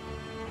 dude.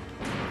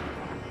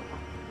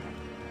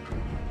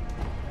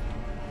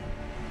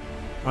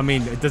 I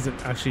mean, it doesn't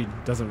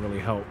really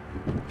help.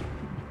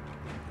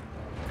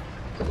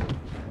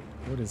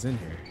 What is in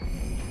here?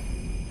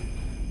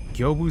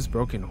 Gyobu's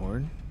Broken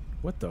Horn?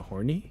 What the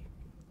horny?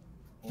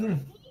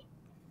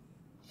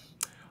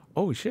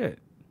 Oh shit.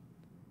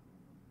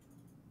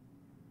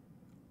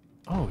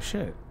 Oh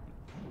shit.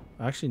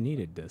 I actually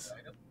needed this.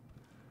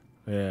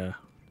 Yeah.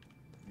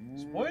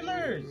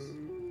 Spoilers!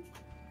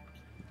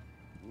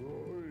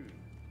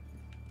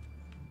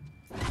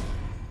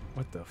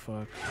 What the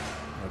fuck?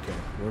 Okay,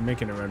 we're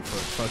making a run for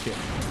it. Fuck it.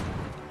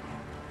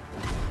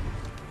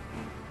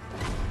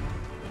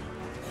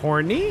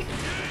 Horny?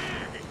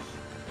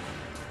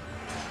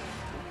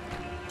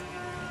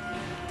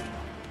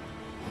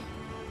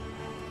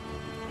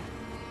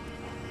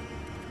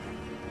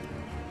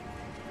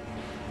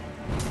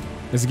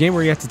 There's a game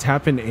where you have to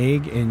tap an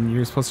egg and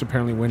you're supposed to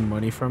apparently win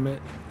money from it.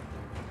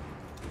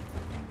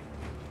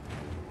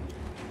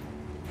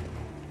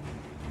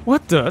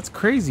 What the? That's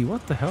crazy.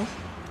 What the hell?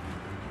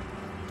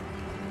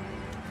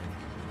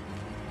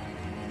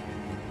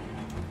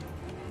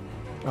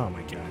 Oh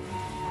my god.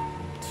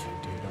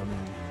 Dude, I'm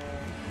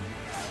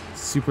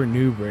super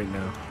noob right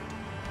now.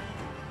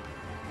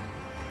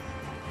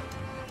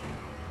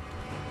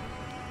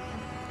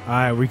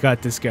 Alright, we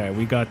got this guy.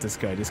 We got this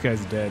guy. This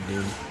guy's dead,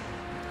 dude.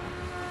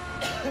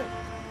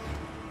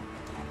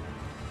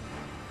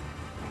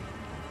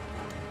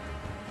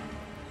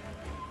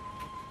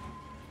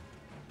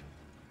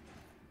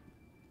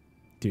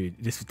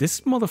 Dude,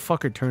 this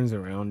motherfucker turns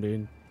around,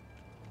 dude.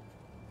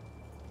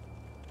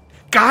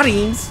 Got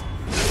him!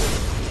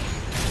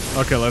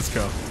 Okay, let's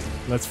go.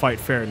 Let's fight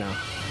fair now.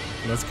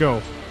 Let's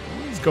go.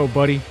 Let's go,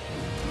 buddy.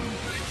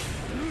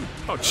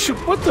 Oh, shoot.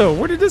 What the?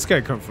 Where did this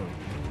guy come from?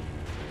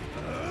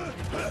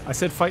 I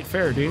said fight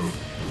fair, dude.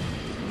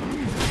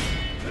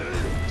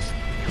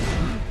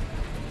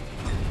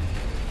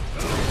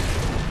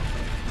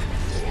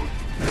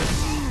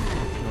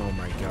 Oh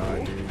my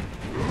god, dude.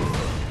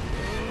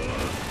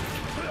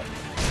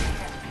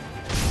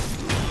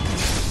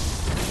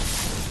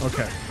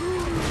 Okay.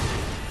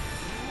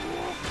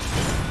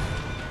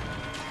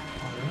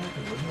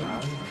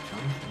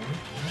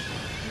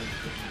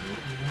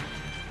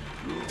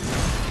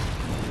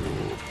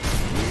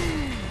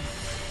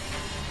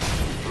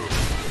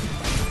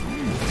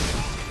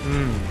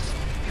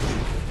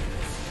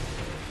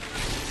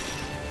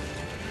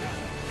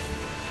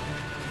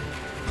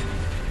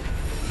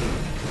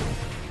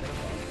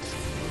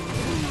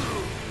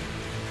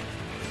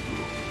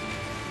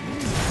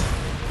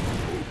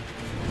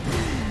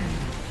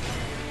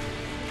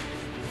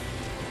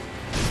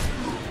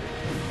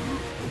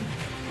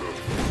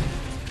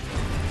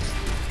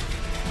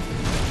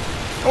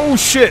 Oh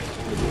shit!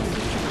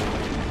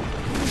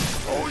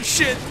 Oh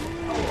shit!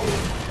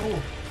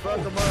 Oh, fuck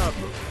him up.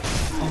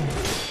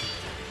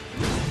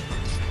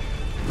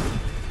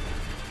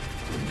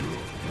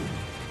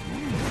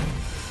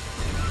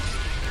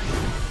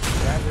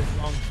 Grab his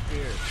long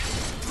spear.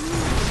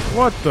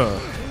 What the?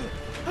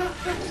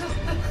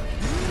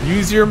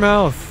 Use your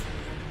mouth.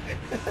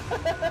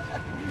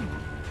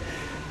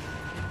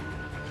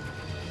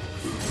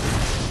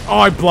 Oh,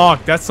 I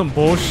blocked. That's some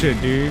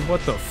bullshit, dude.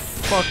 What the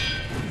fuck?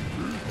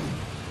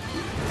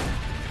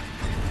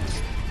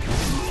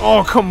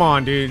 Oh, come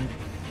on, dude. You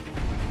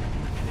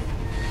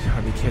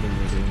gotta be kidding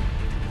me, dude.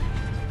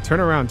 Turn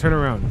around, turn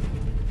around.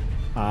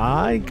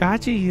 I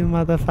got you, you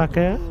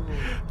motherfucker.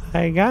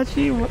 I got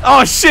you.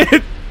 Oh,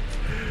 shit!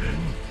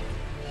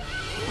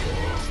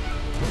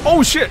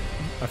 Oh, shit!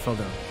 I fell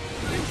down.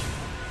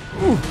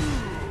 Ooh.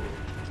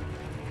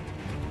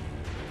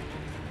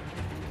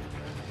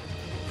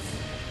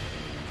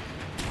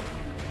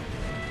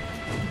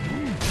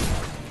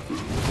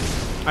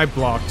 I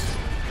blocked.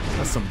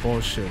 That's some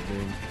bullshit,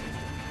 dude.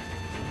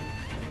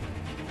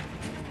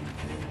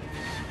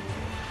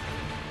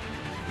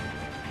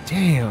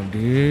 Damn,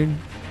 dude.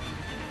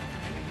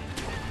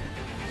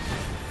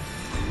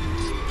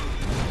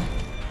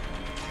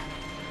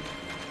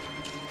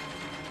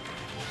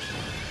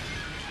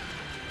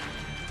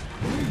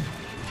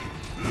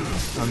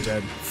 I'm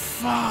dead.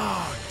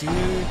 Fuck, dude.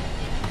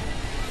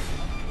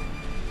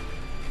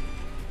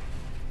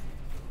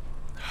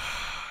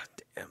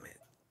 Damn it.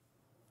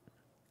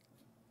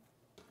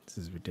 This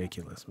is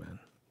ridiculous, man.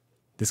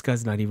 This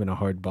guy's not even a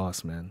hard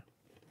boss, man.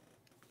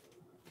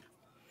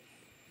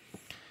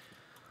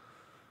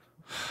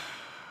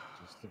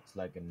 Just looks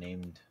like a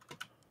named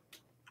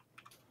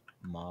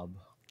mob.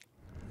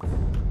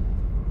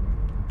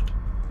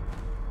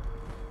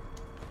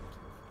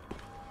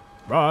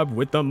 Rob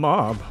with the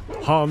mob.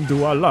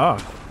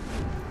 Hamdulillah.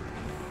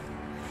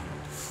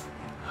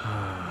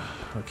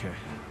 Okay,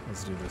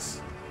 let's do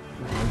this.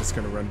 I'm just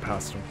gonna run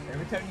past him.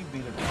 Every time you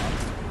beat a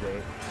boss,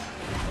 they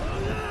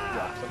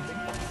drop something.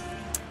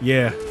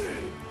 Yeah.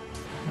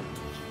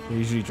 They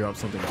usually drop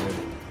something good.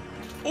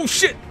 Oh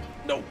shit!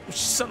 No,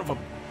 son of a.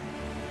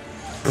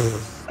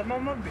 Son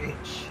of a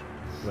bitch.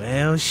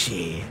 Well,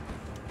 shit.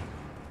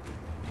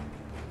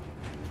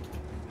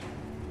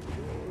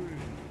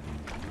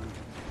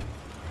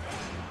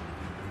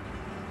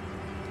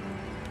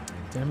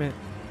 Damn it.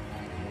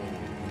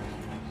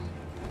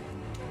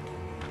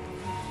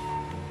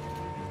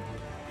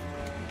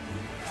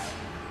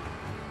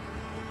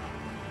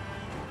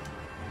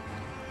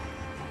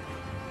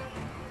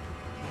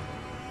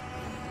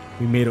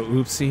 We made a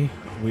oopsie.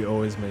 We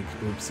always make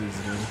oopsies,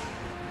 dude.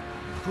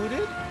 Who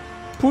did?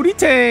 Pootie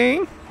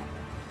tang!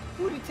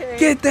 Booty tank.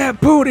 Get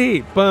that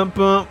booty! Bum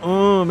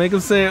bum, make him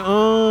say,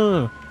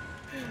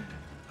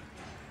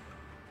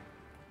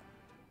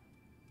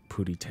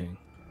 Pootie tang.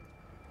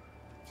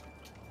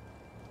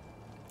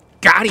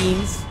 Got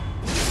him!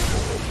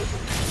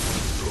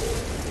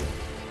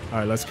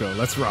 Alright, let's go.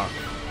 Let's rock.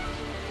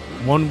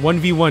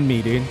 1v1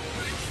 me, dude.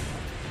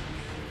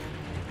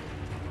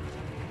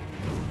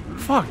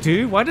 Fuck,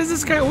 dude. Why does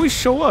this guy always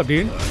show up,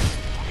 dude?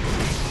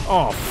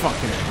 Oh,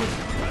 fucking.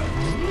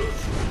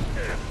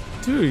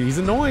 Dude, he's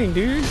annoying,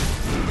 dude.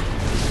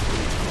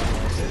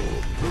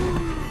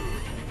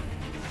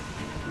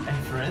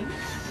 And friend?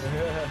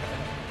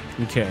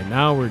 Okay,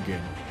 now we're good.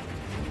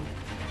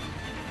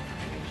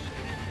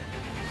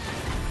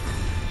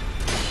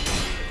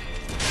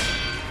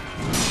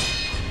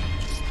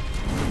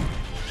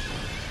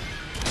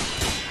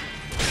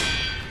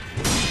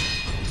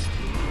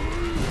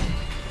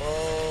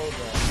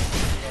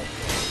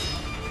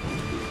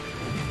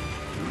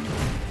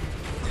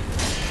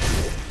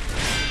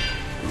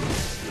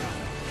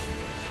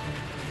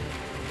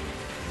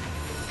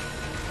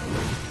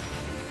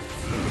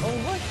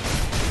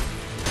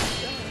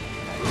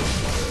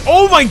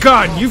 Oh my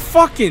god, you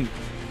fucking...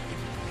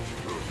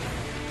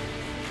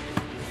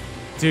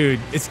 Dude,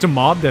 it's the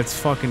mob that's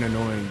fucking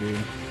annoying, dude.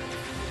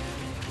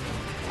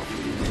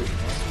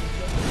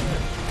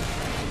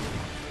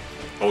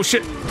 Oh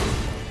shit.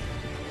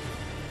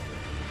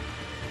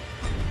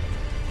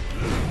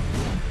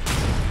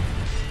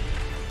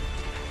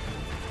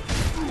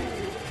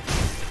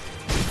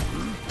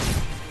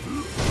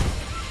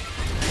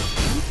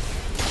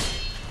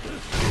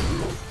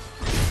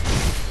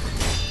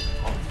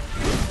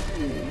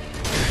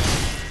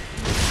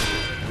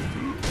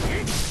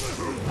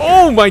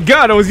 Oh my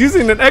god, I was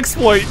using an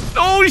exploit.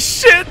 Oh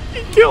shit,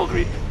 he killed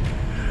me.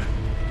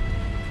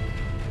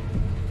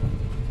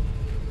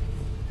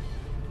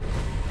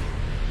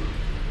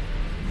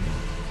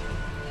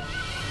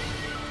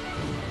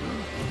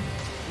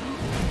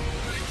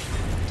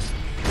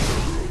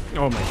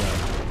 Oh my god.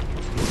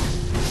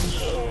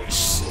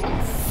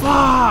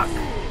 Fuck.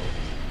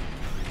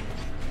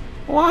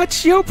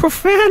 Watch your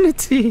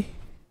profanity.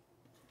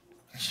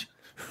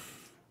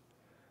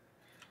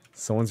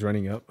 Someone's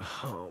running up.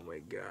 Oh my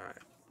god,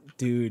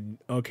 dude.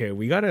 Okay,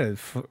 we gotta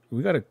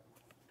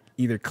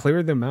either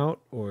clear them out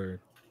or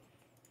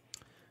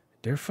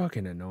they're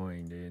fucking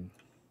annoying, dude.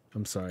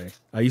 I'm sorry.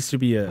 I used to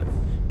be a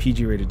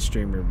PG-rated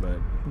streamer, but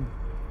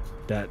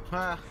that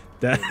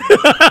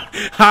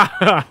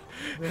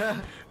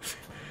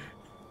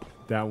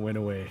went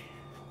away.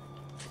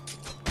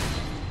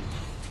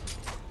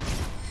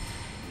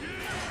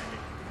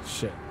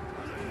 Shit.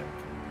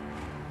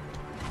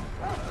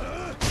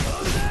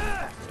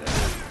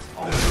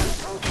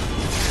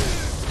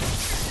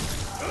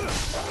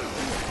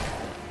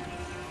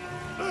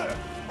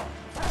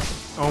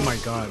 Oh my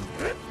god.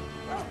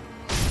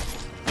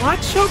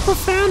 Watch your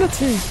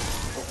profanity.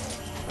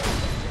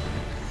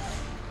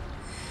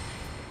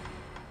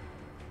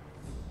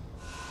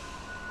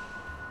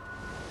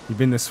 You've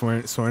been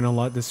swearing a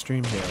lot this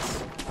stream?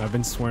 Yes. I've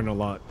been swearing a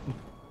lot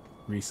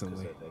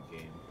recently.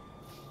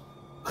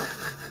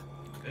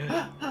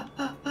 The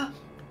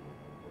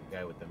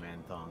guy with the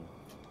man thong.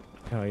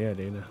 Hell yeah,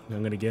 dude.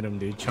 I'm gonna get him,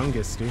 dude.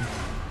 Chungus, dude.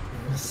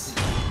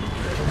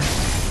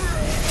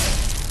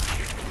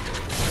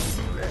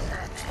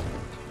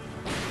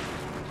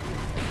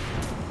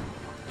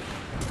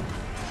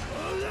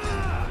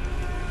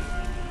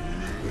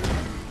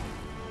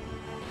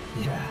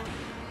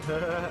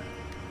 Yeah.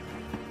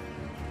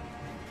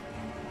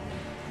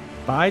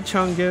 Bye,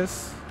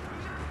 Chungus.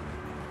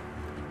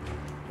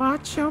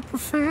 Watch your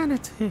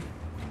profanity.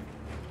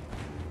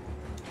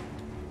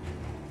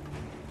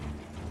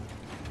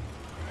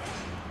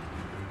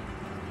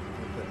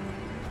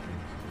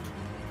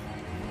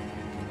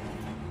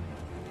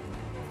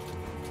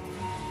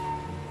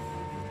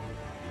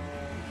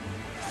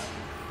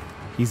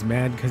 He's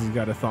mad because he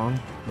got a thong?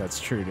 That's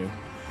true, dude.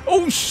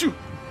 Oh, shoot!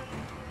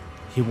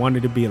 He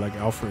wanted to be like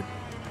Alfred.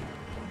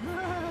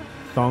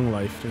 Thong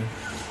life, dude.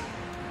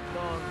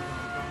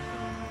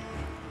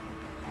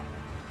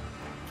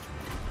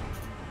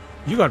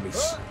 You gotta be...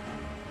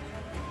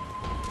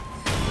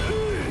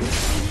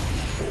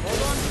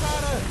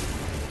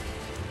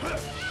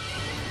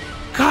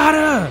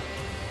 Kata!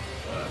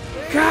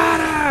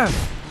 Kata!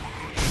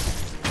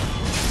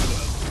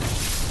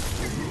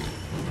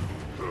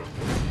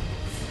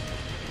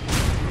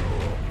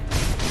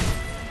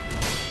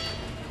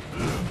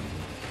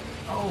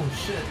 Oh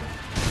shit.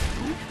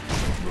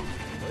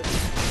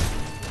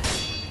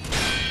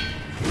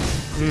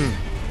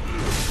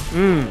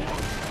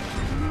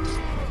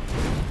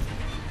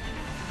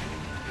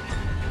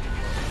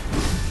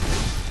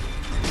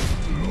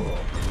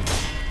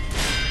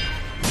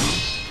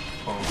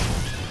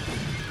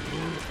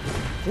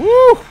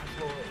 Woo!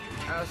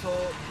 Asshole.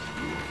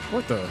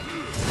 What the?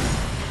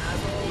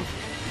 Asshole.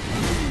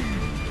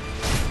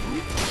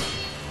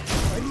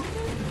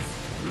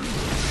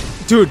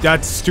 Dude,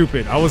 that's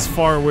stupid. I was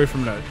far away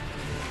from that.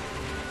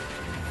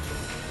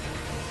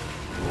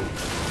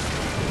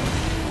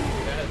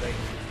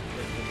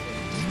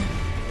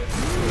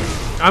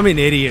 I'm an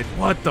idiot.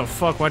 What the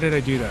fuck? Why did I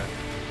do that?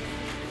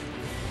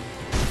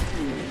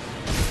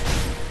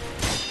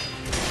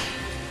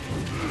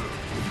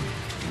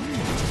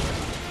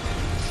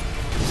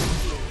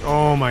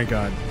 Oh my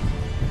god.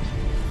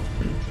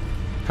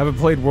 Haven't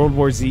played World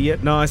War Z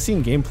yet? No, I've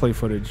seen gameplay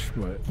footage,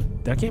 but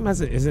that game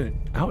isn't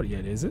out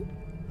yet, is it?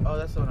 Oh,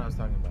 that's the one I was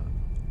talking about.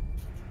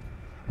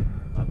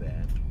 My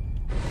bad.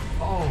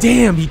 Oh.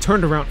 Damn, he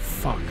turned around.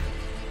 Fuck.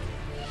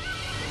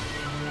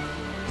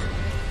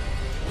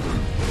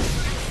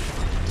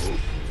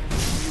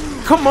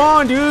 come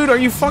on, dude. Are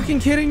you fucking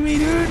kidding me,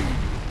 dude?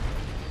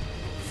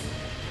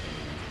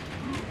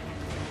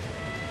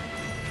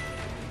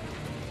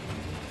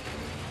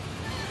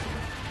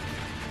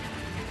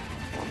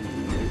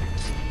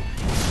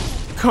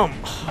 Come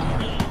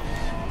on.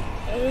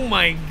 Oh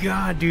my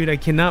god, dude. I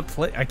cannot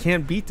play. I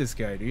can't beat this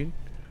guy, dude.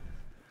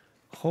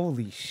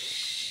 Holy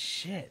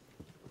shit.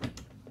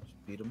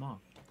 Just beat him off.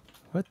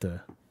 What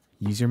the?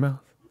 Use your mouth.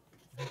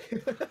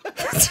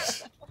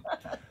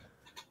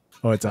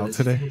 Oh, it's out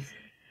today?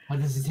 How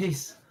does it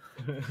taste?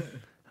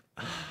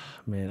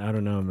 Man, I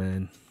don't know,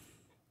 man.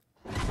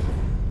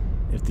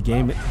 If the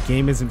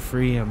game isn't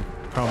free, I'm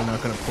probably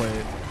not gonna play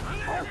it.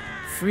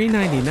 Free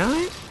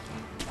 99?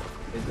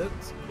 It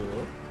looks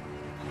cool.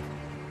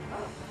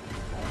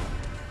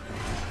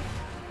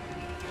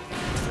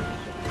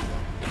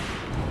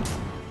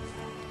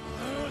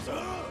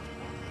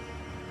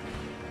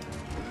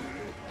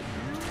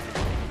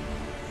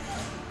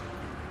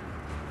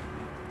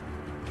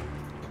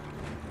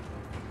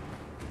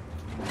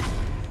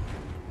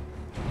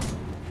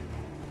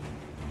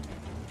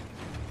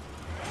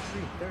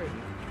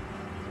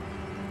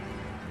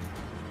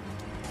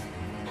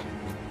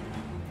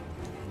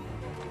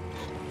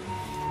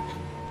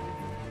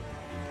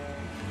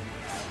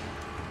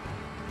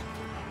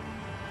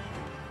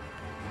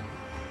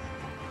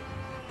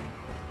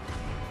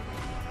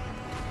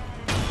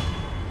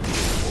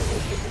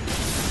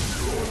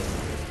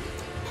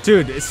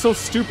 Dude, it's so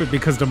stupid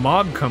because the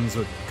mob comes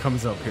up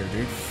here,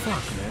 dude.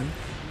 Fuck, man.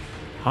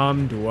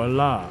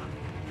 Hamdulillah.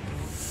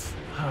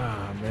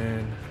 Ah,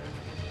 man.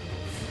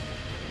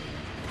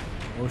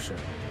 Oh shit.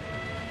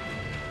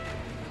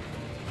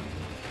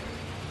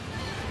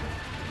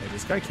 Hey,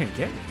 this guy can't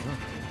get me, huh?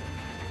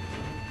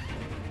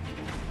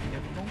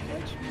 Don't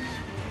catch me.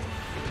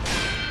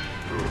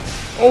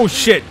 Oh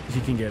shit!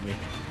 He can get me.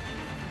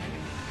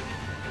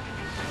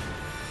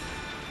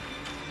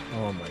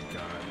 Oh my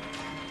god.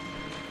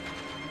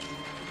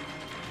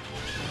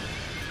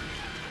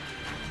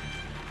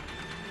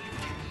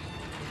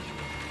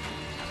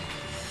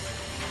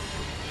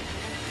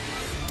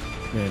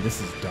 Man,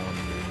 this is dumb,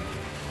 dude.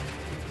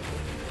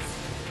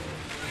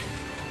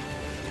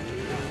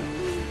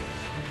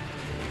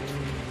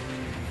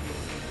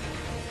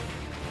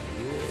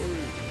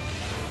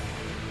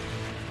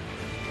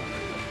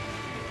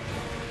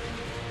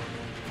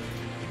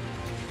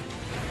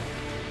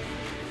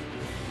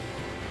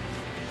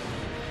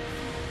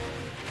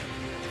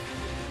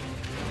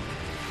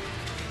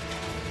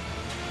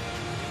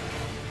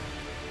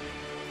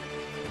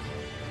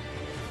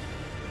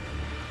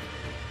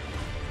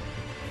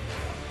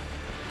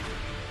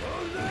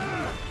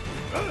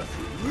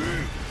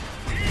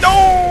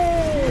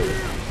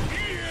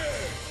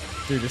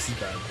 Dude, this is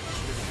bad.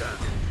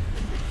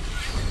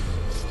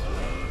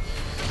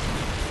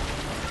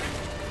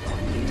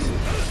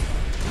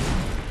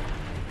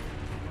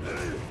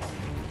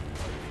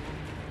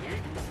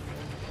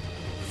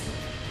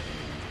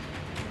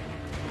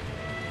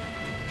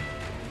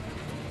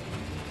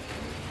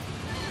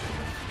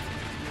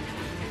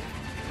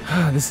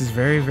 This is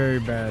very, very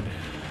bad.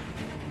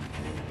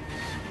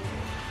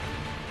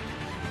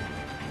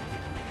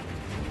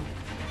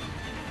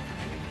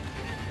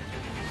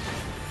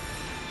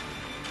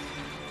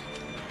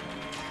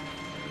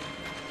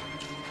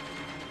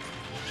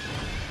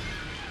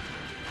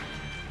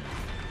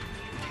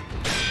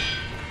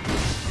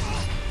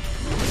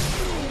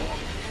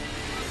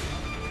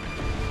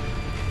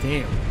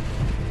 Damn.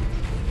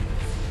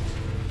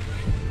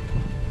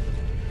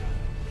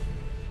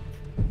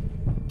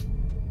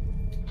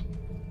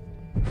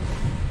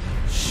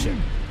 Shit.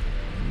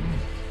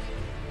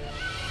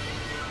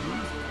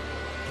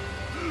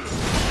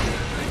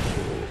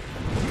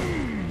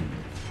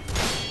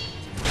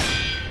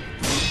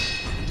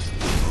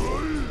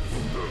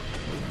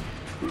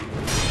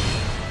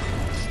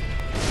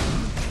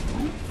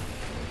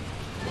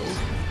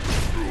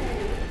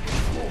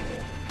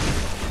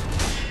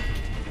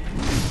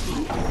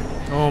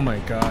 Oh my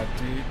god,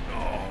 dude.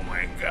 Oh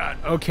my god.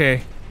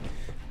 Okay.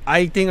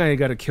 I think I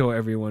gotta kill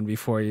everyone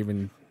before I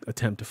even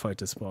attempt to fight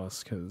this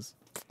boss, because...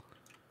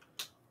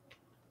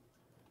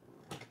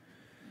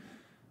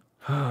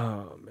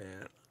 Oh,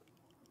 man.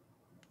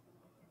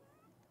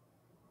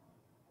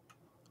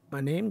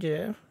 My name,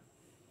 Jeff.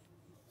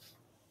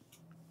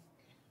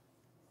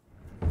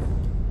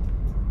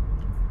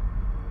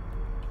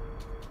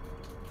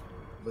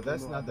 But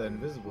that's not the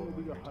invisible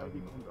one you're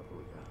talking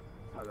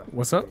about.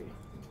 What's up?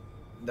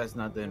 That's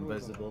not the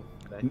invisible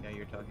that guy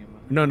you're talking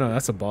about. No,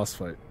 that's a boss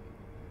fight.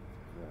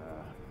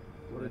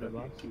 What is it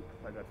about?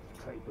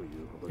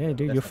 Yeah,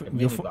 dude,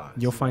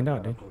 you'll find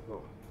out, dude.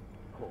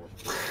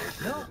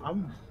 No,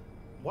 I'm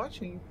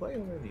watching you play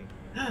already.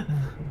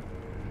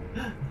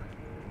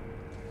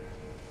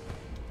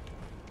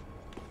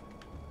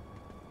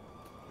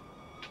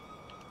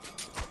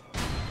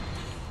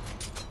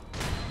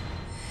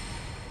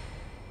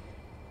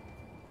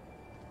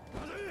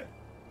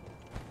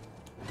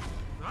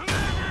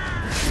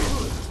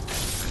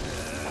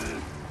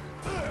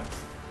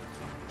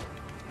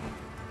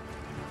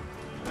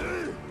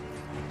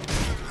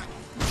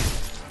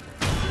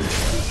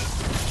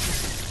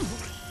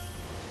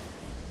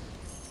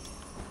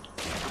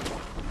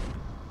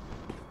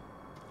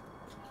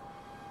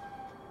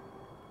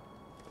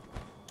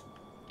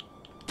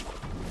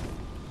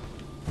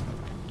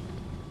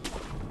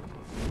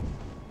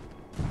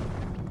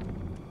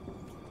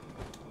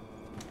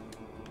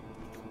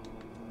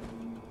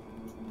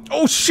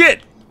 Oh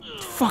shit!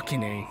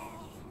 Fucking A.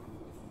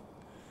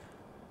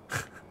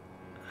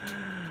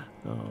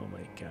 Oh my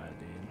god,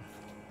 dude.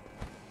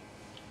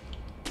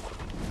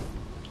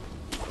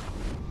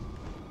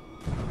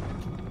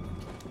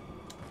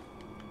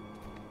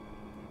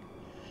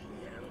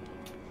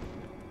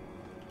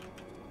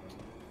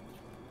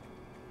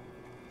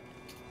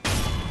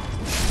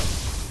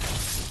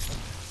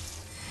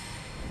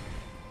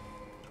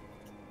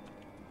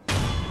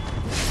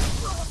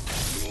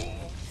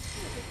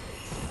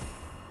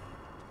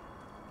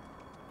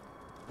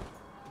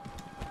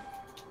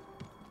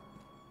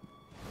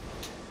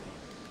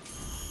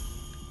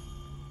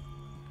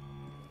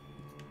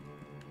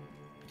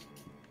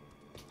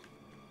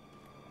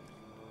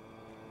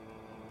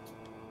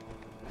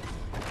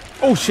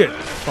 Oh shit!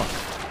 Fuck.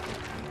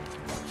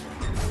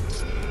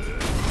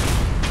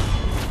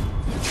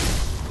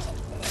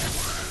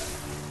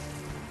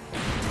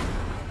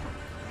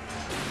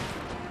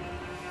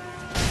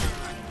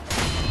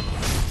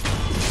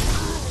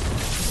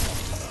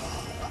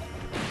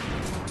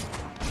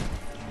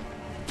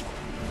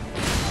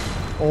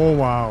 Oh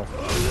wow.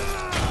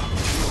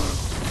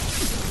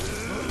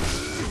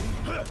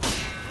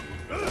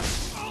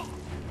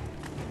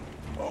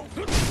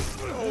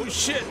 Oh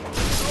shit!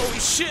 Oh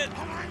shit!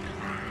 Oh my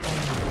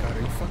god,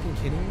 are you fucking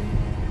kidding me?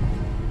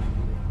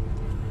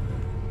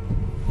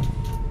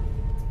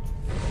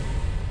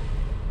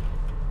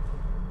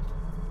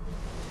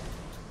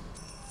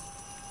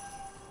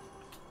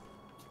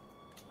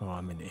 Oh,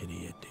 I'm an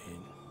idiot, dude.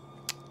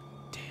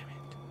 Damn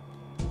it.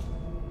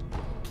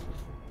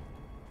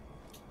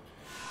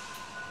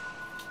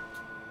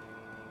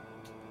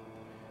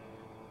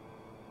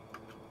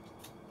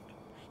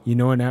 You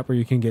know an app where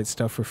you can get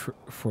stuff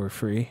for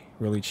free,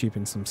 really cheap,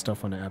 and some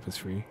stuff on the app is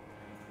free?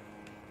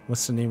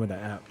 What's the name of the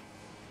app?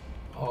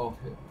 Oh,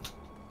 okay.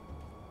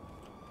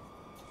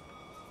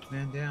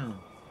 Man down.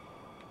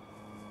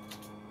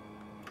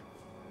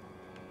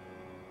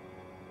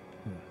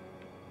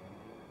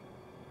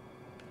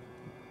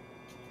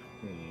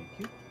 Thank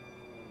you.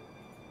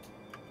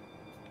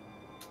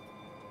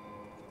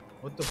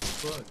 What the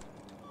fuck?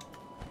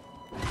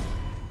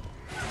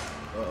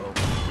 Uh-oh.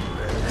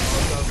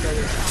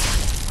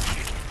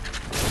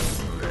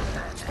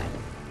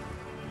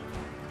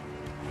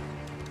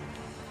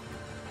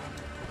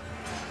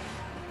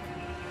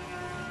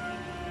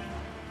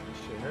 This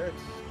shit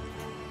hurts.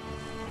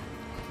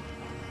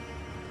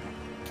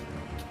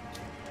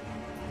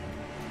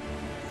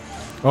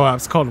 Oh,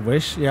 it's called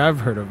Wish? Yeah, I've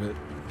heard of it.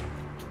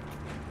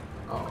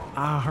 Oh.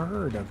 I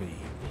heard of it.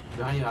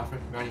 Behind you,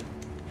 Alfred. Behind you.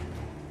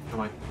 Come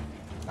on.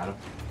 Got him.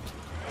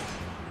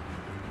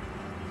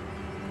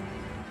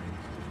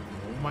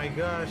 Oh my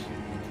gosh.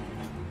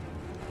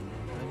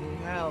 I need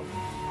help.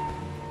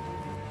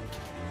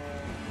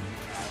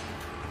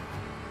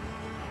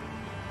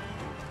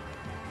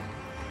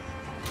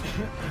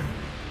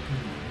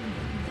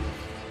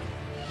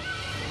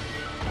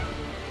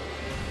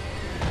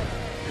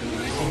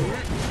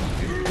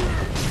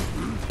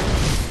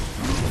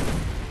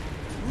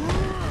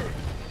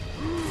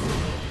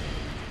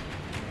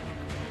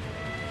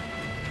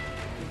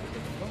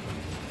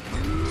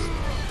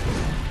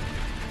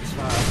 It's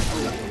fine.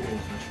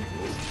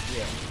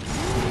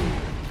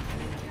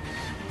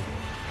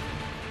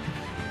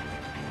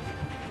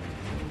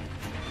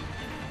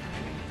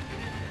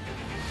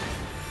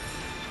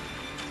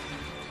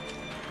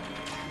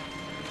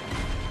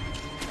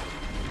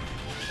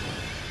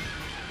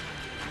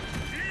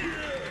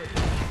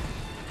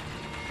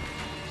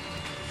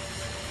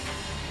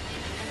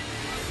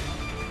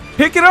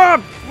 Pick it up!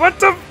 What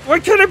the?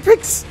 What kind of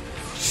picks?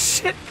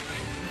 Shit!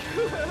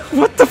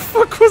 What the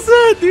fuck was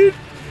that, dude?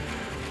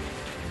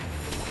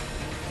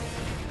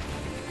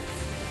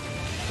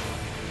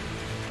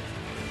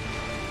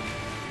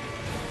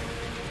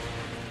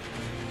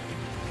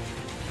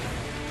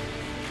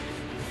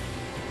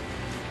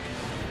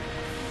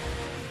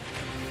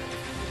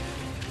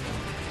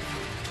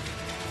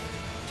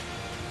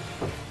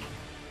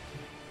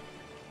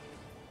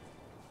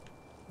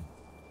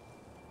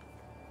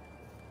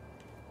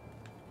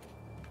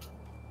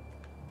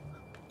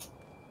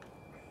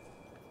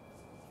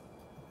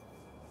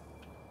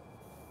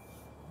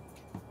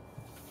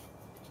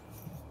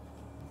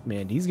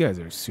 Man, these guys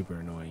are super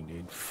annoying,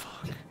 dude.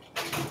 Fuck.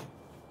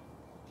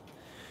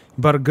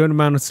 Bought a good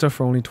amount of stuff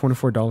for only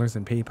 $24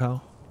 in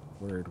PayPal.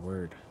 Word,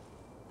 word.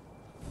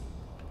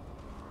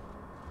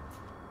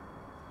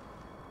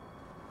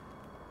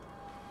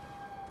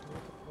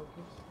 What the fuck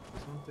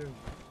is something?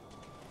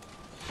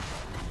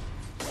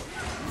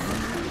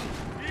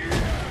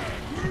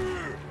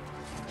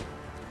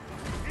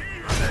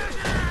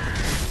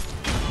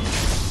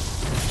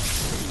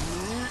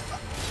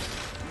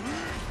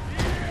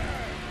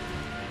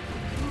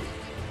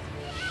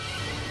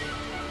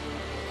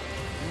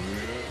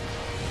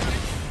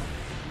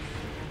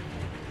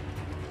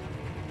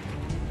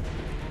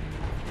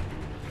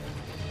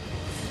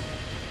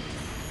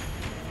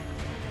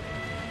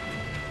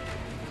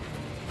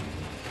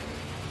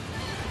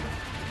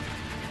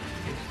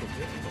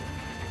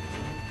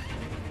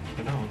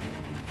 I know.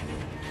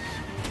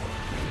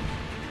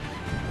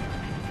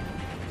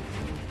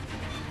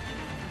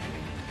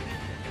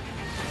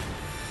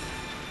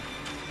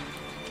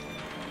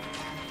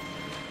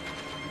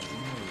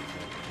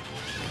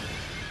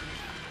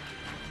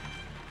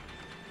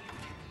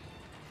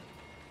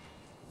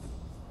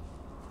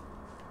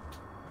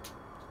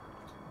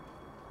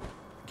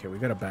 Okay, we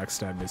gotta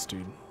backstab this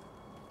dude.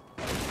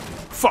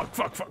 Fuck.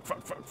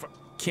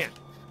 Can't.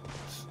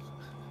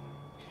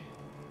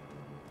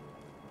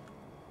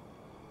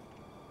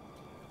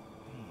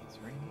 It's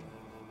right here.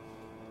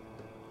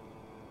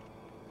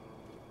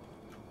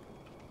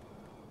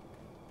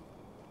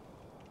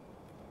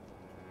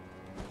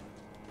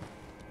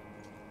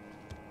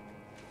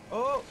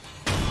 Oh!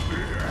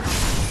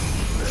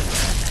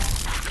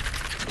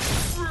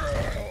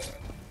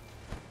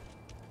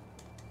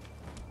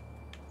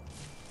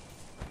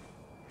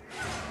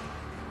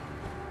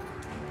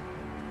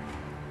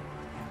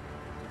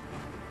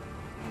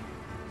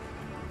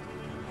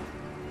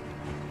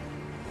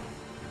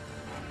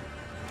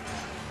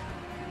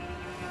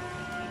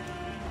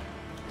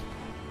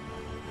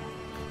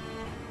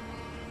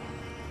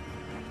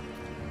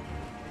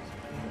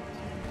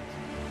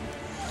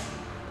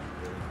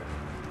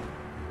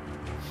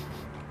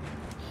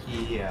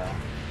 Yeah.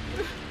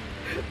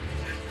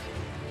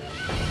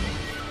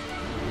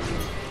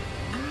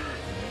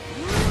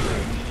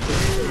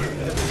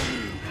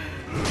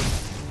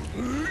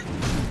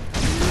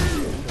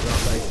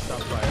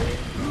 Stop firing.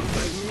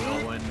 No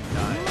one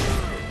died.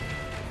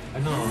 I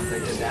know,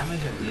 like the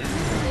damage at the end.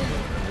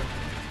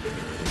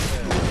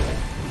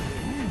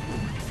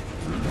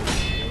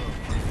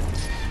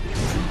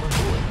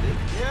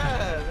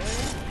 Yeah, man.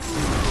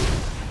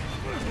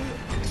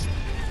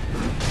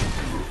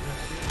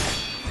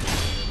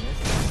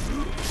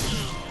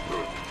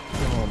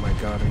 Oh my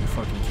god, are you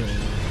fucking kidding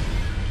me?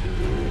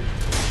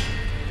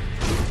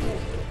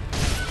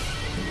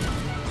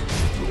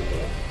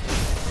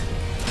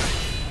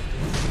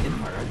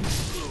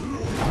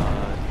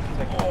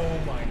 Oh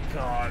my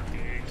god,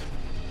 dude.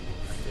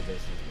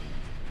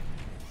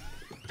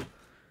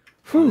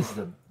 Oh, this is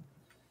the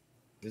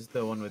This is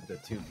the one with the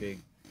two big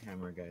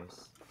hammer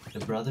guys.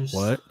 brothers.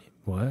 What?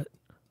 What?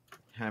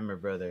 Hammer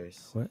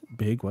brothers. What?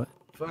 Big what?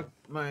 Fuck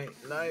my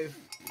life.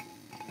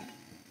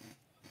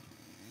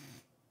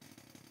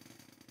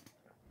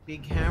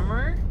 Big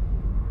hammer?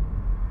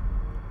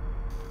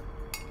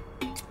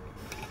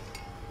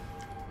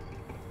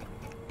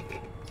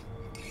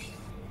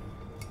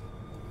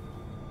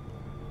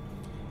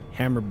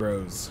 Hammer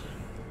Bros.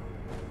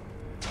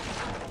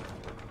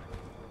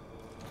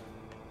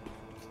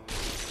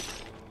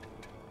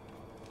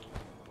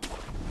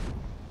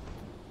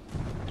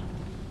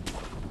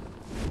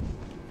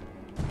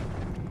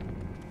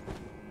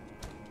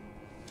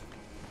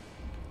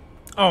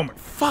 Oh my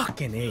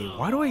fucking A.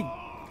 Why do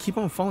I keep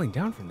on falling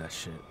down from that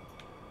shit?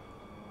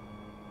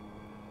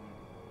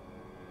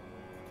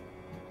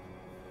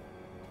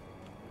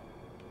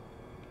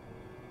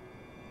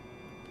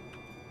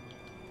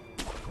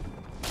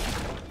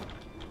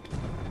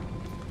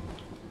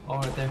 Oh,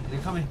 right there. They're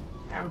coming.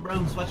 Hammer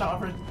Bros, watch out,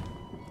 Alfred.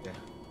 Yeah.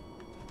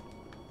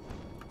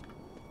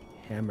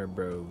 Hammer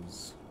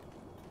Bros.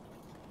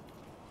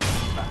 Go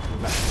back, go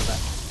back, go back.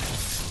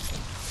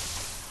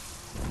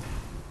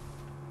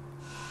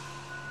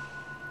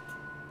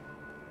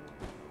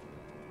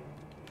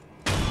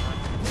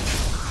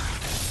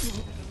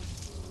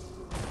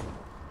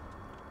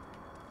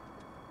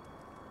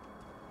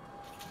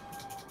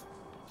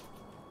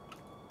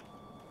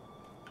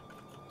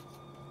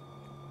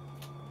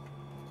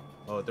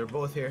 Oh, they're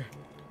both here.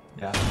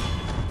 Yeah.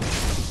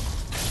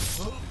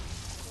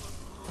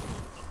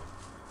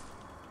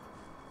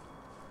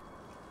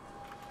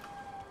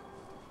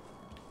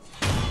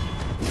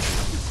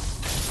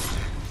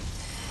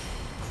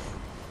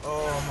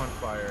 Oh, I'm on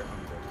fire.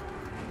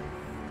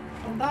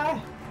 Don't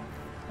die.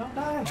 Don't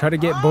die. Try to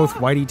get both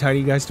whitey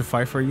tighty guys to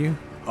fight for you.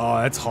 Oh,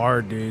 that's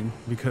hard, dude.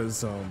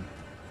 Because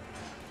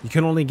you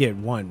can only get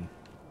one.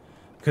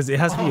 Because it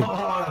has to be it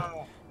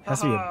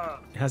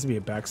has to be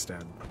a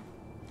backstab.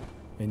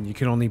 And you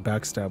can only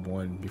backstab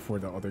one before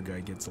the other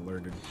guy gets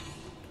alerted.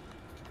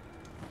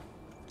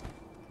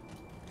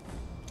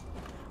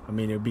 I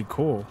mean, it would be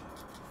cool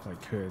if I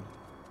could.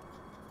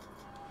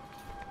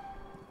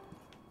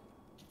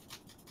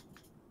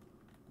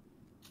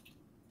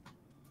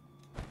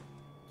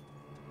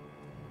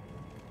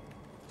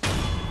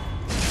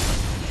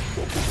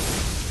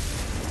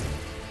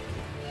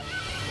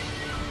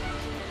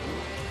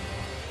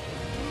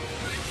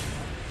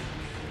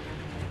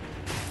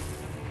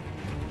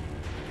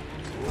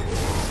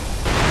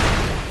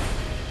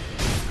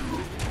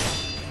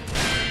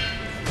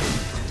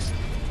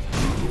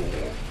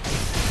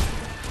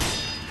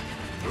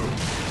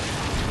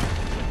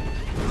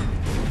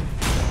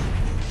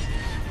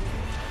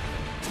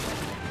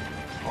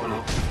 Oh no,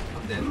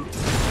 I'm dead.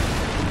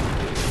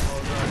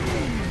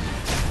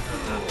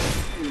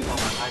 Oh,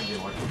 my eye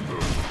didn't work.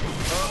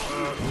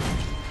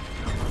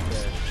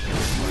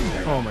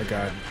 Oh my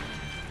god.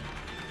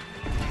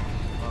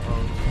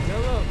 Uh-oh.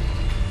 Kill him.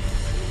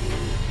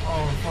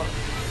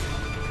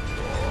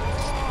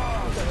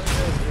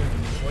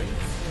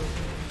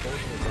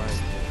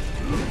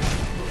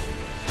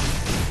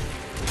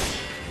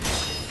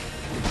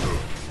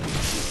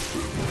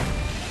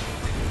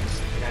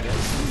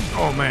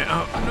 Oh man,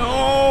 oh,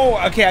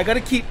 no! Okay, I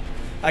gotta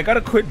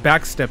quit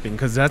backstepping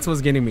because that's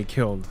what's getting me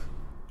killed.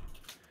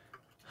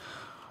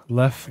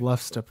 Left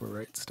step or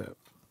right step.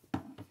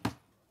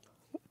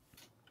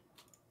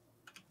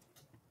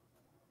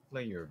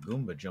 Like you're a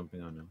Goomba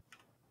jumping on him.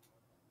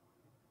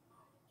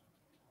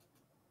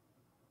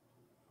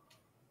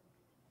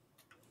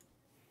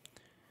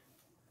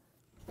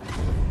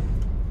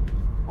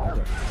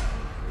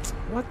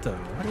 What the?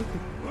 What did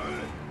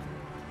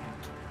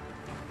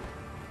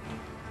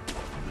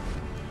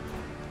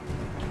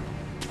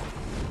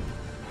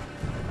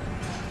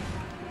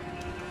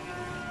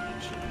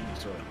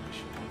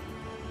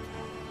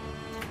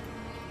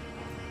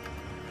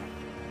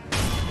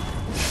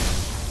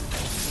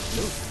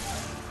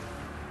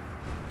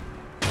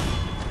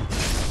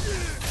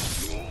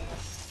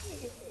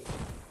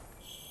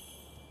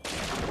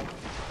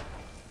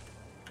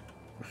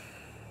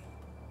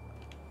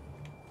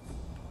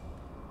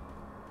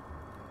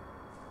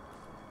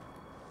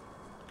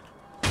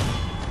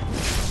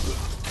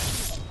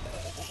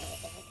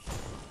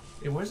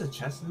Hey, where's the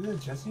chest? Is there a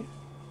chest here?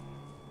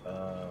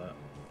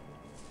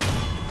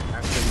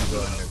 After you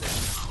go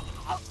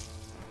underground.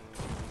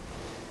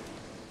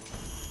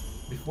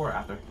 Before or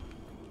after?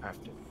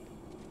 After.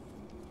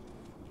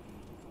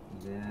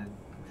 And then.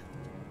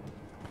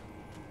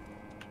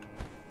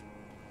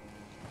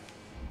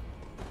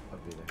 I'll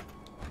be there.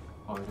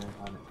 Oh, there,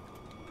 found it.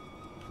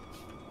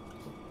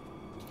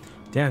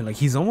 Damn, like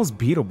he's almost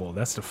beatable.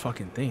 That's the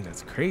fucking thing.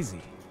 That's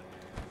crazy.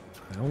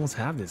 I almost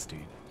have this dude.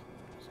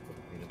 Just go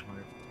to beat him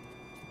hard.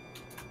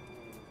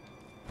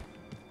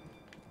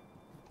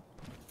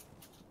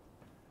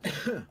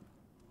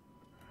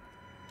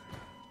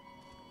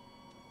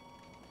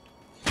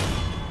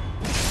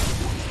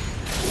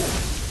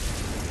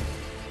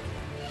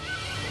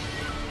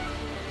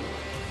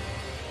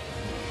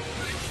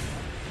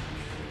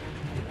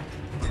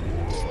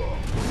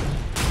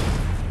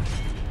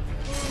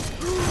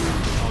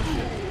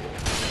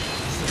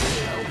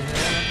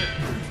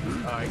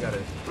 Oh, I got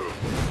it.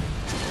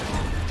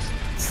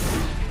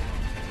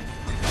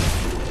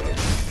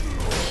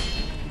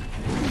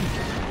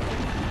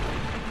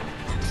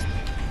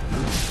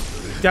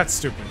 That's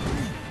stupid.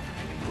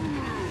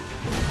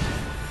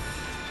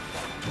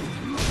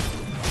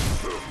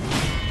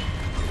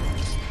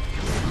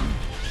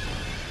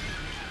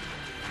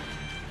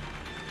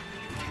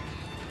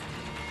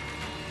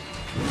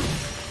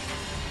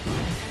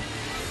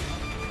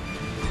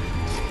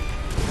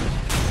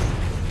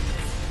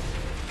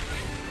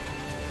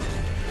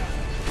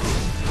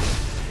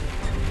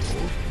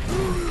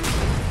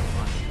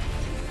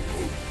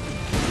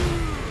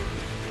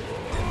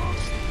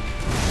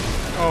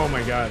 Oh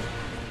my god.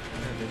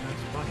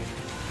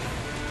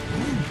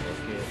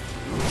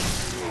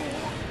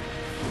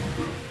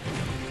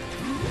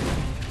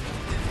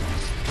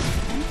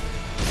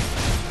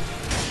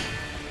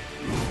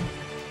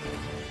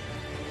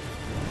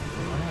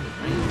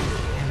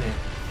 Damn it.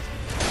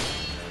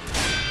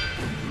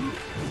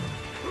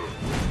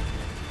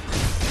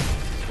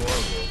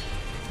 Horrible.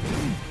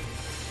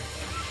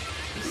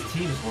 This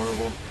team is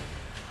horrible.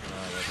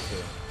 That's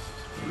it.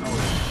 Oh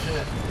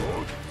shit.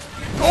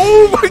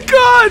 Oh my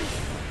god!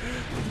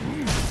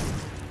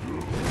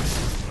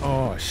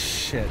 Oh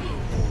shit.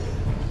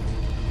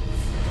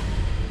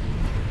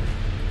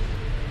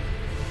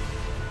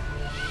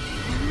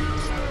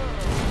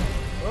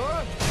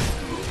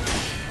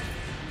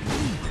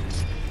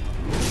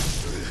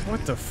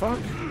 What the fuck?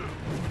 My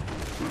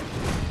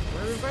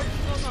revive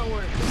still not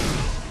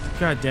working.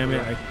 God damn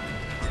it.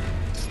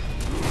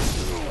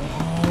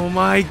 Oh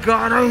my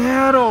god, I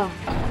had him!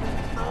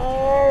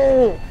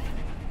 Oh!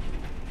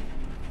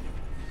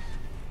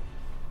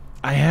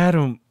 I had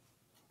him.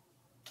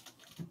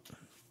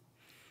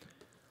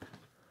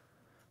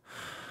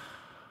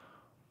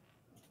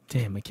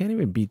 Damn, I can't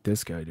even beat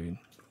this guy, dude.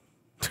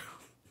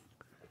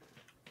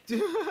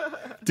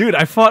 Dude,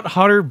 I fought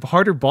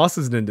harder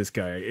bosses than this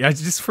guy. I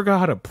just forgot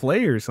how to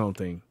play or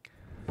something.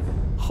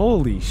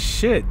 Holy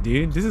shit,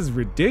 dude. This is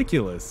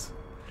ridiculous.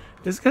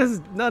 This guy's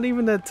not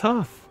even that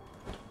tough.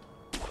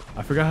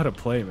 I forgot how to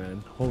play,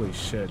 man. Holy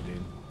shit,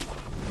 dude.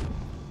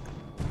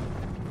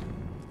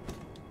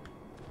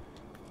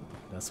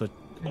 That's what...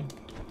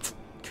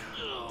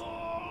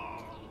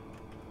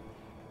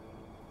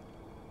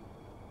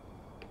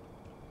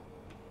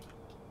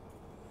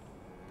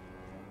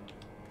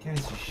 Can't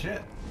see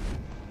shit.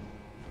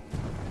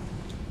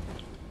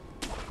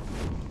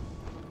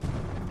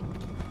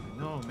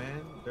 No,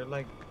 man. They're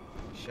like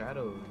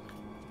shadows.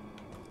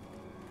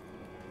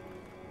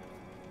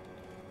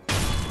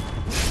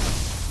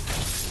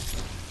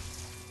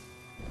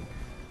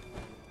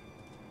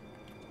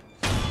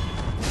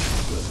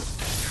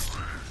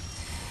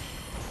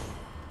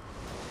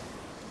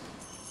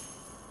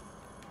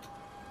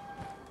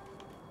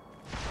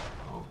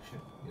 Oh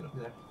shit. Get up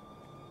there.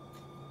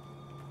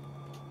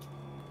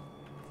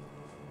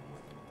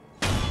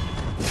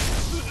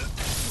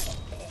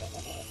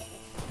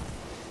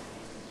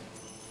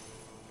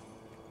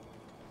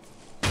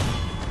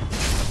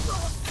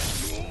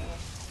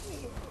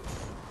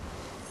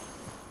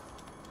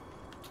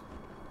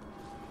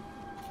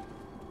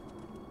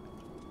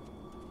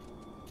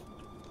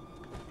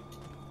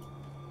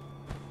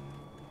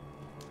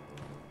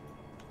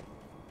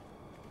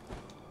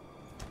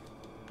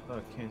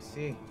 Fuck, can't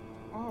see.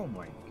 Oh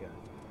my god.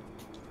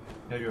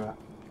 No, you're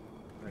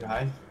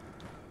high?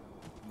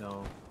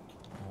 No.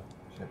 Oh,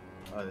 shit.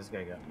 Oh, this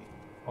guy got me.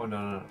 Oh,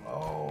 no.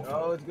 Oh,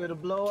 Oh, it's gonna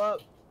blow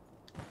up.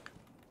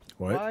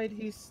 What? Why'd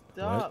he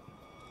stop?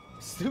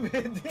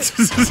 Stupid.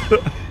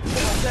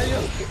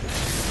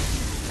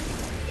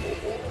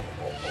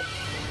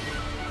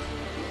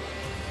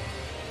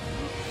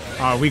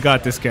 Ah, we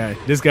got this guy.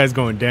 This guy's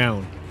going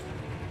down.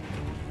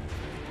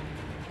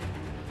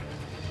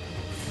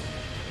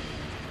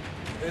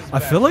 I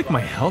feel like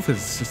my health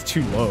is just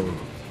too low.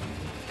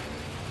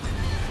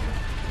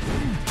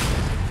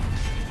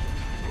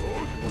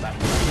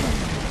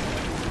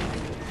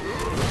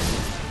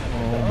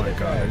 Oh my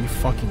god, are you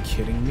fucking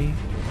kidding me?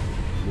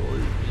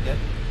 You dead?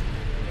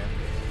 Yeah.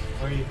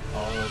 Where are you?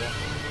 Oh, over there.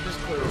 Just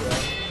clear it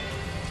out.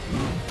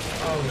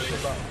 Oh,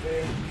 shit.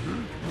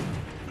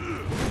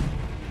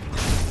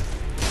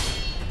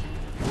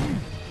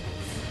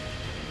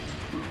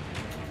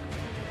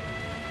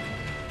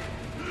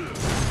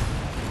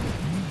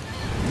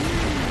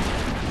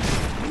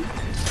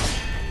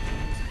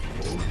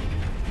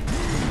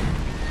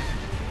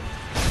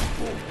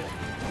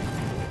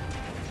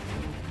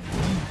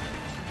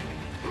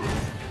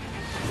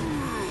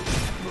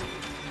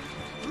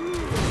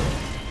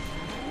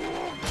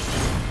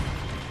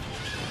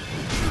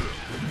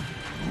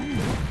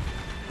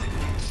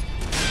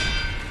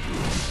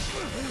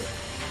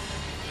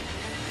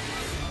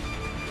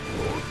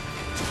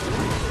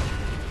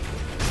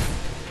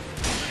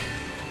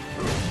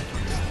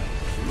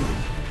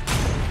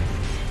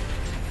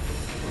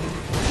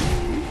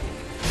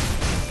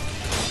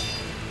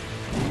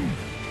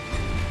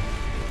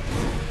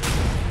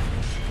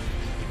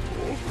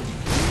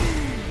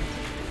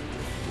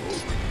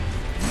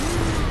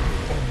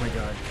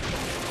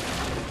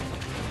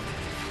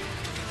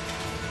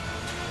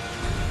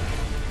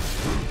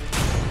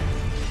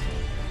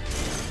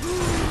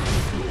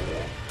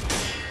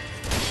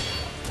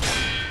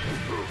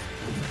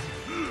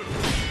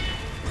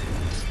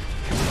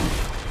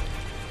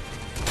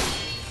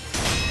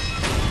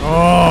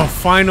 Oh,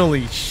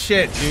 finally.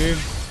 Shit, dude.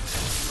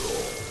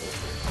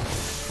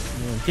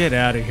 Yeah, get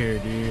out of here,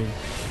 dude.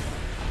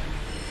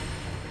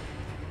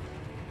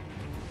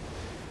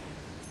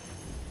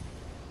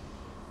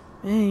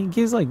 Man, he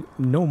gives like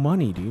no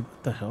money, dude.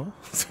 What the hell?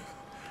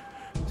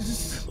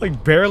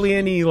 Like barely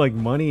any like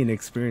money and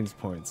experience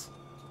points.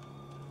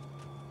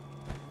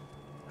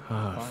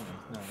 Ah,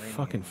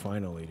 fucking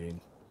finally, dude.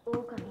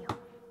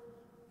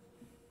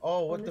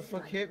 Oh, what the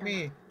fuck hit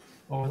me?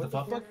 Oh, what the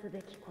fuck?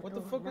 What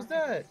the fuck was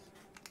that?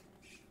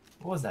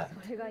 What was that?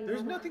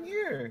 There's nothing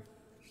here.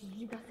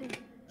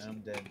 I'm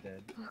dead.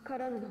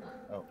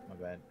 Oh, my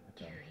bad.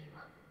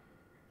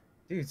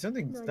 Dude,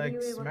 something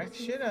like smacked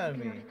shit out of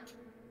me.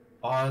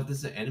 Oh, this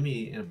is an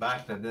enemy in the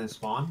back that didn't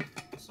spawn.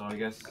 So I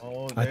guess.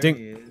 Oh, I there think-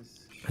 he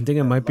is. I think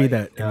it might be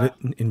that Yeah.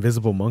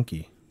 invisible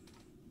monkey.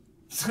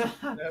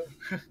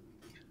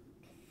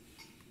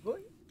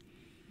 What?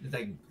 It's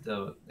like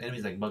the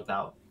enemy's like bugged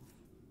out.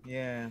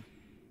 Yeah.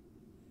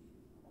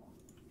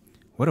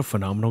 What a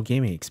phenomenal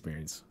gaming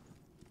experience.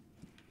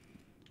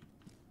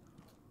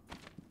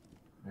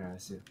 Yeah, I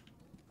see.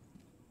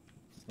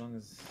 As long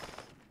as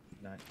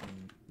not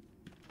in.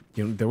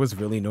 You know, there was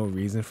really no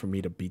reason for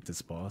me to beat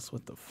this boss.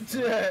 What the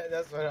fuck?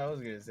 That's what I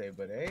was gonna say,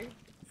 but hey.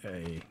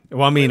 Hey.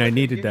 Well, I mean, What I did it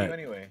needed give you that.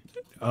 Anyway.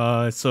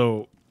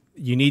 So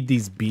you need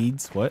these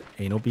beads. What?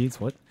 Anal beads?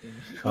 What?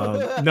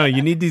 No,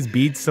 you need these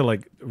beads to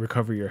like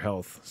recover your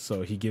health.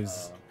 So he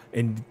gives,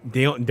 and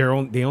they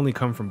only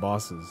come from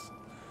bosses.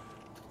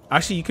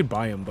 Actually, you could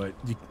buy them, but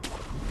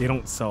they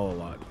don't sell a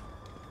lot.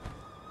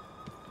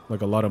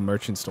 Like a lot of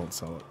merchants don't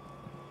sell it.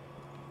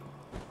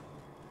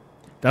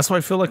 That's why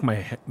I feel like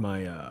my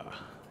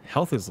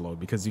health is low,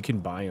 because you can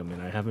buy them,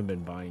 and I haven't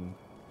been buying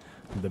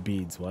the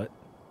beads. What?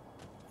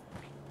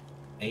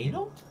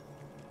 Anal?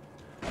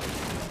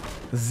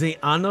 The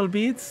anal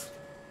beads?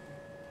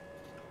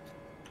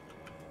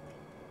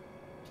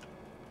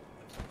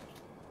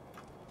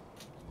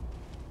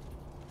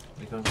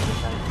 They come from the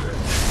side.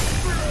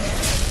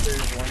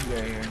 There's one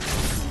guy here.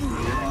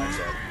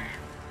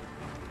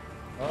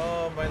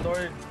 Oh my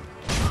lord.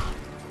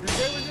 This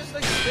guy was just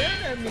like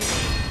staring at me.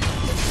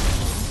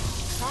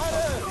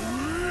 Hada!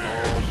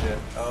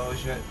 Oh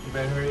shit. You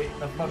better hurry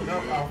the fuck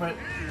up, Alfred.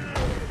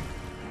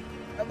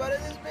 How about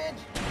this bitch?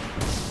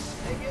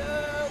 Thank you,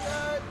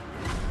 God.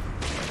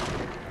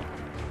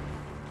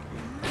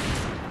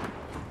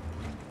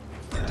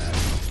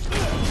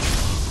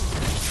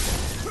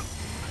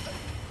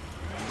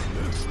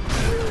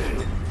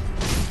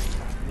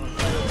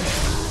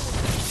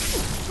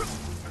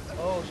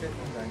 Oh shit,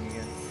 I'm dying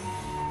again.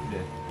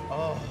 Dead.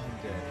 Oh, I'm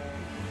dead.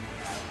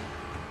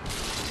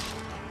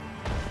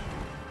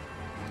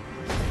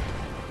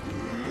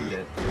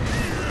 Dead.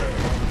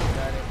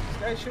 Got it. This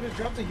guy should have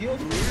dropped the heals,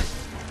 dude.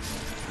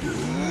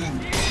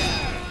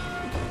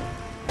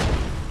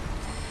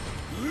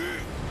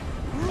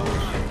 Oh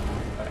shit.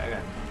 I got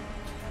it.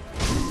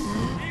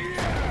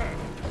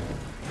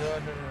 No,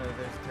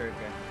 there's a turret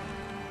guy.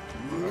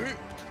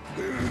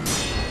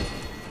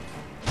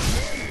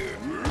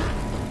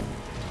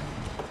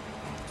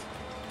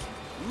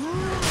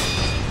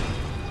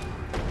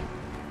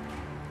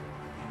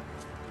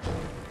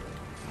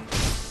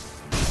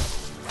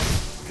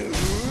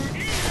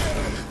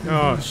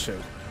 Oh shit.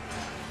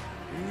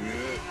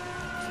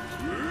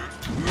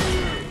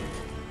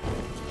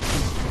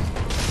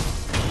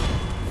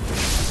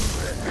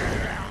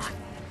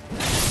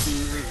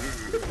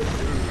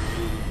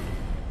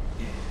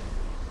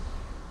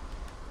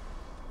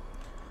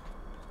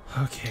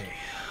 Okay.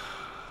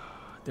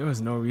 There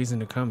was no reason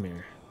to come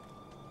here.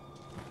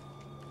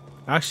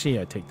 Actually,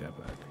 I take that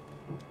back.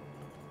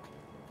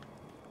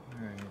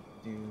 Alright,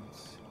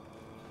 dudes.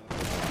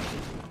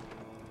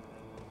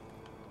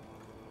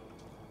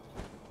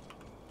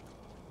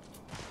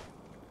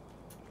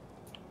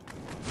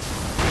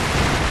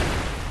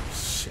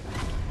 Shit.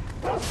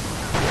 Oh,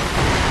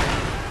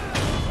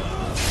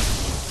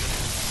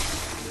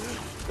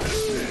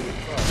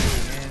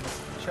 man.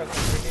 Chuck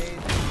the grenade.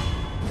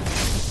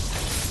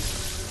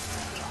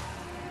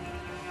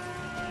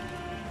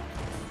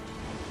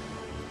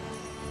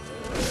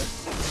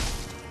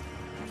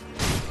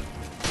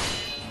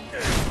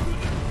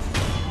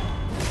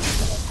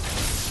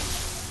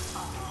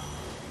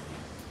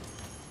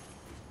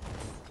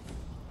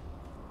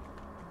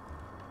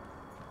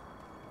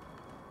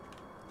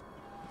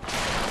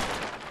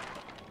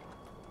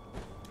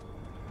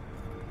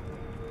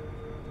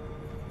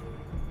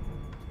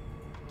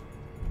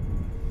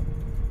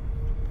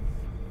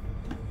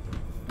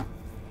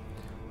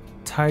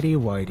 Tidy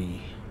whitey.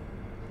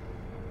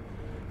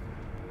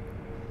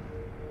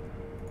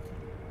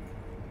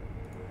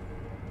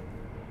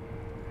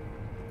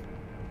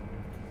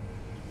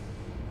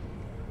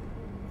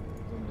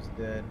 Almost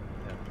dead.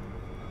 Yeah.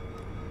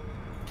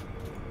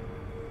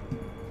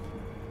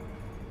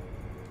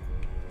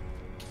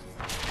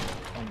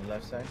 On the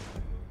left side.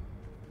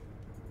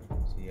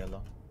 See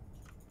yellow.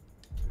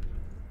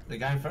 The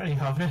guy in front of you,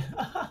 man.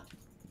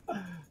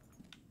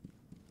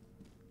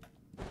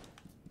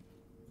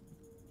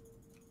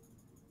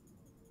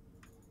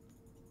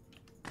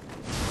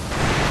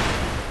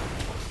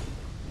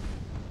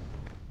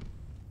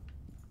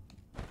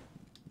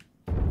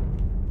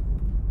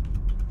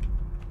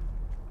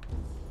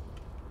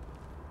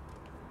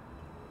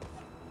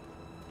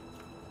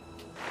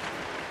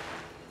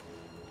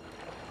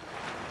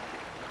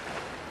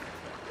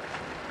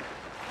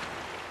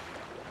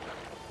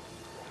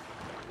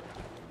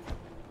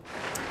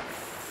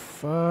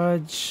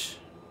 Fudge.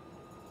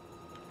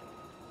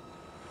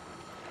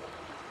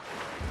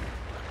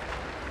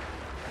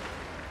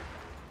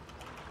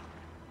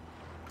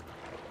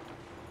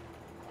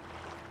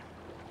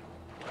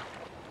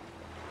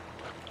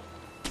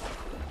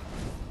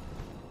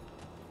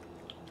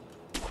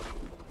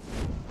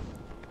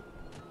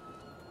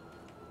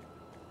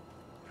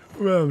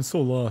 Man, I'm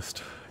so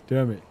lost.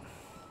 Damn it.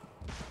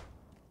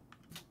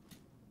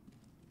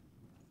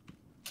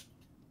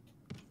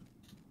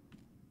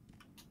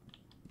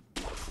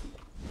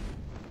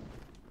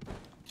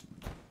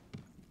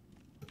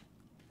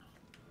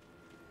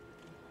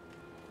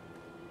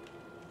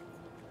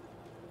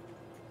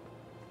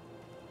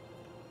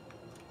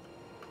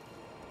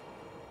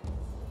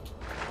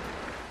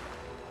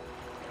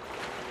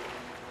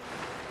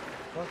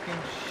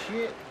 Fucking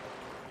shit.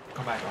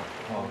 Come back up.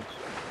 Oh,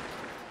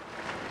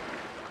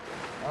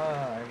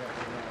 Ah, I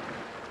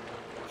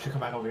got should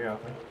come back over here,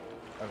 okay?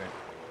 Okay.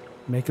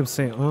 Make him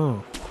say,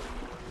 oh.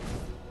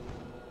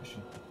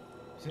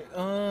 See,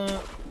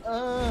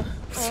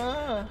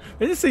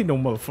 This ain't no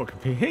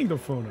motherfucking pain. Hang the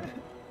phone up.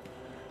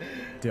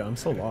 Dude, I'm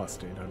so lost,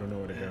 dude. I don't know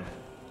where to go.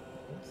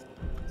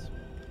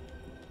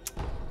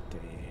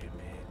 Damn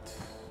it.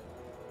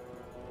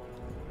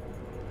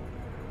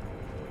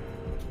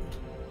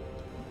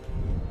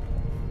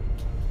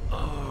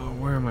 Oh,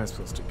 where am I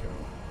supposed to go?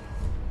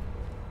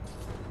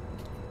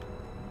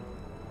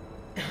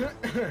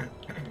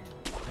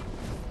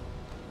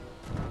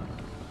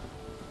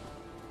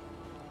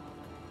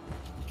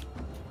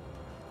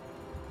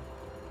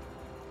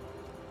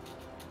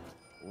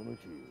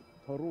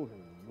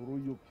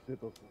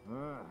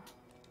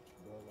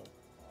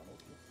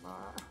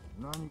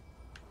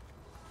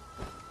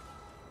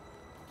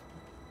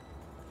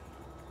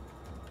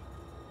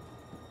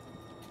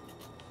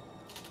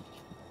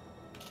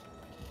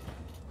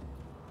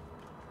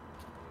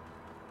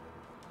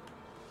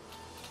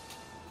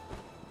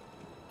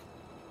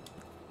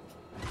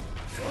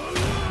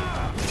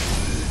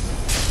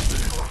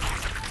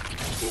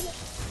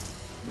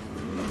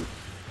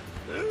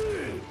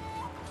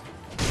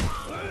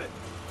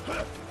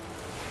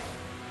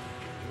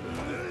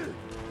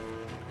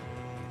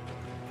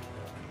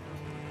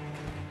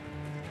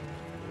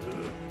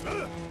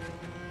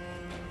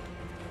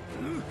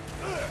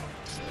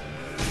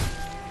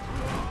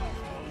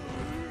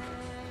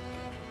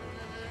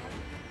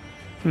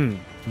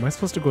 Am I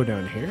supposed to go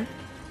down here?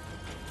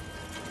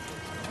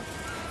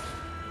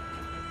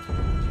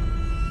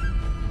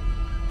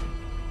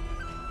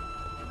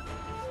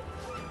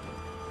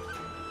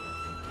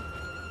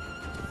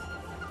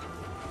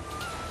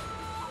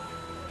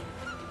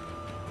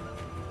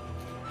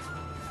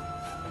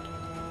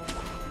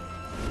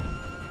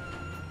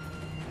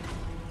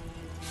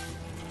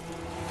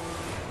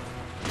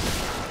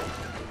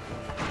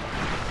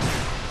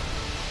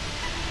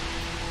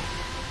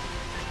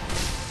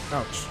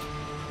 Ouch.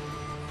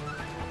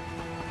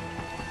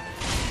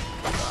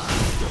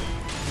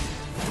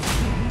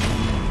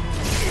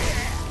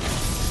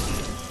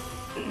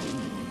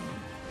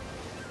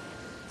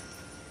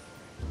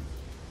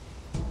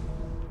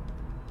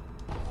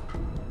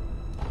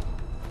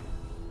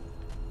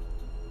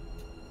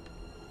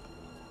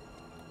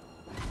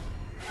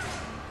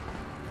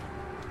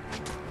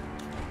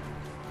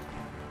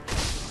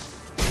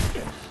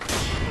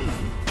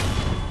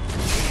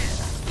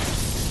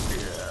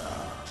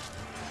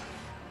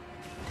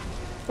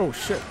 Oh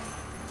shit.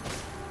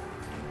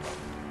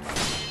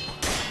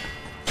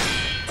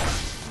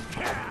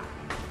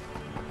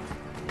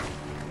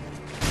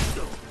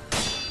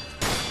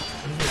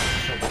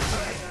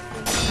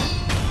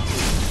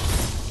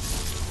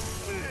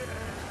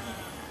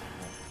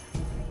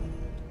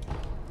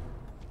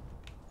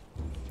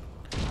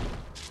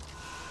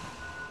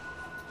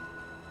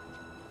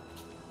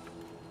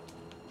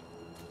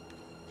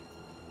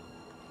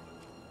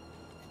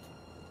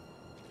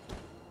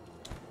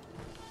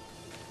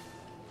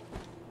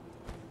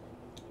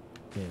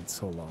 Man,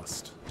 so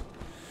lost.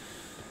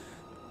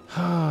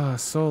 Ah,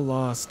 so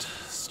lost.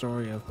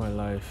 Story of my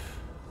life.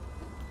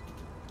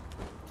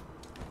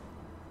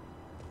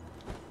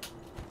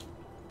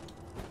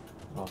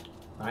 Oh,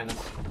 behind us.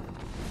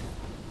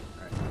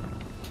 Alright.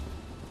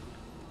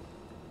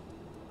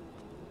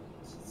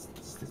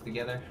 Stick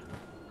together.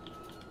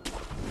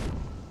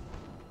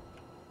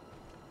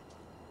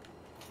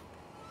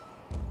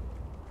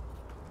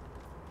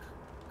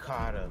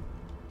 Caught him.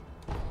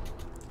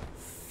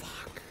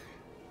 Fuck.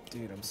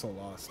 Dude, I'm so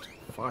lost.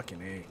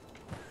 Fucking A.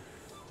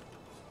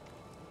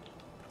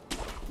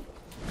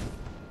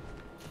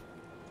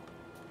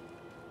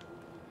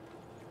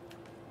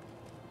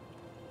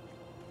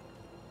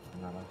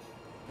 Not us.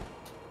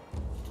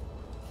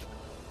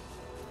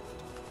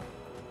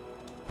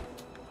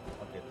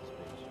 I'll get this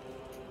bitch.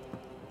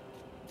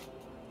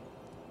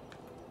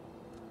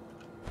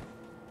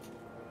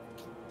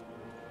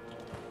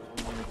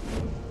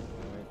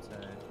 Right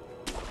side.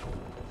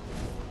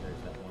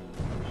 There's that one.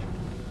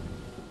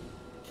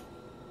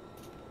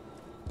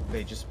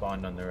 They just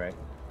spawned on the right.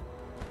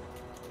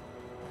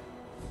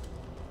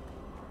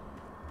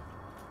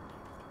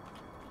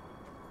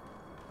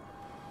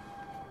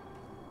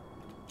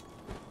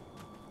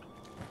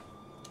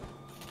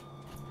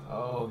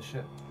 Oh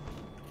shit.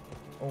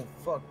 Oh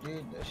fuck,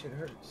 dude, that shit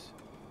hurts.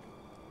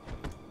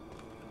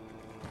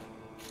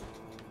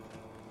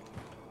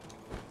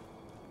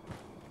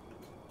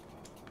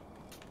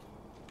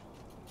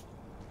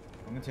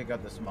 I'm gonna take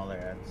out the smaller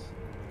ads.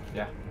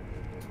 Yeah.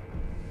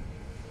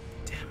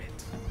 Damn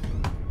it.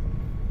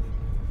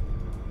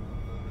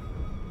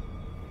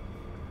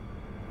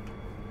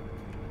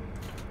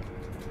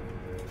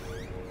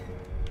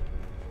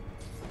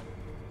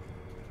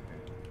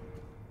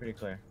 Pretty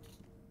clear.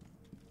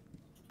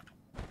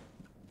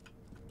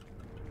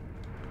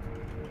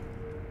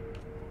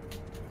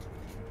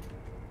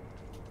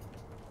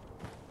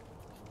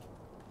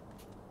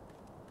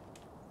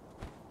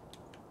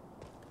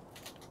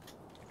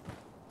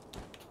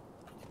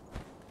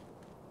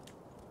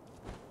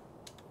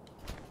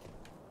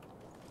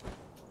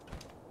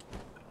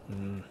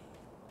 Mm.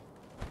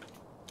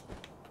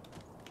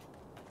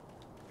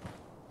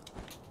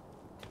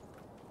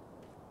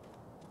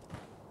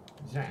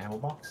 Is there an ammo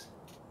box?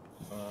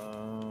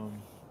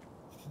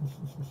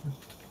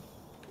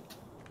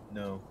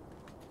 No.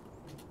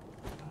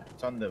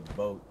 It's on the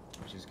boat,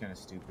 which is kind of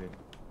stupid,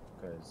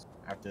 because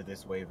after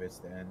this wave, it's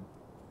the end,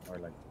 or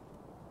like.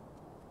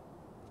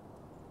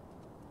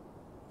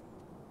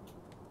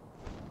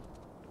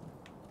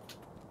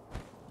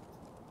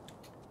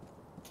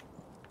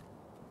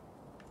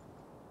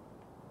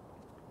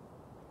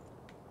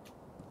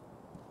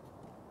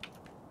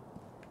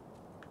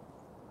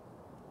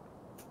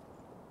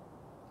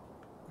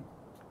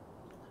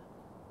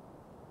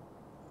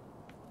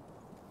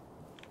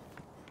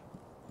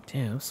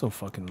 Damn, I'm so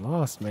fucking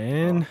lost,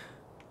 man.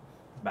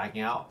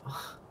 Backing out.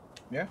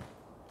 Yeah.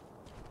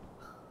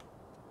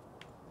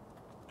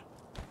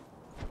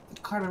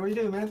 Carter, what are you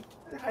doing, man?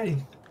 You're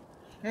hiding.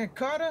 Hey,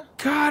 Carter.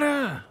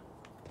 Gotta!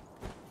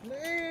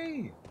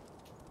 Hey.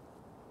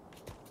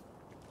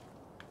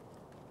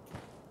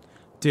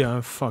 Dude,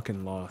 I'm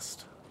fucking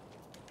lost.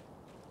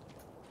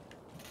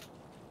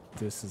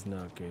 This is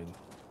not good.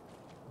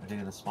 Are they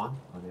gonna spawn?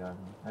 Oh, they are.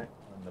 Right.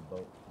 On the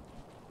boat.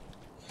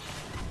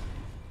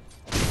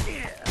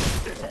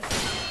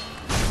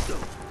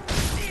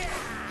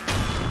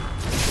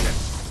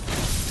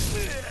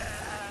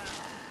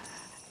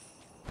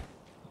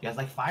 You guys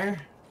like fire?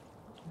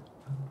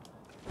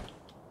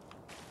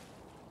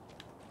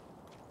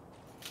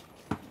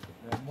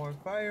 Got more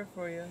fire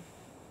for you.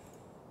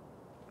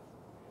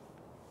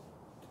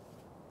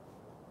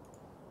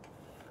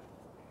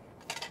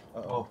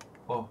 Uh-oh.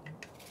 Oh.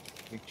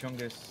 Big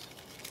Chungus.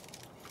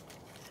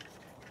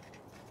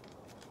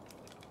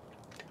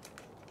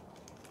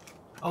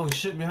 Oh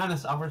shit, behind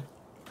us, Albert.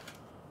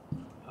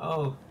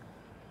 Oh.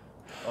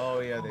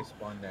 Oh yeah, they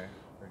spawned there.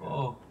 Forgot.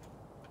 Oh.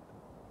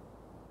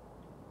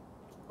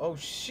 Oh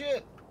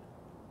shit!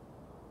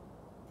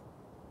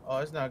 Oh,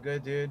 it's not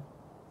good, dude.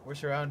 We're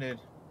surrounded.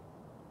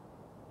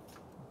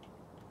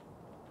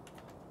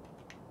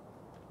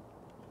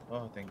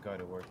 Oh, thank God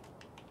it worked.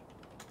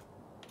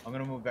 I'm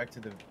gonna move back to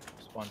the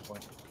spawn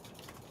point.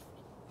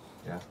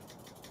 Yeah.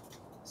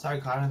 Sorry,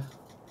 Carter.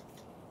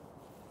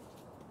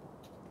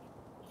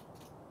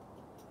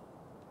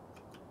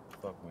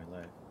 Fuck my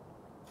life.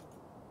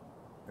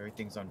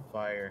 Everything's on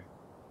fire.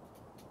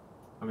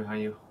 I'm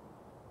behind you.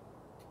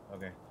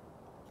 Okay.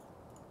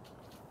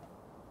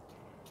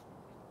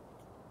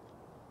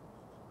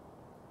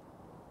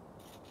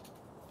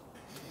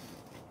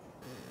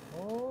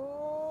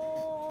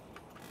 Oh,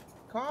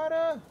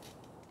 Carter!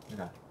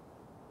 Okay.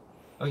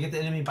 Oh, get the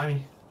enemy by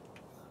me.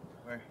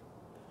 Where?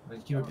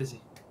 Like, keep it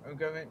busy. I'm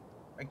coming.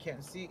 I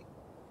can't see.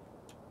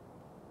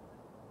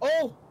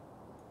 Oh!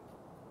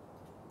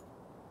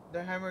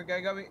 The hammer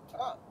guy got me.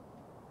 Ah!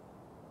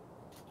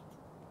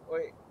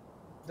 Wait.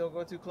 Don't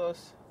go too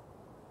close.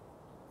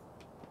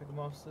 Pick him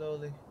off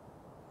slowly.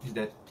 He's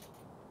dead.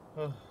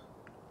 Oh.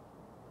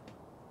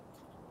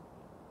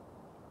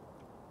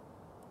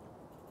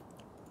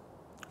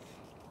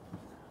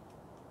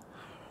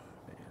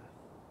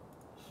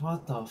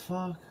 What the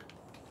fuck?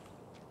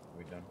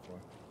 We're done for.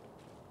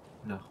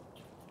 No.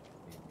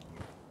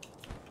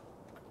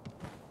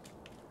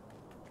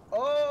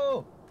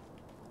 Oh!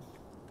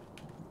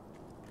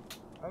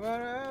 I'm out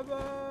of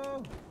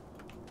ammo!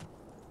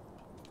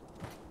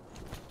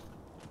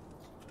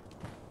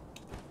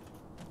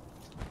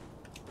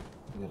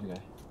 The other guy.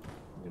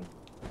 Get him.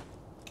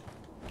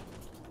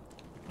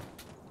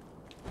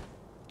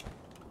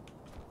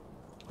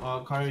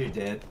 Oh, Carter, you're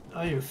dead.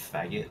 Oh, you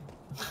faggot.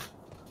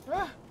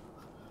 Ah!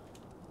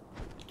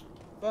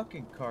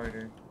 Fucking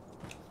Carter.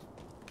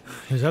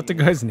 Is that the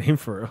guy's name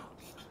for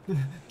real?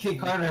 Kid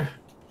Carter.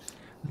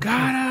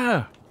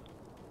 Gotta!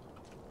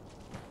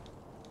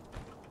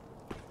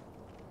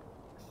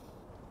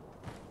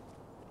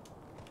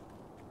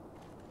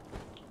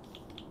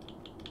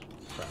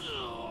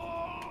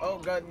 Oh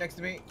God, next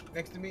to me,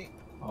 next to me.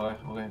 Okay,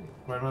 okay.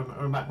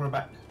 Run back, run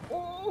back.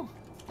 Oh!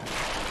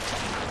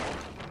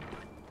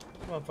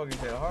 Motherfuckers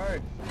hit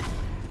hard.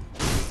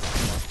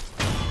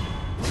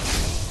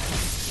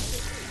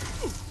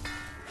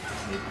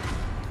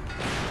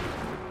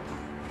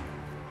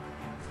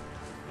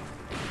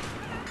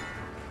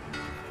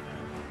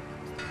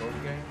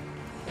 Okay.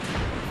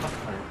 Fuck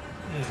Carter.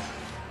 Yeah.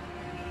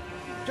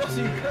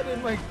 Josie, you cut in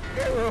my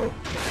arrow!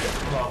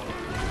 Well,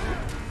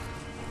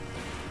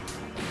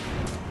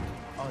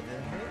 Oh, did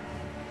it hit?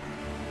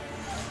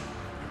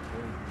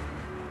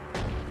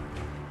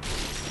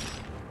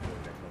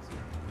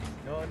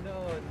 No, no,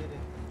 it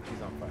didn't.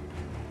 He's on fire.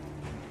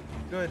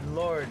 Good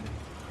Lord.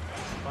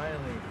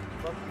 Finally.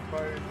 Fuck you,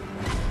 Carter.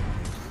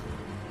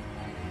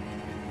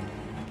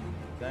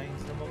 Dying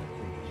son of a bitch.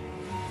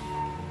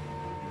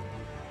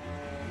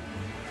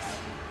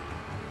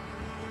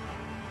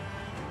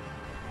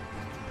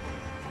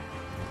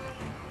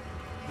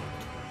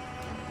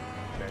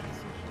 Bad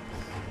decisions.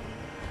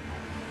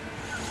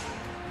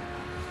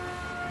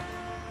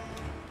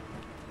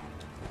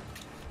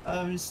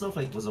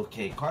 Snowflake was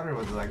okay. Carter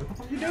was like, what the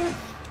fuck are you doing?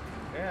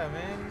 Yeah,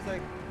 man. He's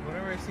like,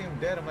 whenever I see him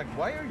dead, I'm like,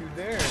 why are you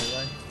there?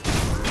 Like,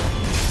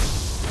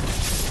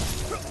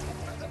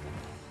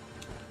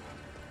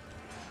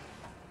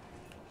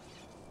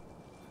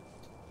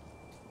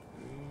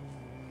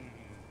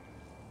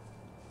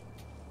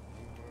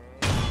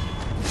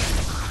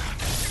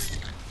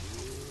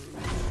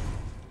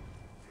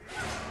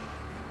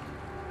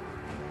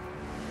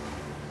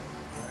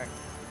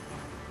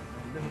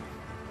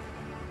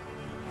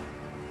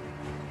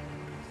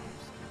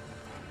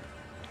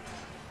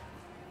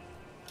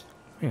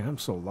 Man, I'm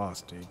so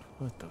lost, dude.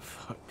 What the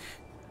fuck?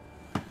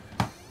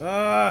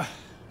 Ah!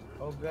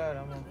 oh God,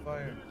 I'm on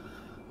fire.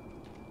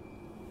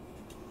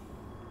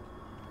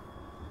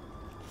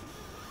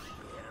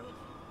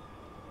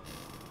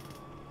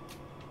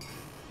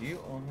 Do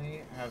you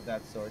only have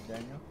that sword,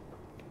 Daniel?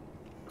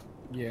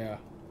 Yeah.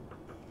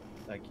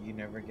 Like, you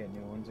never get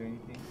new ones or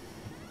anything?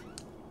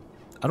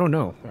 I don't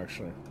know,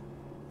 actually.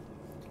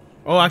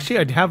 Oh, actually,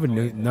 I'd have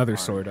another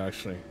sword,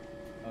 actually.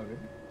 Oh, really?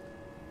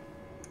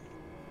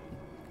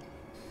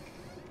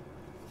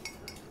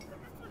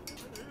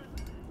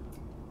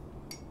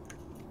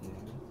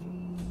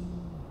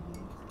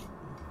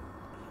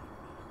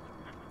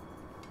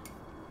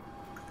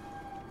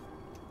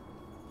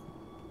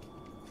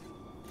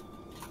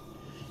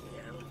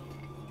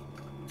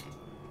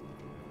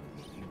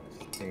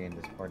 Stay in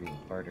this party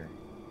with Carter.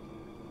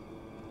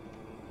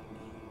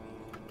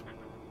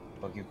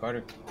 Fuck you,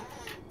 Carter.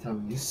 Tell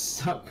him you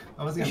suck.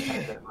 I was gonna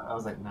type that, but I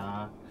was like,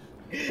 nah.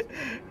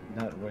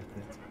 Not worth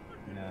it.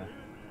 Yeah.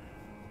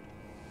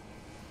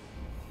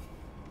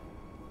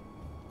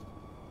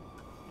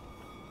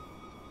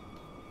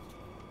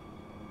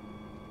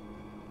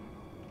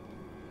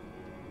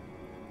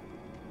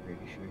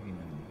 Pretty sure he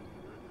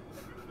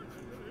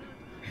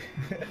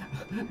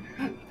knows.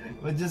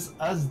 But just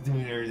us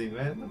doing everything,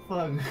 man.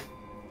 What the fuck?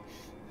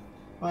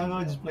 Why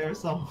not just play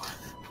ourselves?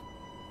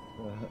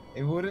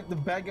 It wouldn't. The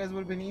bad guys would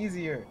have been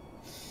easier.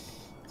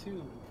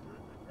 Too.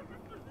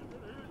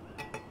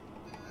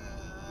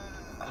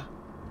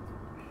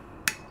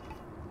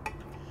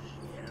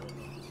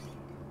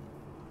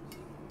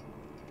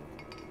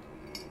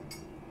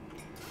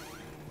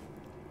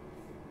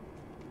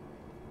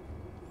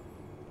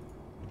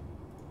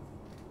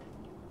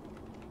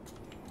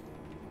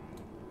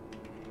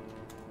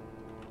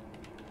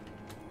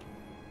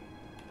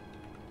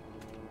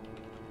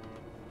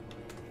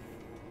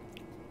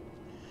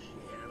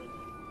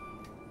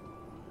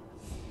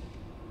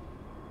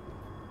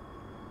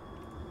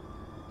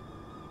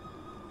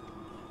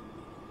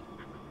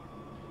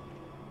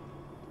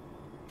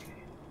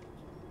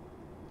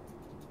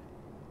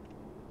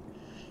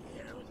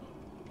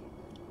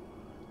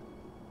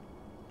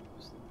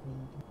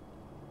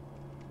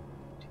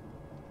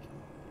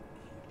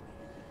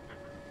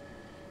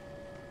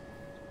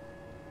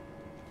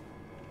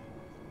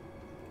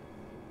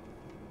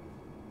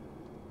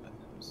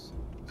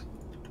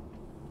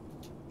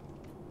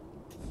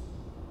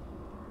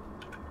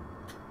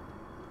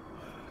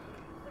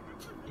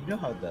 know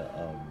how the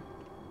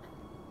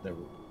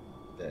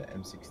the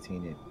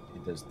M16 it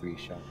does 3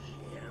 shots.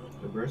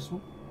 The burst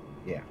one?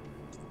 Yeah.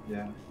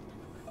 Yeah.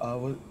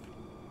 Well,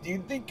 do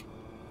you think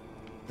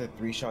the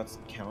 3 shots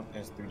count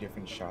as 3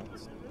 different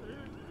shots?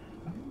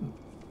 I don't know.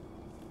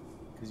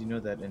 Because you know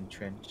that in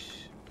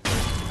trench, like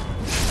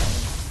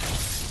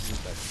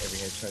every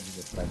headshot you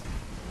get like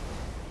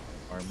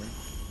armor.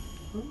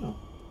 I don't know.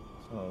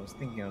 So I was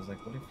thinking, I was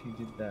like, what if you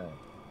did that?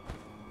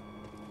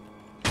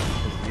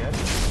 Because you have to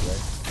do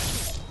right.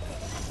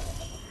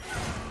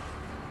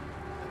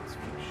 That's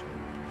for sure.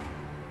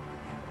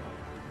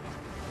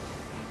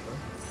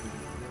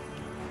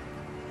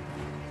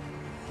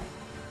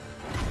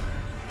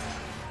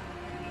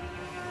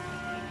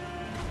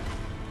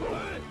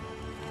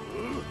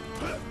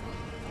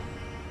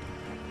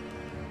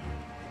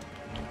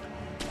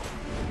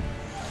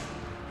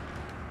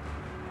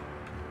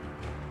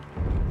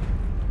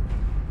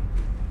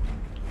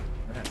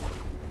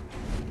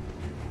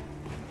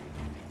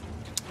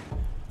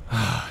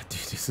 Dude,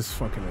 this is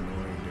fucking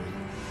annoying, dude.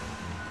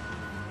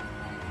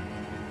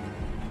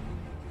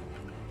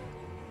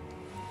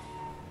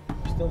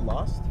 You're still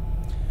lost?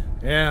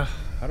 Yeah,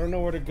 I don't know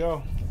where to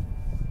go.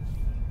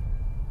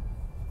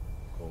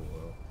 Cold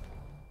world.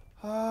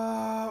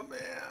 Oh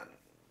man.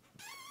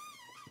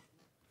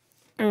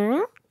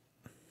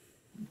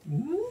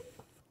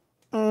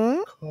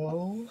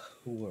 Cold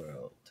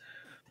world.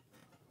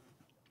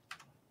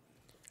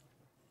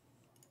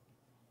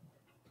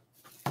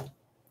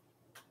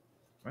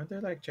 Aren't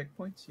there like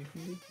checkpoints you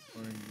can do?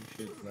 Or you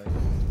should like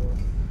explore?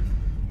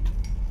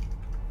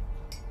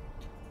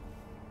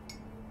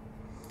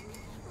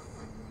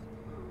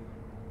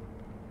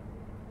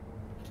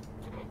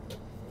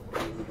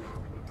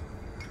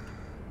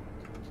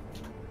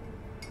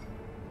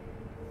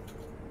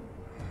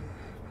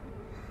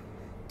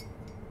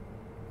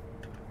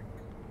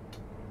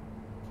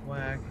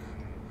 Whack.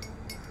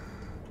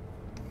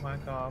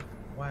 Whack off.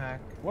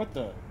 Whack. What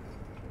the?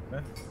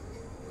 Huh?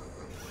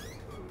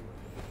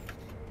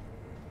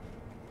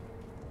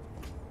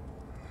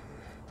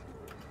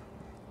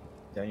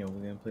 Daniel,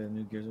 we're gonna play the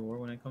new Gears of War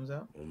when it comes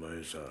out?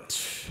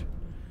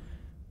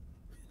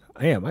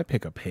 Yeah, I might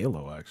pick up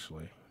Halo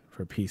actually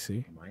for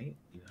PC. Might?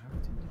 You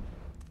have to.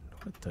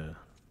 What the?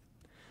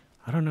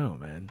 I don't know,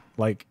 man.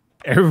 Like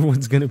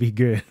everyone's gonna be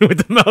good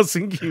with the mouse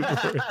and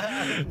keyboard.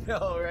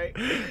 No, right?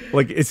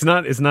 Like it's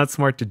not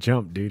smart to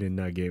jump, dude, in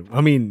that game.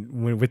 I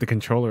mean, with the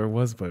controller it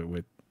was, but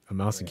with a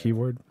mouse and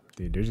keyboard,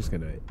 dude, they're just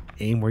gonna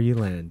aim where you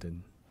land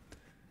and.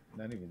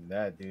 Not even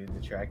that, dude. The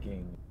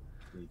tracking,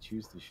 they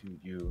choose to shoot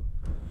you.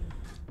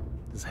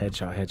 Just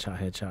headshot, headshot,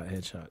 headshot,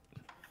 headshot.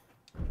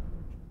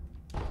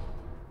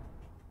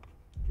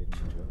 Get in the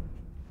drill.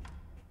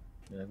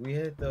 You're like, we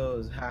hit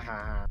those, ha ha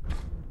ha.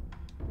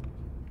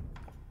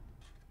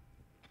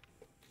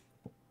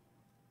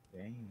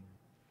 Dang.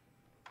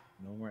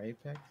 No more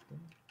Apex, dude?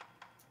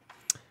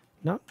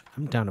 No,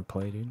 I'm down to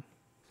play, dude.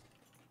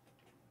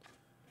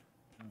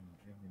 Oh,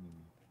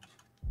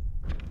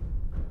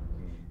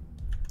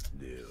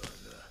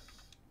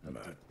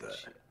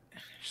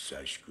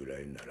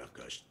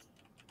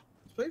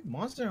 let's play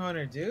Monster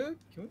Hunter, dude.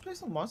 Can we play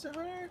some Monster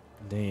Hunter?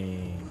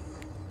 Dang.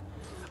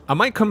 I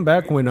might come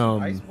back when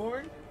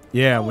Iceborne?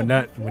 yeah, Oh, when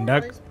that before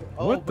Iceborne.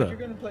 Oh, what but the you're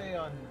gonna play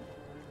on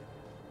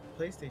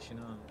PlayStation,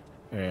 huh?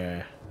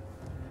 yeah.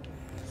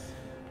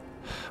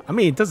 I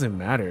mean, it doesn't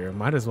matter.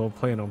 Might as well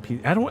play it on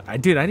PC. I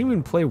didn't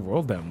even play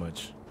World that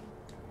much.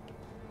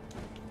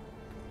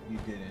 You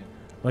didn't.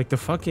 Like the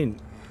fucking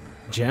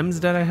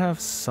gems that I have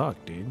suck,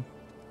 dude.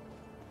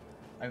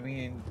 I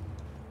mean,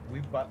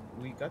 we got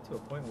to a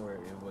point where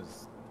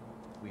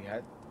we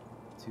had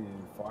to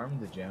farm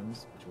the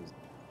gems, which was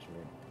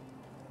true.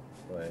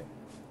 But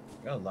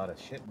we got a lot of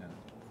shit now.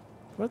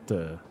 What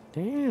the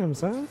damn,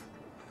 son?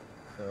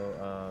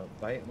 So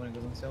buy it when it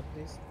goes on sale,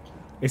 please.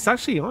 It's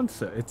actually on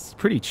sale. It's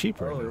pretty cheap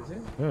right now. Oh, is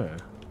it? Yeah.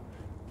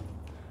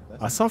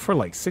 That's I saw for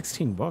like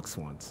 $16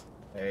 once.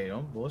 Hey,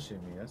 don't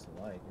bullshit me. That's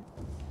a lie,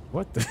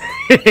 What the?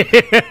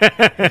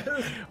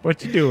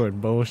 What you doing,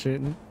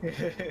 bullshitting?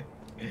 dude.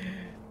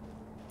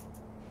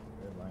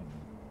 You're lying.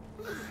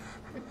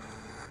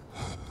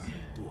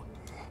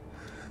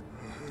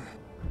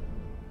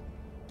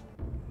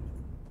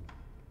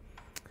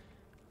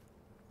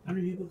 How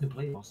many people can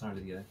play Monster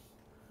Hunter together?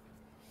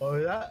 Oh,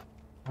 is that?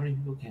 How many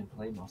people can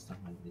play Monster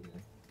Hunter together?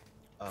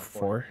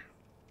 4.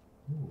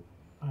 Ooh,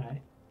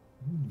 alright.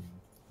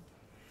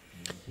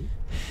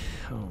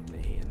 Oh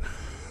man.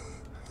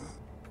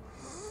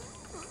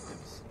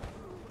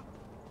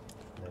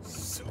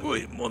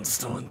 Sweet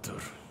Monster Hunter.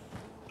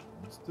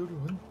 Monster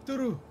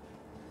Hunter.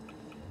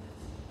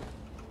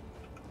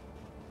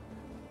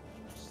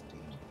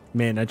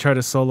 Man, I tried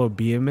to solo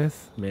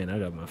Behemoth. Man, I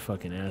got my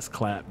fucking ass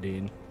clapped,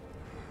 dude.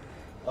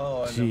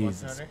 Oh, and then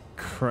Monster Jesus Hunter?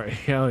 Christ.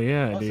 Hell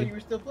yeah, Oh, so dude. you were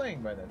still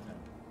playing by that time?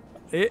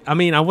 I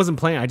mean, I wasn't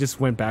playing. I just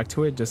went back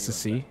to it just to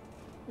see.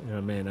 Yeah,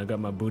 man, I got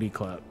my booty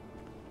clapped.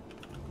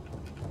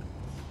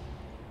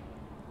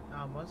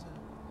 Nah, Monster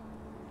Hunter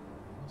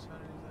is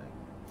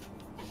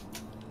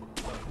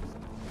like...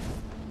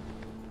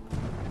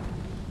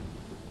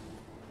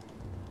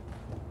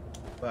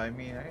 But I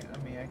mean, I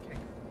can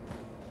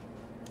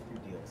do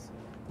DLC.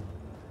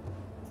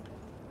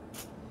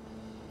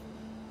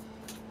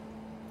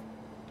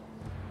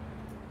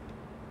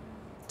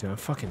 Dude, I'm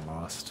fucking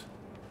lost.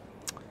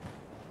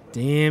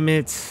 Damn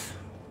it.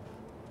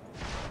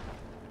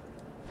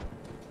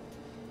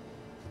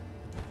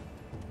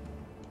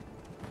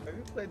 Have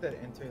you played that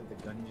Enter the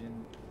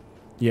Gungeon?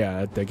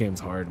 Yeah, that game's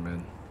hard,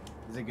 man.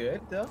 Is it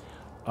good though?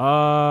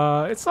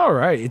 It's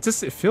alright. It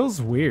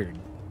feels weird.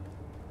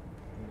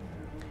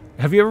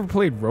 Have you ever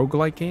played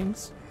roguelike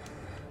games?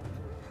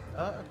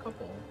 A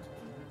couple.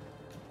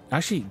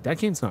 Actually, that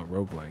game's not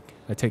roguelike.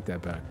 I take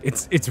that back.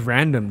 It's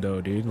random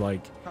though, dude.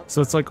 Like,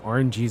 so it's like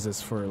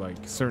rngesus for like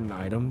certain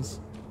items.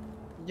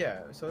 Yeah,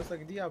 so it's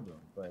like Diablo,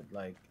 but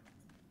like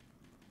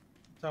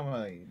talking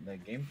about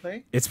like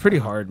gameplay. It's pretty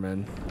hard,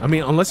 man. I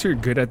mean, unless you're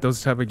good at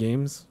those type of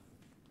games.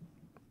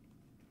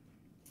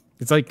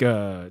 It's like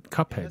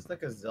Cuphead. It's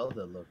like a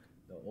Zelda look,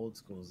 the old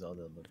school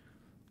Zelda look.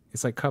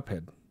 It's like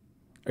Cuphead.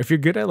 If you're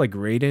good at like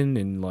Raiden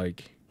in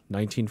like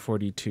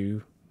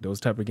 1942, those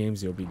type of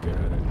games, you'll be good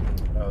at it.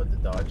 Oh, the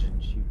dodge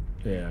and shoot.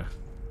 Yeah.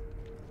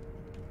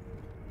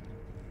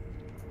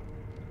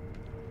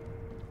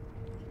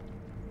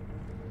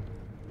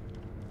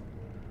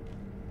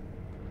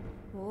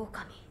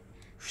 Okami.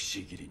 不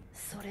思議り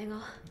それが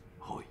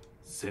はい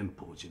千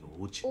宝寺の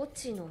落ち越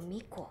智の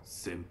巫女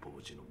千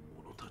宝寺の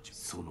者たち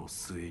その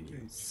末に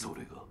そ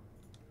れが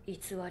偽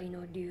り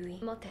の流院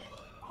待て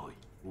はい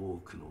多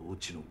くの落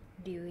ちの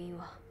流院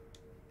は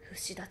不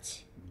死立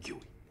ち御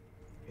意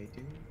Hey,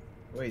 dude.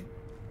 Wait,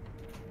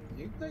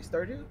 you guys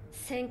started?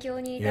 宣教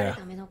に至る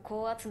ための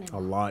子集め A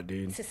も lot,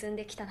 dude. 進ん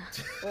できたな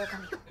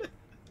狼よ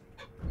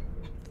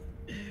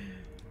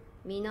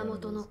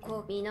源の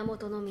子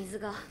源の水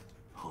が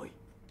はい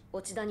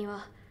落ち谷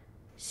は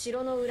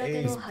城の裏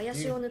手の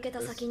林を抜け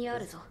た先にあ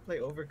るぞ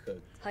Play Overcooked.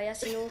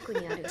 林の奥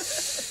にある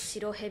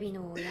白蛇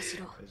のお社 That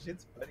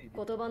shit's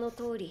funny. 言葉の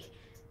通り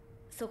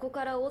そこ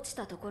から落ち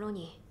たところ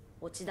に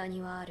落ち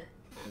谷はある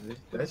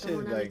That まと shit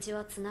もな like 道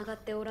はつながっ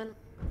ておらぬ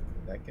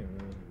that can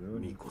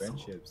ruin Miko-sama.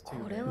 friendships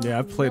too. これ man. は Yeah,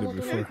 I've played it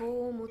源 before. の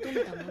子を求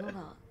めた者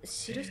が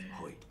知る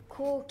はい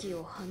好機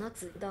を放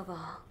つだ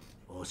が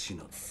足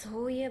など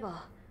そういえ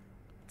ば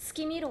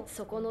月見ろ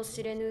そこの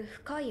知れぬ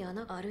深い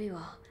穴あるい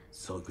は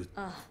探っ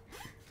あ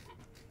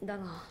だ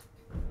がわ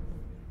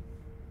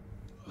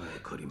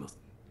かります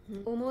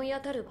思い当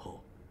たるは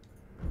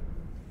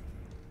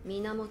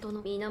源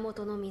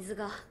の水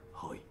が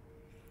はい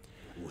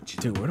落ち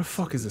Dude, where the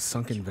fuck is the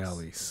Sunken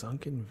Valley?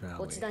 Sunken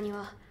落ち Valley. 谷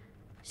は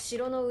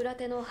城の裏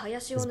手の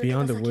林を It's 抜けた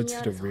beyond the 先 woods に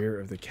あ to る the ぞ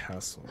rear of the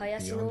castle.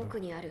 林の Beyond 奥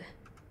にある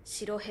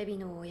白蛇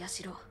のお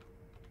社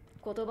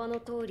言葉の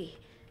通り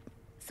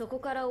そこ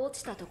から落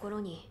ちたところ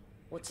に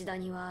落ち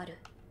谷はある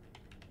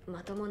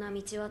まともな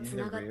道はつ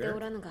ながってお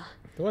らぬが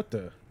the... What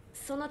the?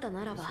 そなた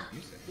ならば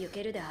行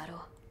けるであろう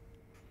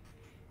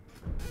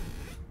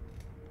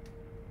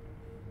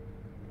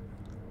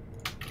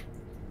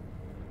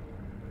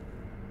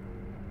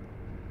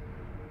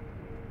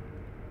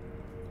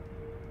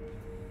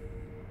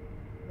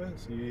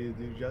See,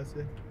 dude,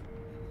 Justin.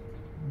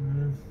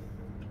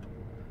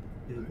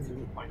 You look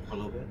control point for a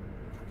little bit.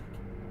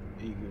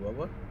 You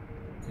what?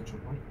 Control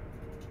point.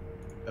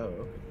 Oh,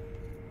 okay.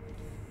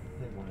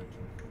 Then one or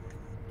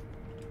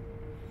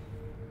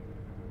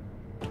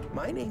two.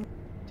 Mining.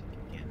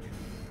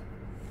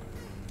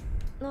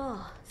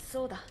 ああ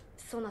そうだ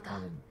そなた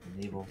On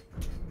the naval. は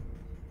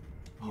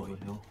Naval い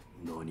hill.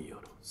 何や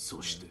らそ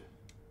して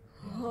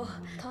あ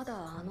ただ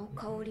あの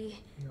香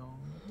り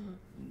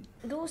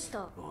どうした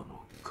あ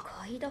の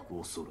嗅いだ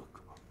おそらく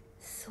は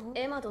そう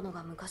エマ殿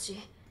が昔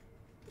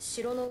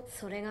城の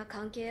それが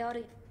関係あ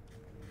る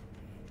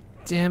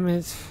Damn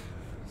it.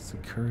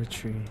 Sakura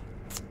tree.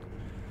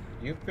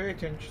 You pay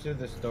attention to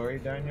the story,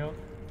 Daniel?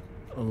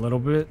 A little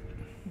bit.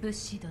 武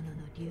士殿の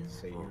流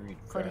Say you read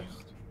Korea.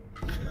 fast.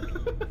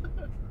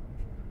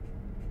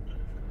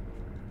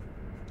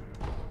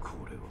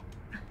 これは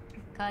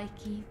海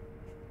域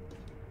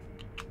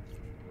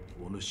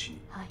お主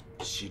にはい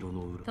城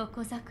の裏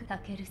床作た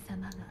ける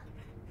様が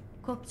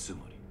こつま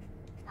り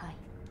はい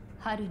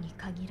春に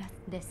限ら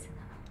ずです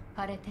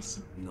が枯れてし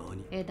ま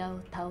何枝を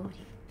倒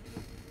り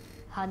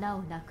花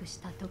をなくし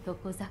たと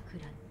床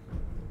桜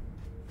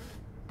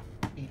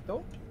に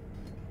Ito?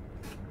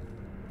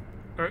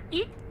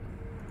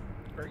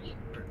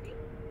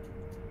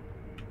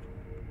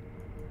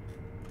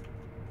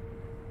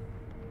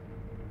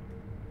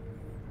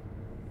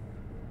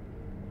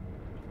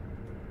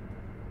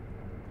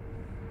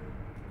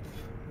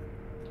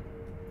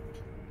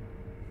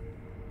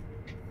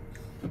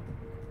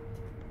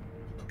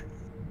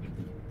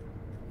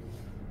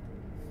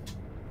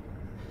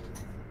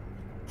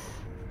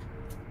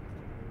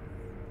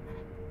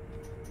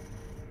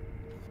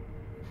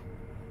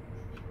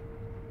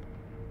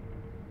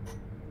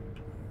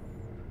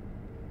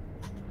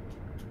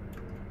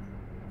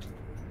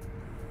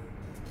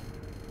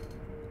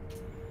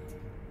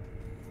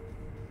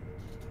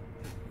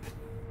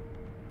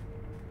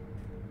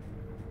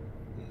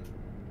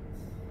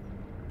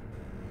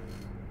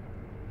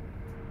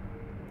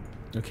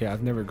 Okay,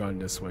 I've never gone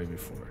this way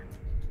before.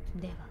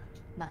 では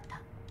ま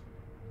た。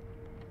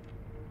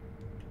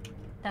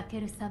タケ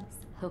ルサム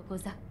スホコ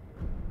ザ。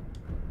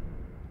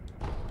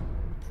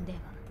では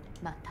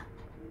また。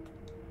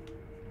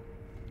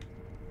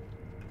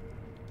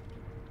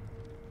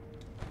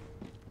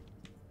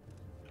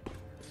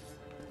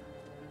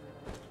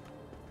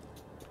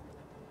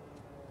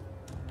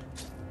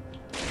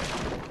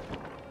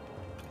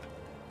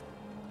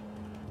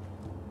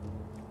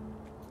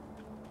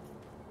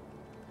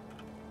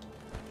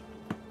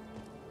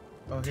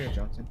Oh, here,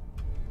 Johnson.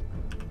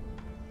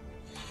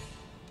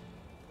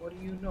 What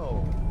do you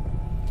know?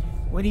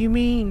 What do you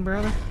mean,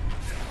 brother?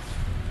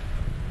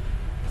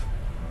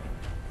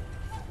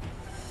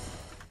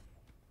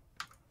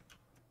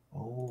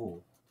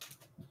 Oh,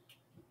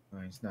 Oh,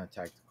 it's not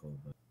tactical,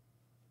 but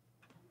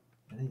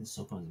I think the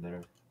Sokon is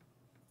better.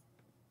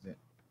 Is it?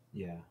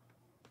 Yeah.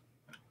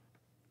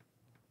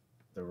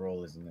 the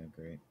roll isn't that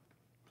great.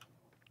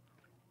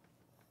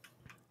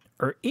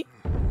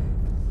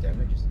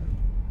 Damage is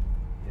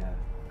Yeah.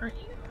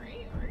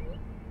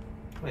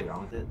 Wait,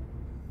 wrong with it?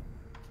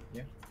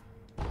 Yeah.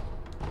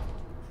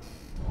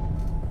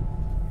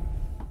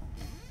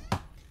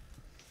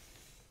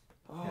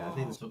 Yeah, I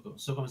think the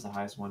Sokon is the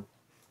highest one.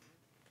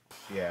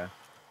 Yeah.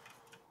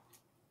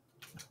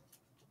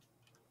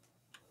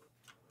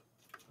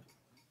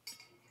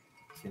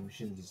 Then we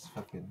should have just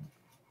fucking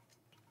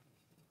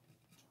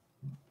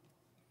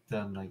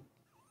done like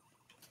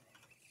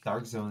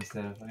Dark Zone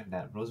instead of fucking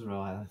that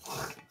Roosevelt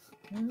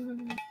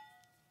Island.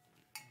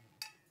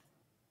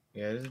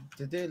 Yeah,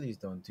 the dailies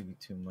don't do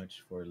too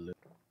much for loot.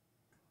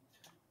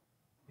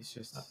 It's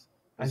just.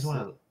 I just want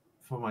to,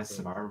 for my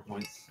survivor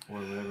points or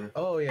whatever.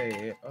 Oh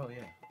yeah. Oh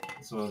yeah.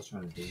 That's what I was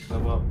trying to do.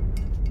 Level up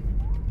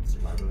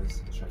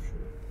survivors,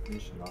 sharpshooter,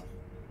 finish it off.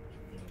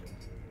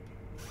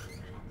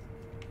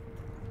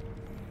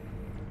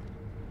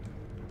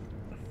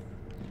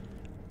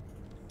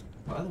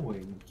 What other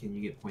way can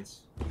you get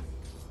points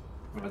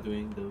for not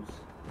doing those?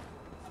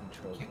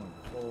 Control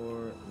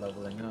 4,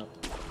 leveling up.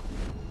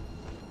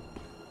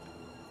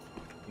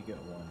 You get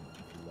 1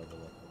 if you level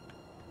up.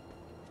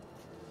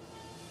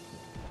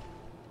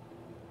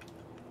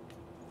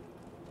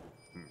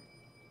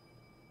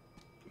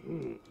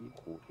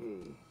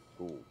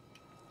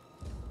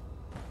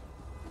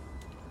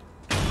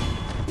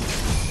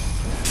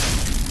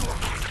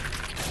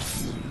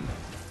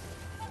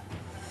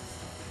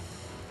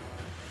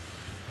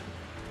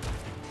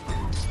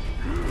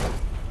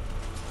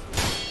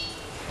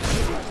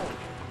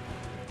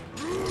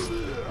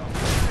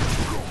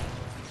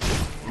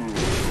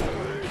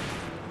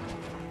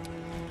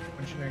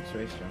 What's your next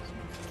race, Johnson?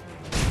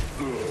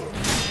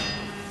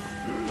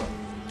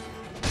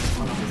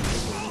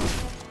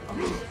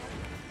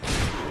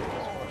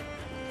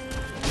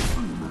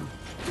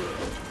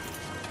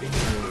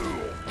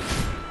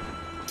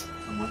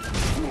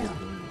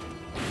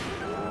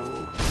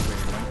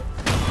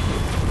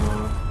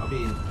 I'll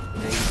be in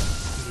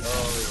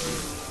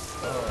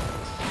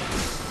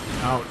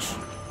Ouch.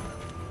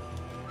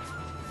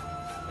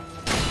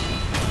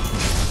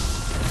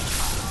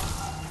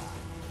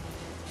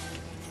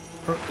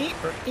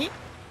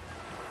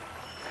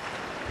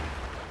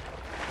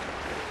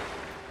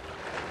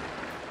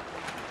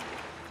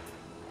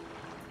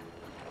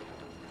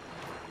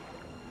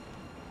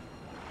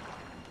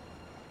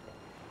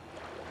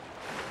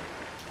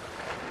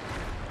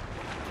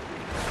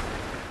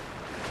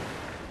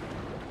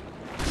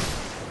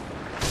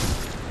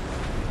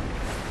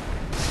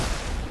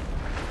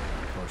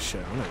 Oh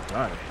shit, I'm gonna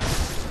die.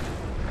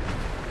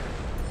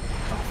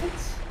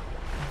 Dolphins?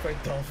 You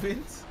fight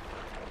dolphins?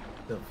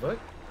 The fuck?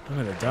 I'm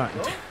gonna die.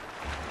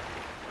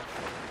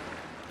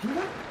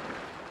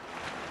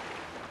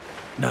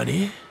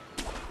 Nani?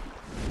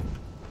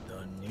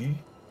 Nani?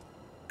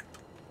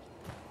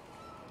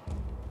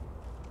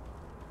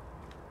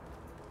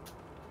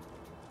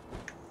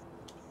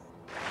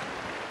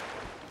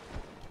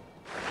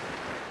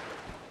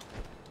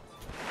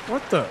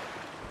 What the?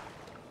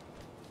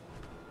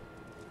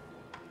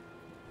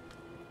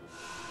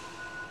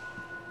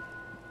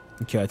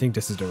 Okay, I think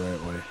this is the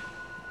right way.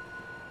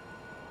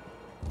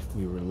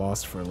 We were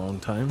lost for a long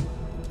time,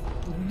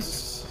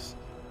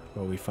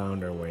 but we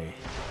found our way.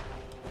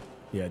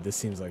 Yeah, this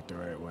seems like the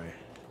right way.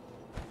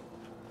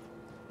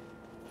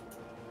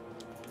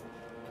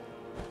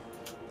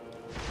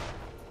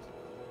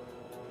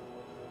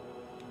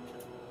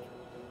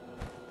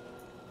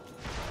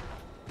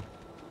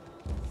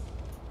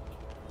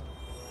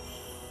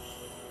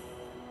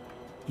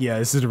 Yeah,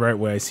 this is the right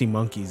way. I see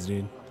monkeys,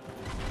 dude.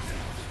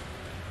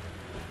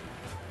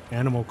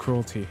 Animal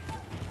cruelty.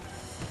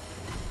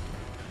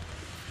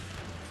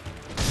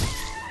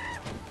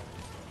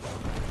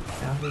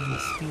 Now they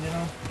just spin it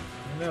off.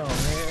 No,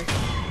 man.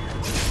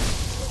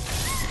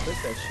 Quit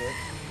that shit.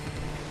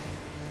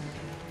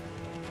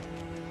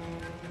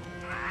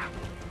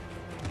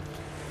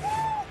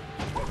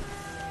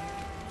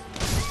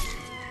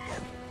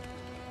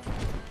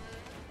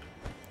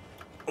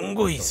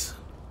 Unguis.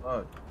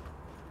 Oh.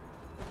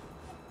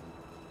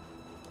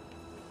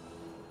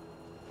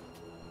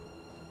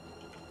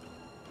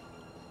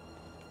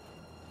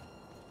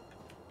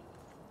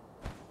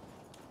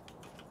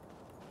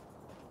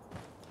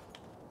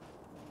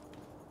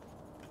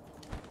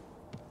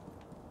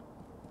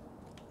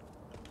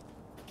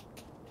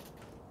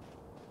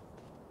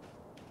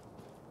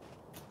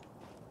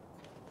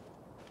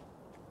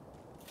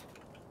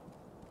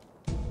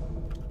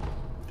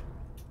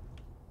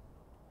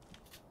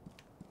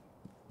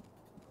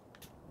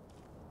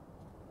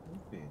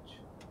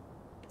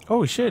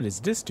 Oh shit, it's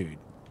this dude.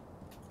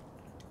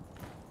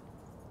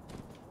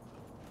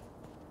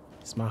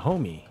 It's my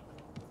homie.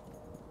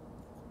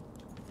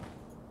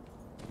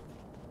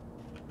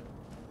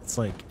 It's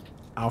like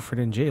Alfred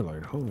and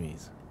J-Lord,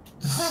 homies.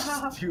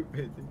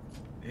 Stupid.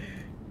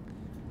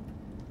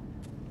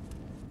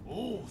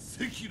 Oh,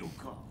 sekiro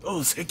ka. Oh,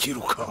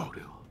 sekiro ka.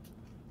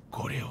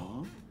 これ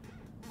を。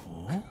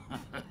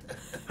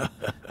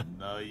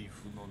ナイ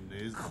フの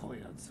根っこ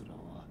やつら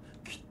は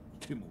切っ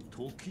ても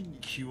時に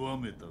極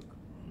めたか。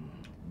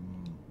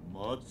ま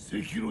あ、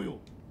sekiroよ。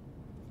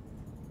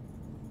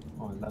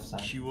 Oh, left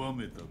side. 極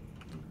めた。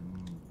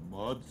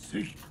まあ、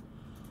sekiro。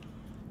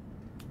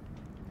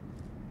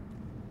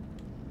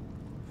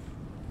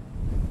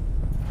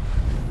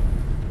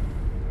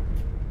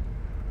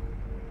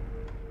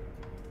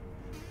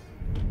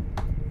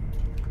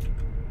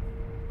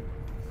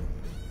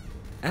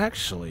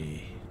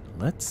 Actually,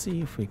 let's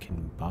see if we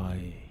can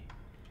buy...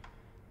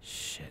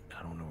 Shit,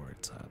 I don't know where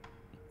it's at.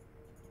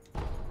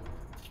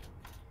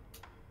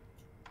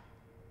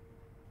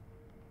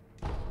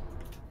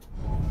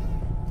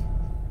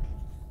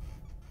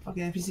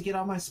 Fucking NPC, get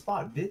out my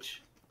spot, bitch.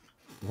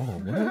 Whoa,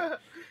 what?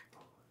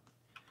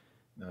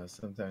 No,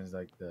 sometimes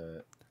like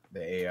the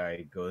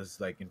AI goes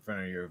like in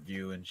front of your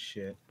view and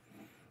shit.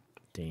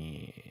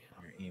 Damn.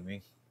 You're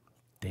aiming.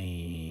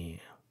 Damn.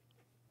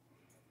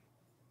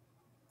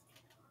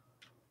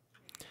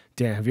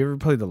 Damn, have you ever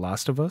played The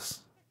Last of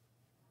Us?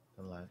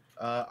 A lot.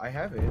 I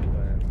have it,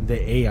 but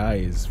The AI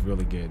is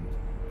really good.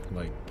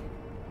 Like,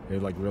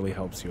 it like really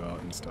helps you out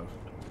and stuff.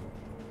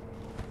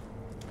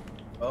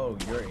 oh,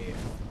 you're AI.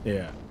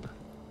 Yeah.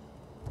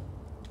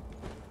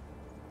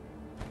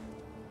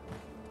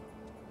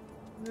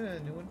 A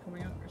new one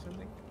coming out or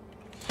something?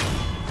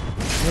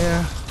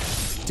 Yeah.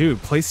 Dude,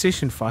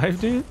 PlayStation 5,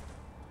 dude?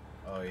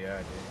 Oh yeah,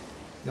 dude.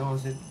 No,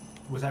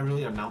 was that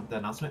really the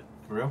announcement?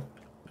 For real?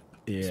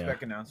 Yeah.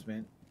 Spec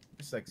announcement.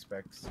 It's like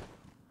specs.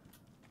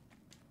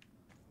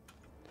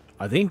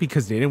 I think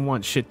because they didn't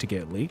want shit to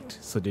get leaked,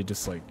 so they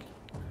just like...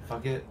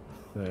 Fuck it.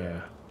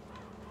 Yeah.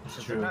 It's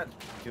They're true. not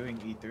doing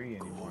E3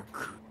 anymore.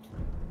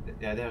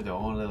 Yeah, they have their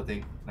own little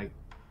thing. Like,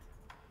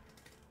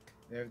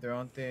 They have their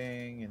own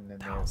thing, and then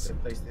they have the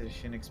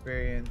PlayStation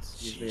experience.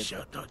 Usually it's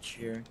Shisha up touch.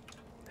 here.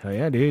 Hell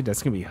yeah, dude.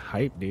 That's gonna be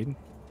hype, dude.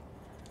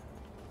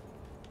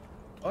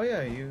 Oh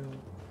yeah, you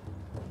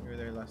were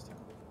there last time.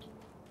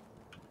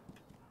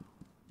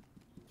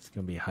 It's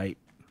gonna be hype.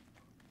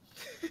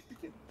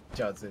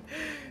 Johnson.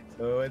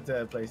 So we went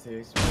to PlayStation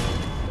experience.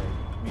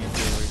 Like, me and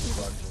Jay were just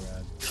walking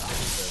around.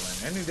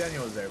 I knew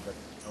Daniel was there, but I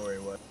don't know where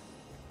he was.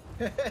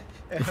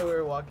 And we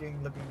were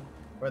walking, looking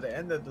for the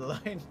end of the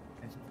line,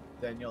 and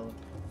Daniel,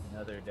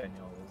 another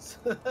Daniel was.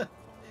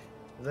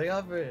 He's like,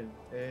 Alfred,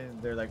 and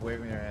they're like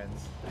waving their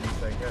hands. And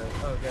he's like,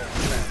 oh yeah,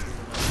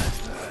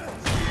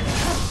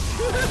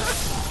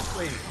 please,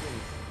 please.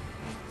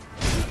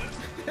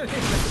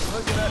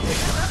 Looking at me.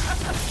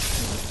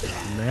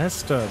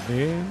 Messed up,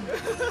 dude.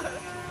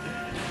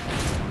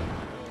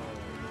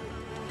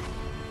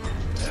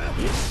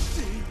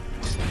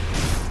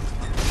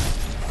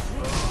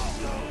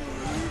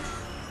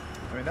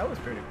 I mean, that was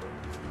pretty cool.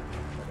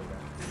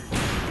 Is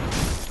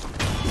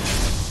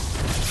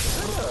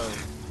that a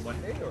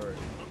 1 day or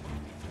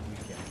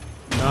weekend?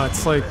 No,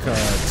 it's like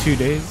 2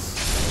 days.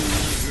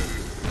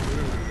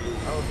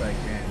 I was like,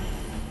 man,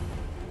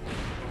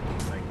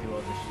 like do all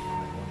this shit in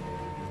like 1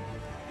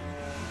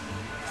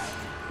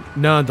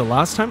 day. No, the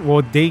last time,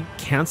 well, they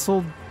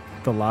canceled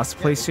the last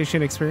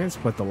PlayStation experience,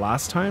 but the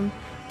last time,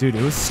 dude,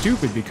 it was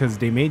stupid because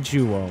they made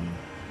you I mean,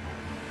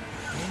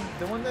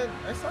 the one that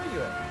I saw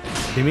you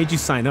at. they made you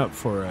sign up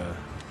for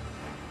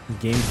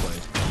gameplay.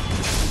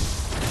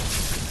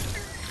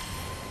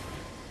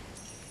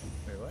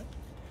 Wait, what?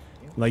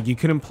 Like you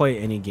couldn't play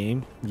any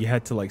game. You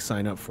had to like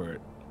sign up for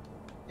it.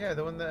 Yeah,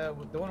 the one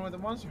with the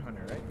Monster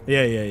Hunter, right?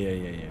 Yeah.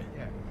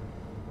 Yeah.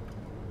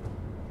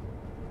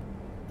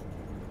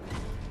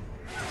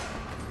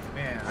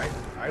 Man, I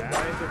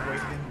wanted to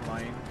wait in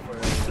line for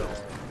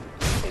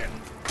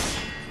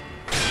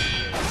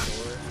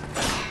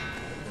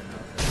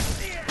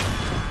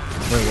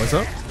Wait, what's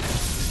up?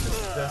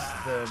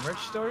 the merch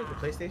store, the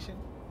PlayStation.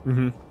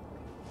 Mm-hmm.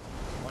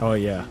 Oh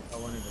yeah. I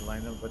wanted to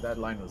line up, but that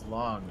line was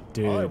long.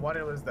 Dude. All I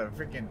wanted was the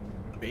freaking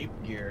vape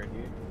gear,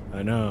 dude.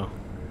 I know.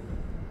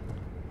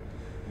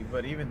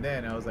 But even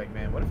then, I was like,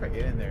 man, what if I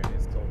get in there and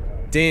it's sold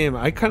out? Damn,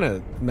 I kind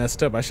of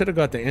messed up. I should have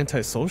got the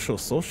antisocial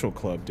social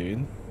club,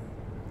 dude.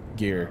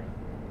 Gear.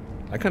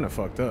 I kind of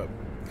fucked up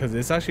because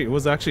it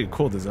was actually a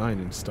cool design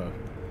and stuff.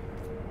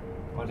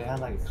 oh, they had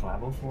like a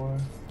collabo for.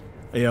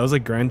 Yeah, it was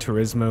like Gran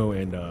Turismo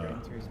and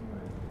Gran Turismo,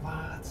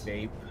 What?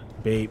 vape.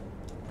 Bape,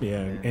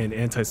 yeah, Yeah. and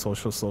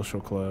antisocial social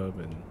club,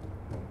 and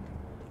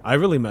I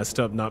really messed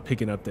up not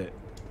picking up that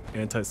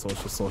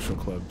antisocial social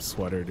club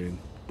sweater, dude.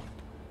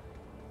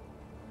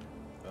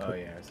 Oh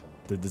yeah. I saw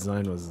The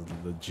design was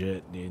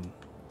legit, dude.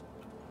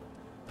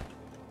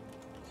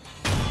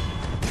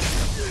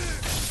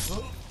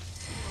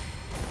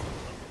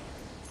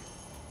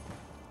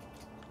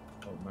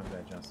 Oh, my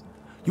bad, Johnson.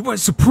 You want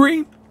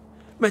Supreme?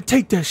 Man,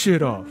 take that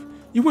shit off.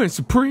 You went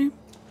Supreme?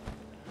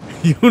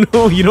 You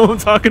know what I'm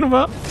talking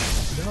about? No,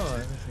 I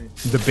haven't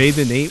seen. The Bathe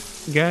and Ape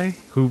guy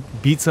who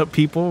beats up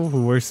people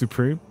who wear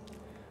Supreme.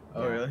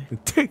 Oh, really?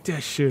 Take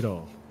that shit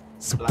off. Black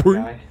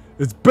Supreme. guy.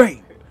 It's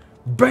bait.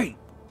 Bait.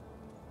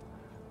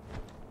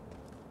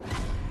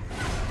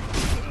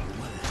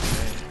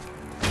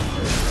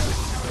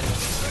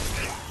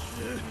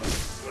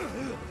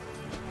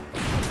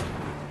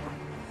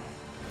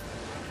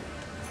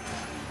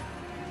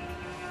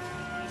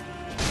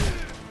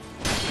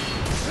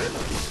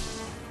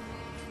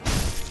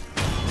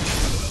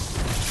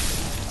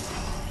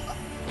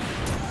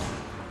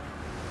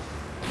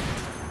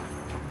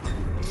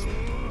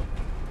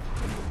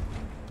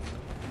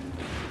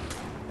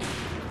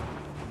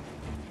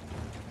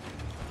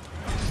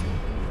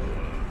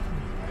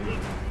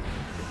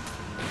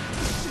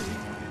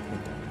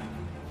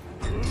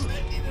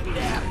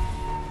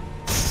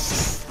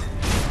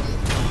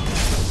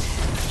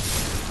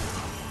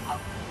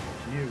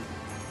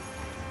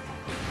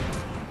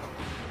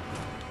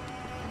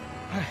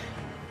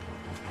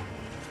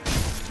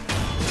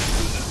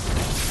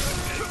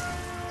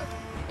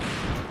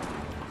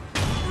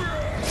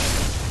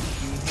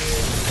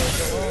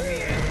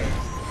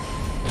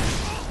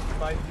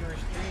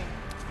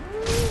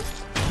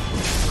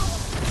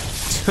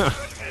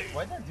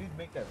 Why'd that dude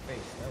make that face?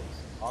 That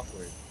was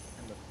awkward.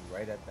 I looked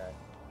right at that.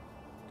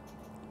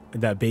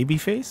 That baby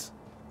face?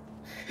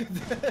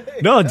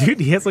 No, dude,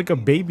 he has like a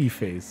baby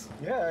face.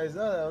 Yeah, I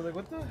saw that. I was like,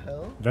 what the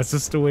hell? That's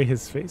just the way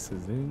his face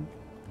is, dude.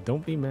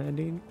 Don't be mad,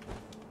 dude.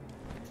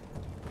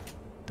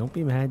 Don't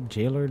be mad.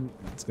 Jailer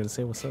is gonna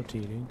say what's up to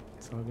you, dude.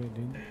 It's all good,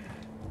 dude.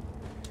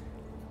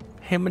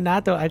 Hey,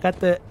 Minato, I got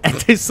the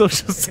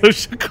antisocial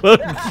social club.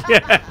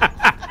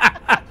 Yeah.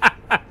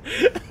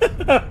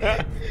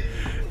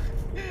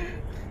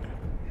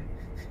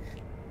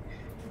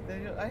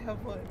 Daniel, I have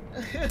one.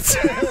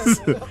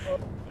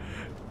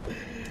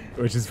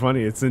 Which is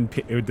funny. It's in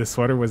the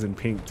sweater was in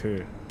pink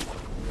too.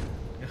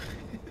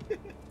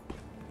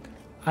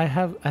 I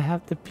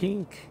have the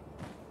pink.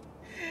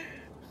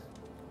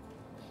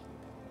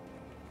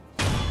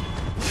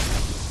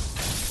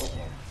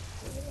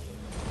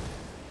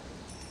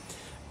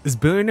 Is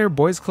Billionaire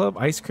Boys Club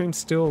ice cream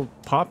still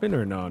popping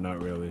or no?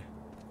 Not really.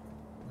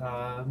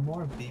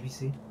 More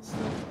BBC.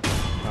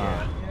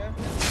 Yeah.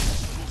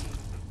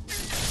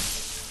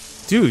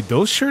 Dude,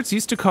 those shirts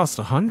used to cost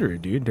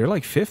 100, dude. They're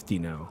like 50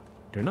 now.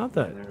 They're not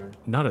that,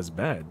 not as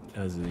bad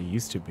as they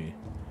used to be.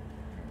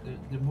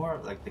 They're more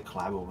like the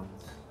collabo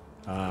ones.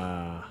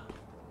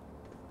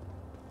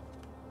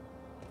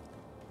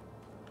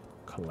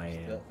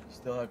 Collab.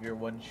 Still have your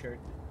one shirt?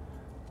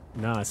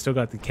 Nah, I still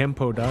got the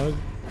Kempo, dog.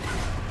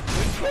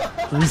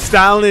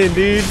 Restyling,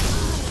 dude.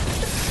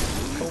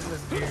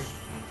 Homeless beard.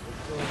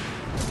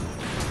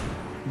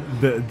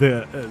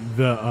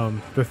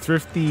 The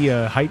thrifty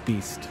hype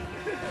beast.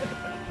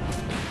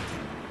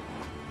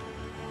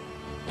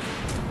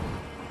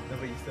 No,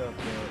 but you still have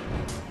the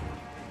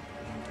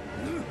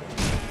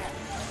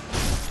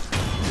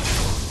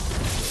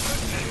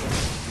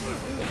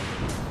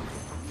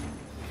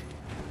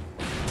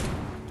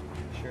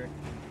shirt.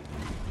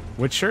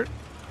 Which shirt?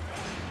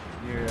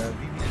 Your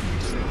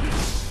BBC shirt.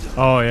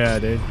 Oh yeah,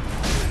 dude.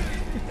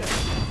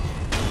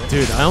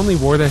 Dude, I only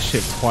wore that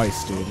shit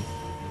twice, dude. Oh,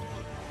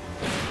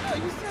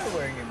 you started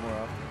wearing it more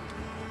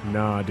often.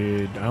 Nah,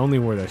 dude, I only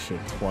wore that shit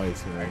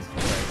twice, man.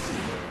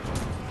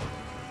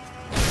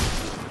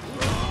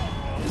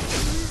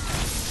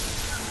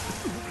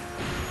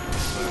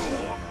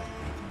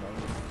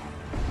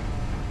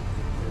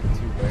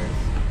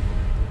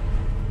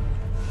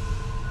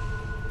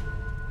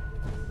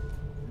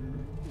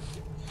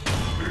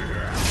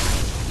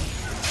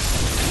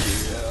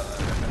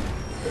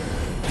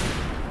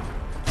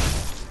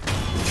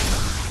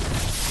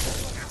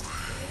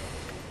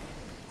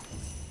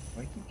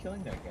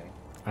 Killing that guy.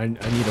 I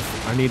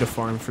need a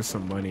farm for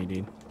some money,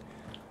 dude.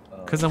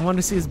 Cause I want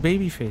to see his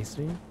baby face,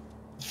 dude.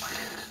 I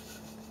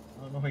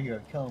don't know why you're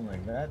gonna kill him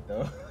like that,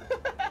 though.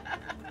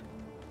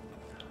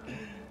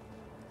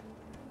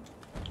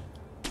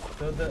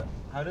 So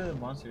how do the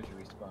monsters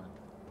respawn?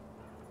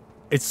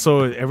 It's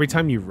so every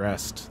time you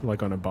rest,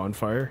 like on a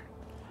bonfire,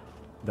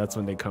 that's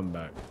when they come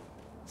back.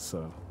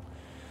 So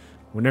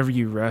whenever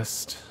you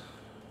rest,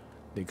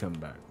 they come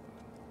back.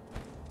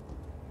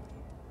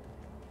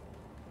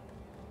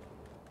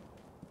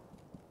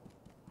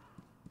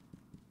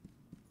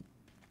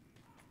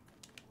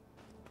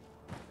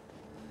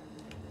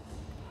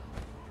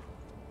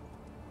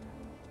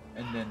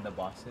 And then the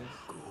bosses?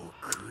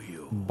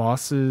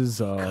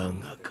 Bosses, I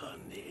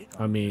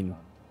mean,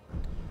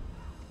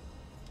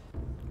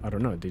 I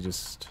don't know. They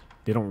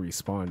don't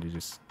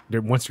respawn.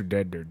 Once you're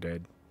dead, they're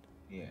dead.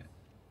 Yeah.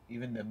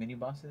 Even the mini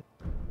bosses?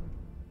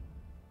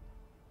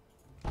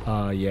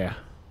 Yeah.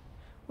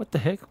 What the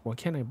heck? Why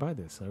can't I buy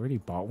this? I already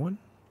bought one?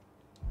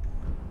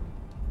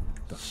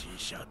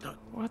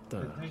 What the?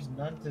 But there's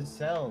none to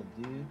sell,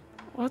 dude.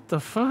 What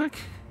the fuck?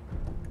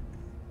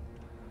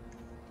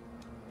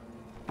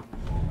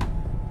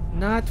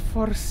 Not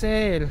for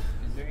sale.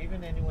 Is there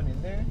even anyone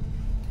in there?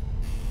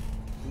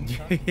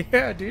 screenshot?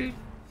 Yeah, dude.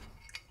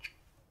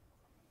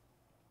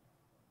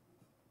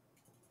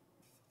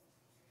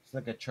 It's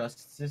like a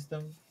trust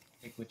system.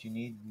 Take what you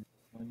need.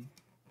 Money.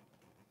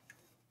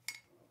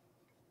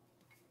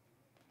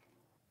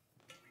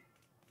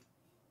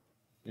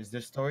 Is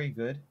the story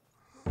good?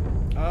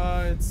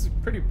 It's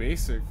pretty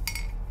basic.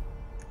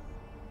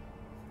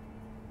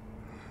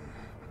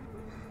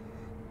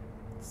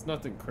 It's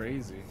nothing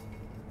crazy.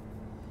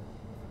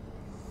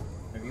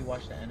 Have you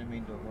watched the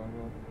anime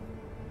Dororo?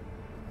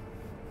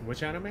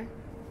 Which anime?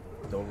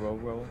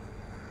 Dororo?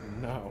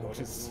 No,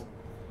 just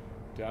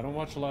dude, I don't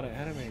watch a lot of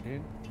anime,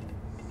 dude.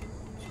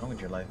 What's wrong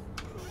with your life?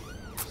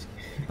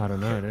 I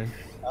don't know, dude.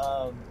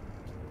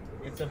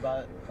 It's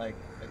about like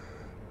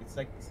it's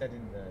like set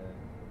in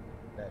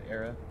that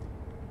era.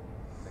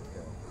 Like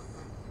a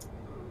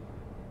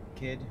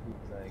kid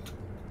who's like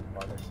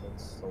father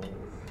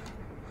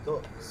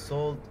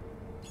sold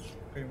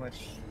pretty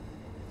much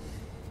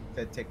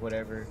said take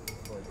whatever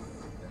to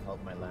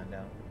help my land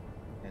out,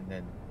 and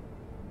then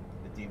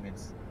the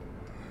demons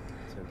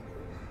took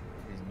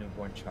his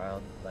newborn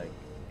child, like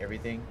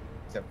everything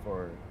except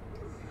for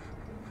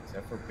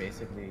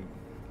basically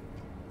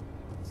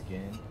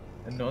skin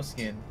and no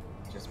skin,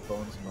 just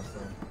bones,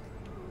 muscle.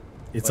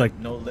 It's But like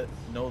no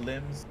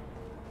limbs,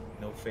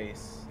 no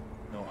face,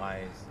 no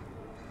eyes,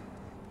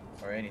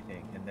 or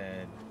anything. And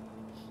then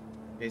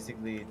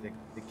basically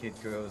the kid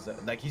grows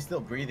up, like he's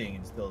still breathing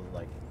and still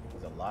like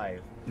he's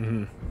alive.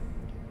 mhm.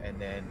 And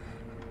then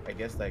I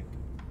guess like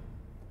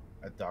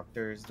a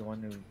doctor is the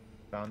one who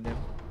found him.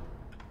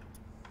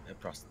 A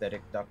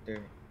prosthetic doctor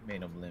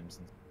made him limbs.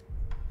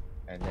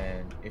 And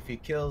then if he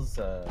kills,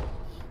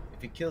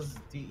 he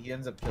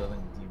ends up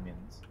killing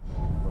demons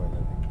for a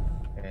living.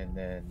 And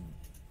then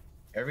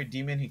every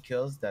demon he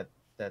kills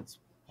that's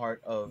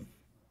part of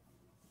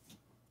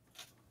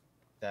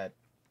that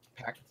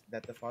pact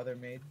that the father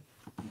made,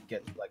 he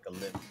gets like a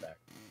limb back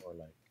or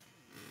like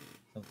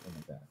something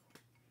like that.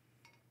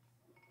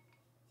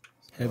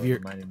 So Have it you-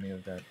 reminded me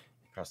of that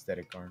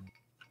prosthetic arm.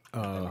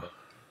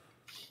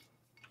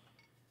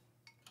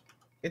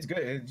 It's good.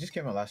 It just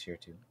came out last year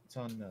too. It's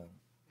on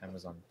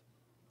Amazon.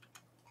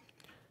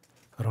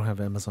 I don't have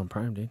Amazon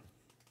Prime, dude.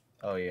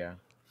 Oh yeah.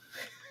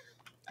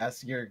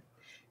 Ask your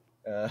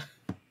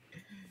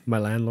My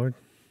landlord.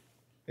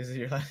 is it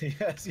your last?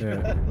 Yes. Your Yeah.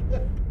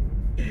 landlord.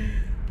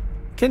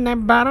 Can I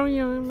borrow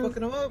you?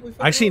 Fucking him up. We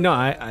fucking Actually, him no.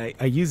 up.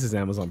 I use his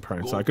Amazon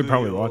Prime, so I could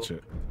probably watch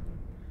it.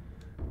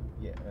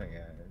 Yeah. Oh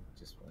yeah.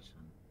 Just watch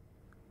him.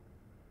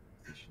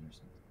 Fishing or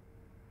something.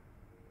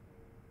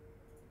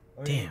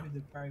 Or Damn. maybe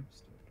the Prime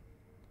store.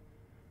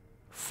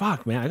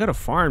 Fuck, man. I got to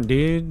farm,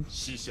 dude.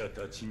 死者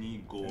たち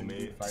にご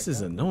命 This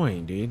is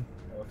annoying, dude.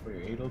 For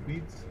your Ado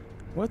beads.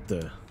 What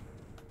the?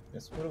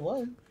 That's what it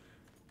was.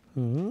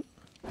 Hmm.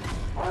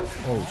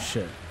 Oh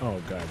shit. Oh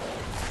god.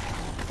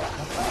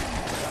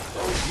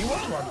 You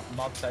watch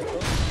Mob Psycho?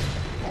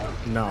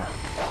 No.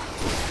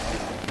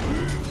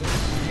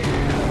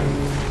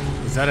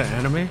 Is that an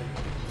anime?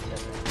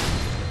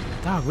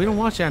 Dog, we don't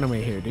watch anime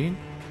here, dude.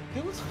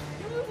 It was.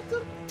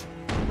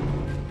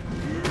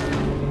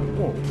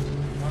 Whoa.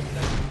 Mob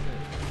Psycho.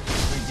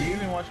 Wait, do you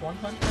even watch One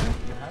Punch Man?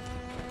 You have to.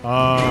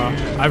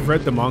 I've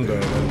read the manga a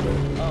little bit.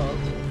 Oh,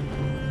 okay.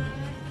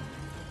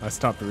 I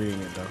stopped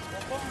reading it though.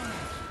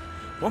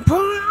 One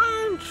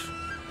punch!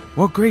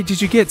 What grade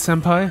did you get,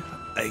 senpai?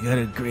 I got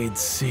a grade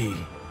C.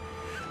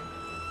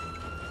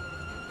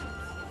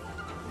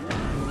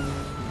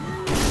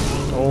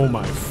 Oh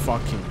my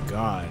fucking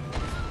god.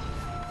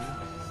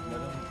 Just let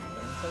him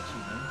touch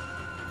you,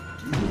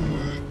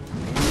 man.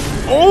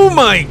 Oh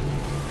my! You know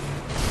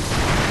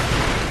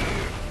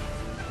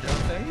what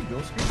I'm saying? Go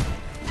scream.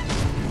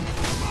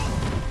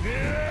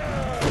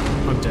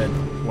 I'm dead.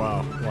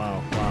 Wow,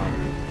 wow, wow.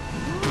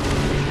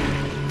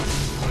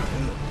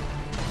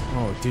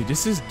 Oh, dude,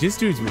 this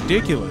dude's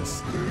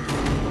ridiculous. Not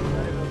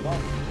even a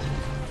bump.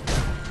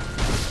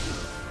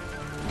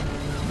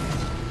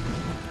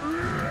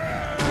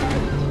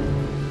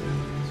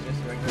 It's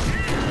just regular.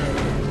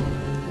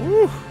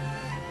 Woo.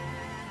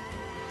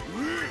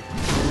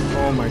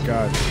 Oh my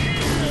god.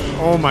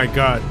 Oh my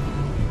god.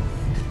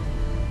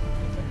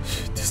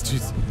 This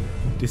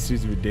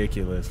dude's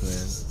ridiculous,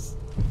 man.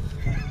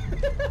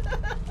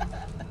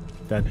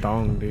 That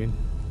thong, dude.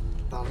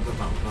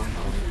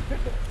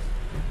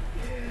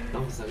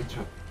 That was like a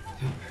truck.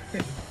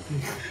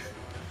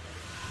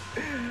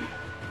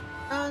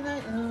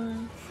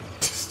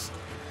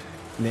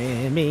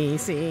 Let me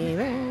see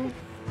that.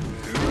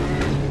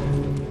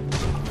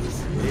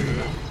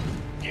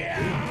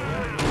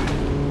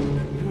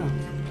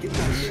 Get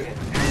that shit.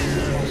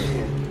 Get that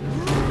shit.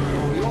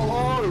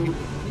 Oh, yo,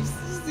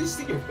 you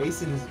stick your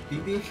face in his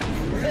pee-pee?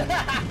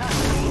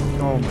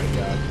 Oh my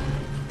god.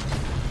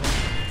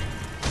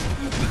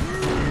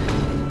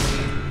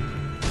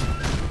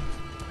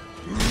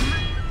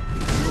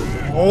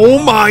 Oh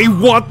my,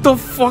 what the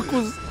fuck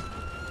was...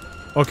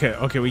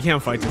 Okay, we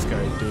can't fight this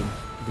guy, dude.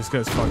 This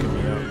guy's fucking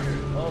me up.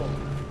 Oh.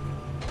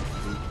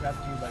 He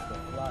trapped you like a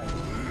fly.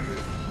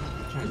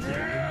 Trying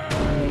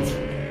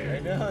to I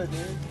know,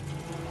 dude.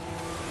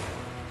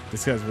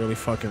 This guy's really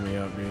fucking me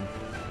up, dude.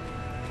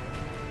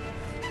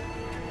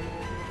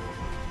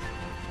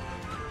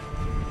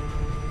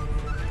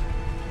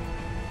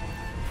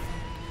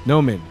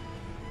 Noman.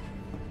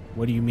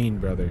 What do you mean,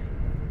 brother?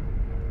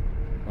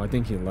 Oh, I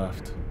think he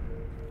left.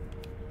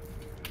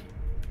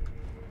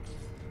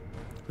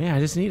 Man, I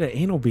just need an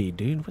anal bead,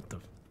 dude. What the?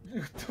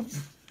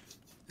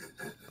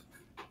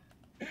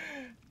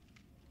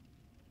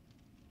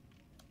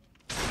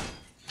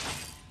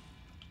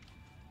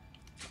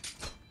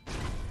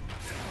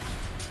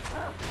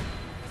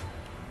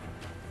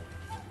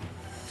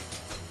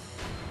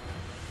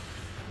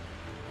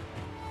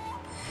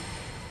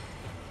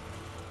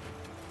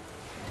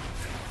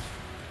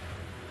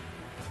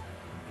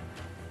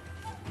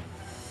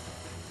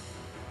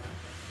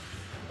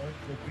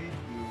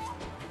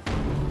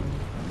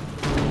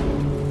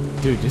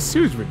 Dude, this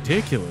dude's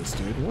ridiculous,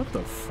 dude. What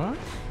the fuck?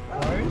 Why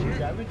aren't you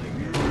damaging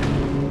me?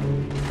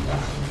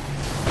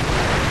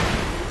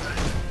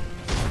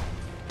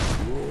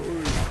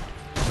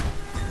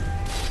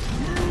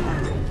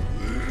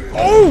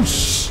 Oh,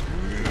 sh!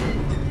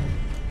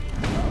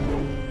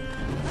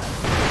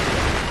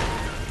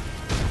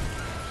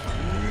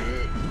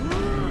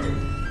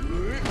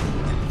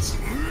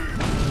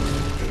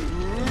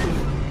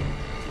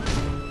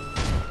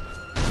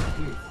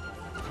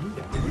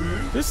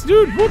 This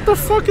dude, what the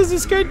fuck is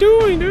this guy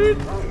doing, dude?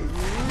 He's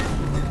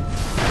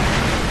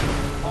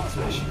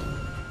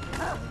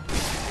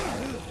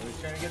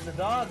trying to get the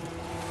dog.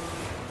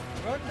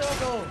 Run,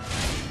 doggo.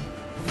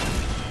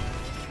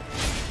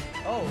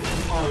 Oh.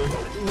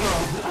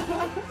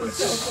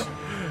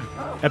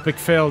 Epic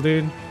fail,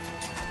 dude.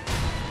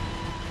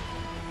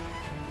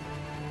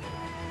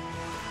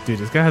 Dude,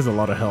 this guy has a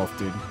lot of health,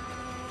 dude.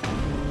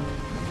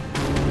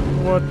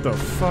 What the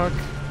fuck?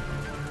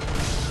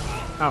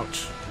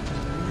 Ouch.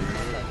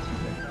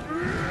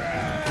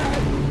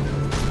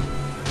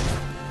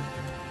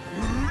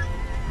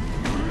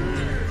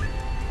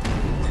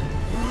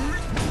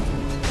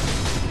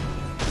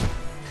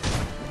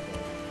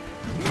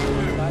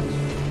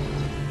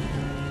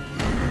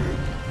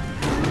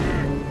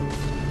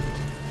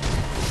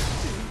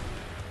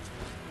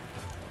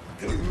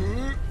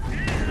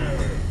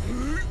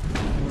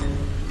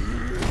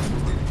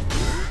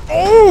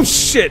 Oh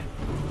shit!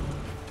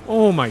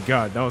 Oh my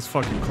god, that was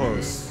fucking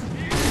close.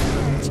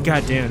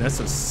 God damn, that's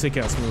a sick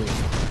ass move.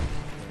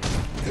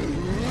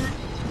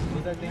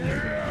 What's that thing?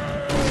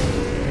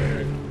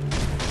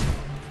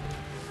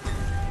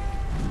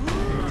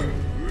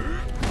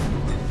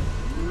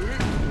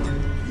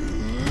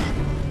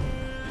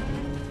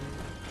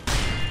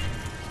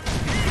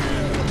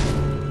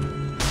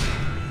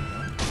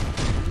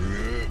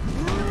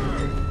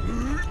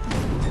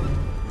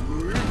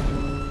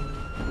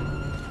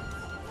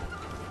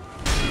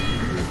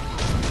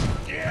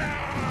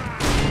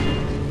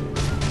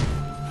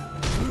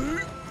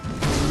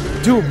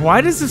 Dude, why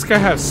does this guy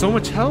have so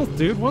much health,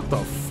 dude? What the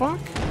fuck?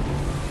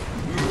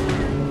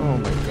 Oh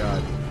my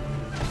god.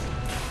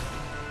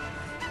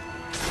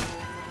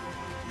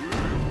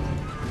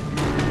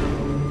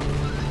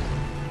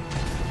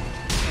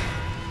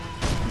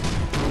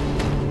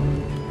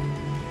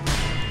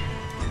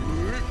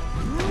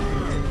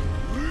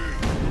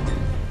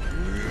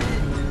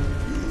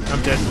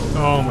 I'm dead.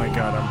 Oh my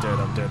god, I'm dead,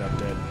 I'm dead, I'm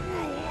dead.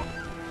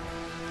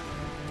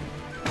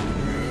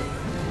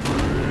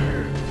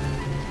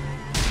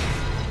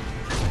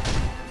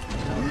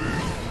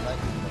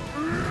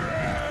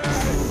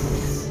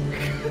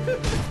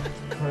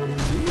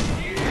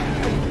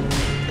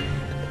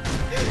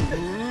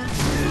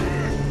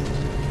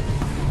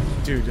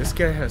 Dude, this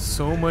guy has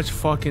so much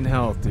fucking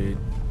health, dude.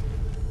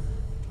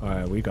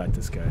 Alright, we got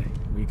this guy.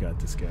 We got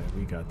this guy.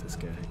 We got this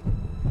guy.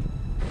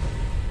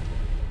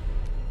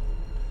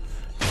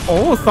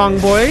 Oh, Thong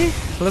Boy!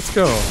 Let's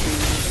go.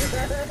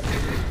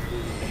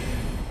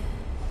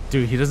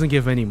 Dude, he doesn't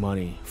give any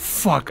money.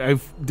 Fuck,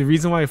 the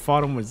reason why I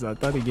fought him was I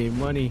thought he gave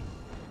money.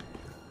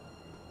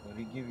 What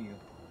did he give you?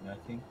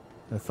 Nothing?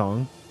 A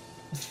thong?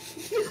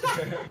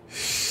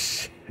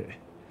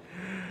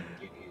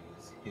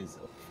 His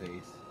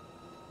face.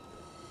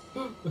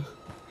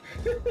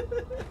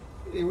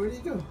 Hey, where'd he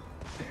go?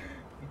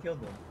 He killed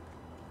him.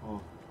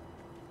 Oh.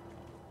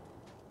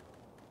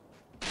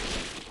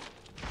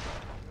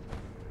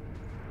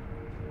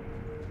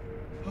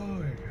 Oh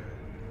my god.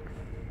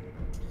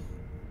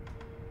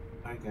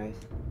 Alright, guys.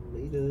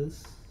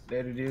 Laters.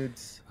 Later,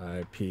 dudes.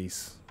 Alright,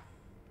 peace.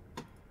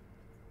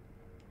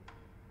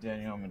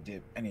 Daniel, I'm gonna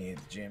dip. I need to hit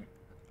the gym.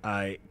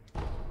 Alright,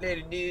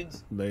 Later,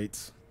 dudes.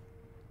 late.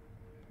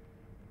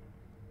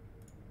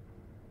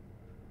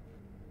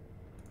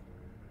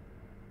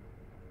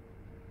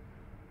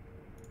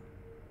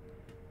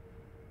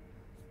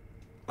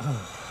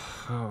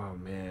 Oh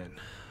man,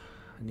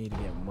 I need to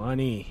get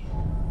money.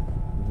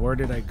 Where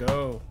did I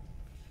go?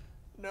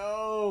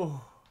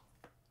 No.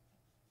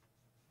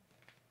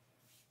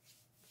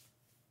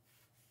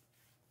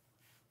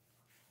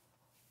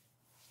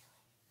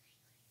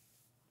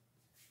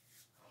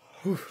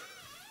 Whew.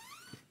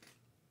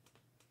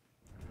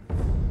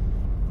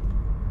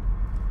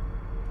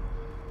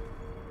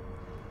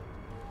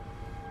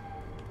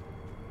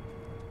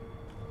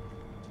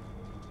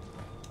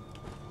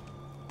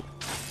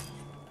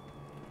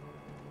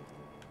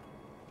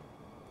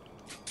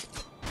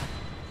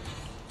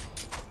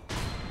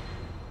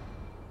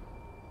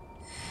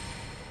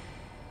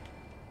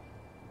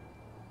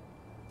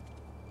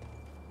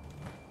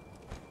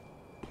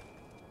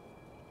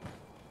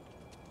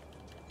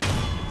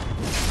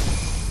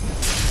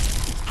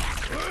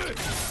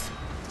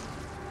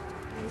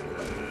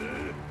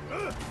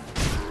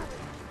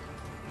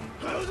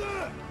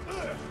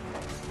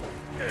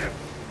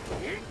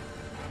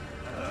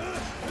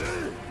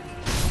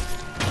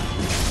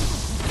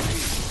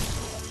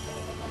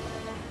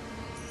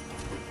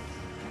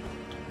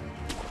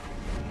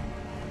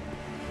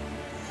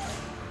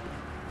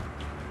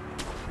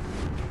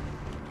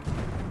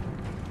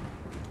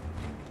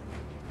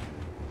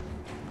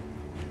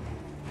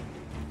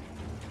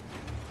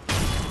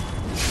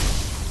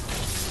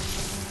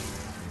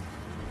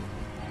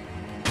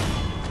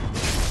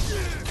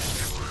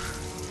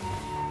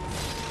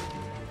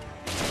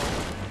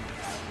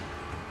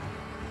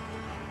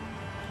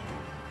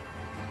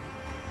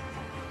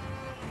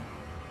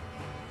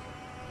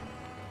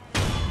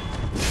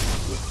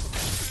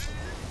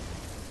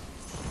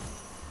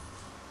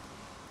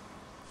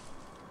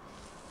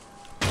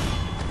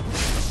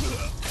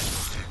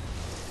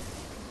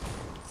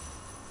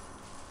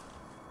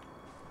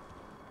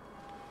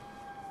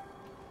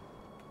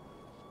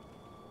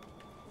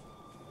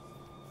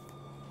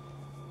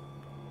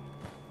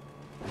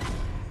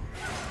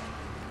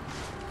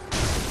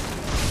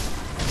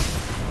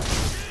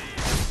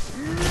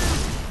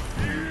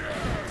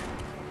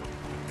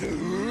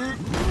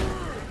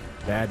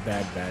 Bad,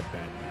 bad, bad, bad,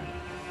 bad.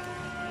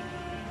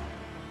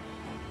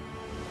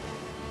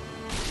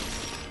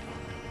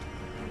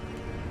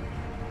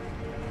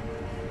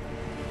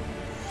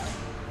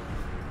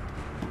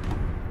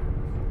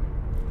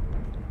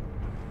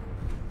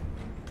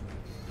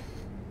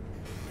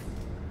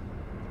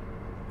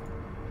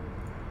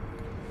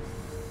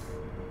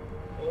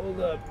 Hold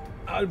up.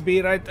 I'll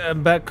be right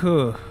back.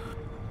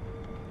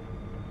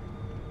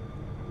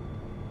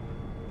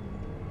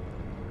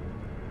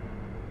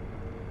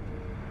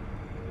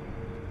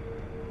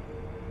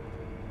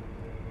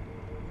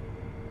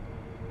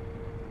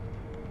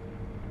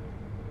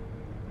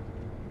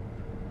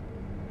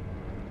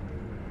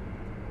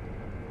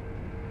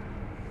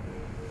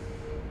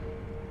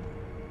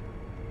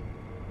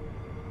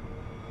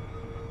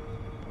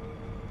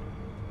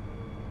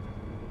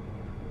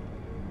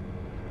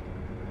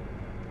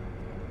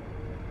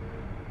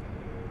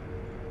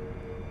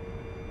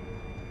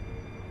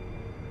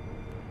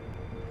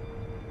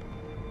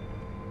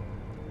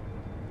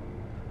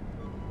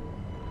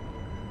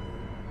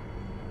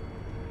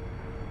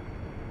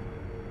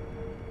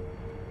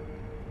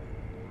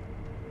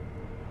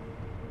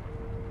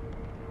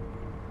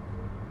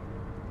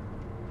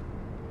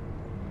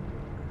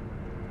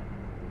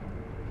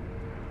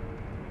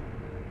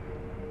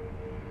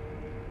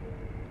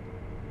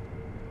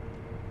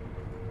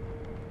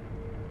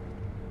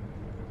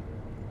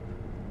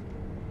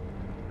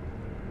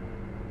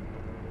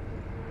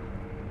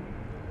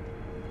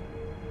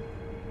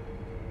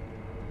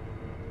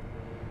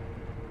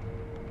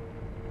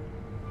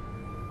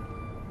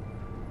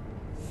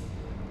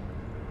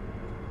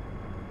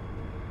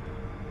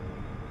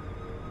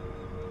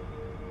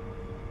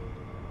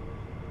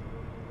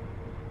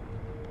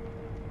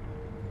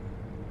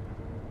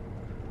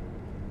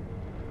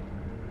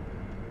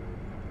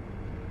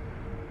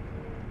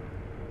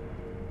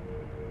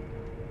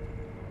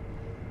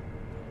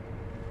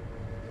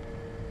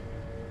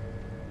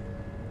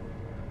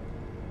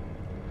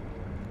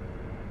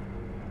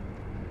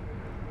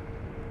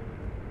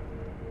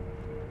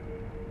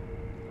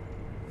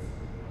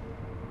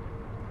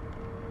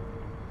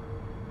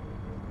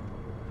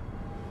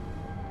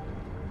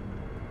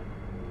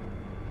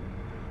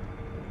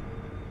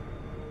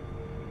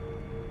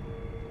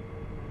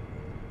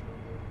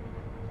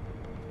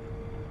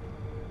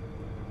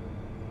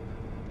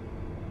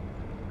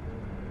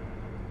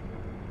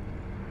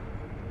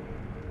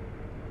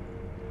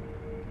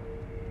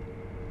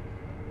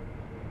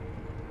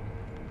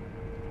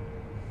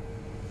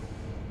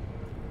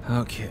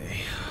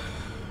 Okay.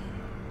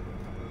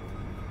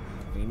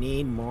 We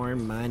need more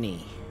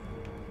money.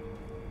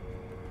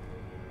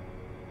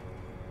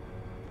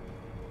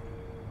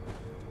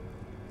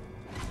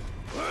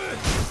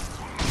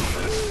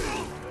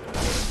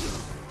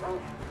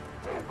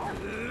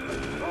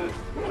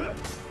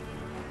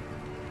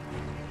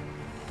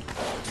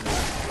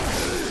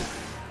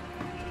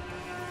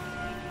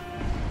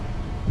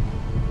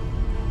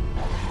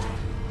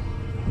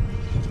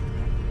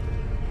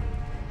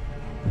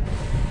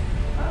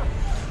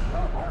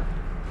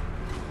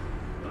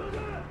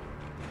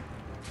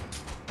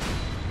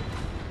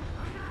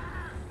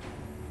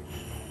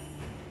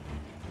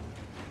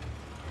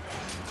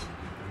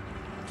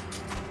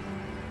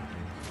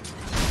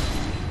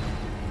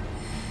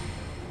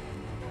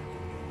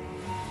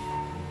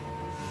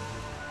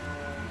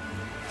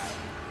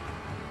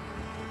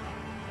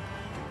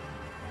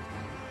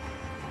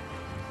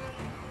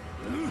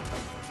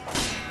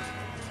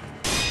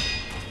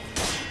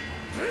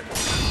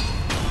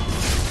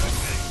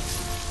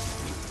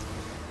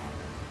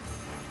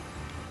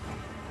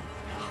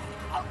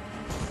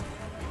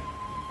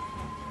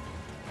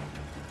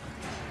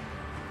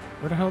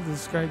 Where the hell did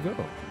this guy go?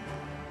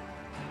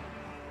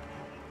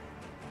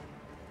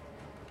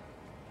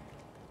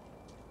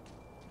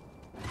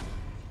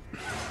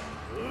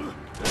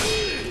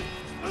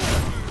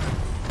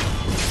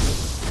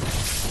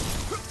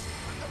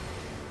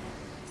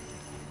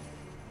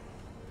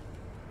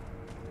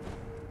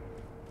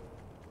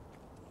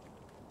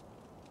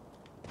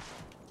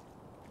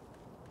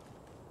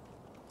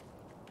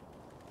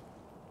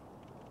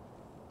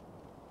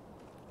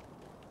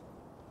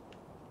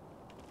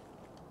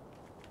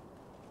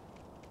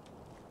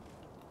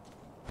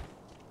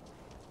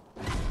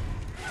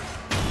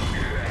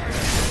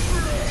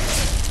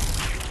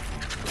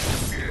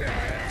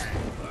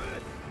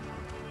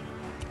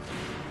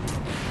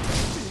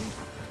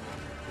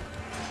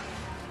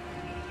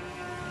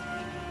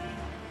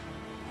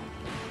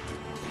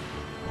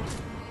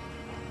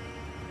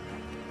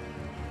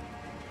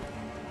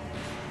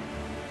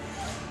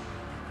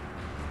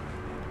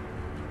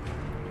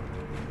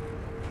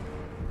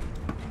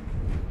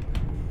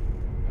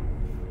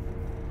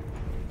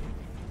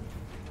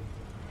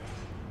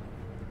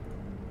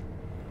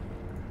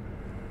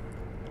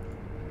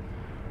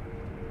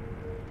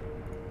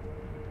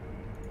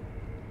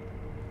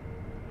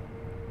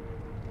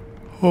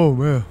 Oh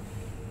man.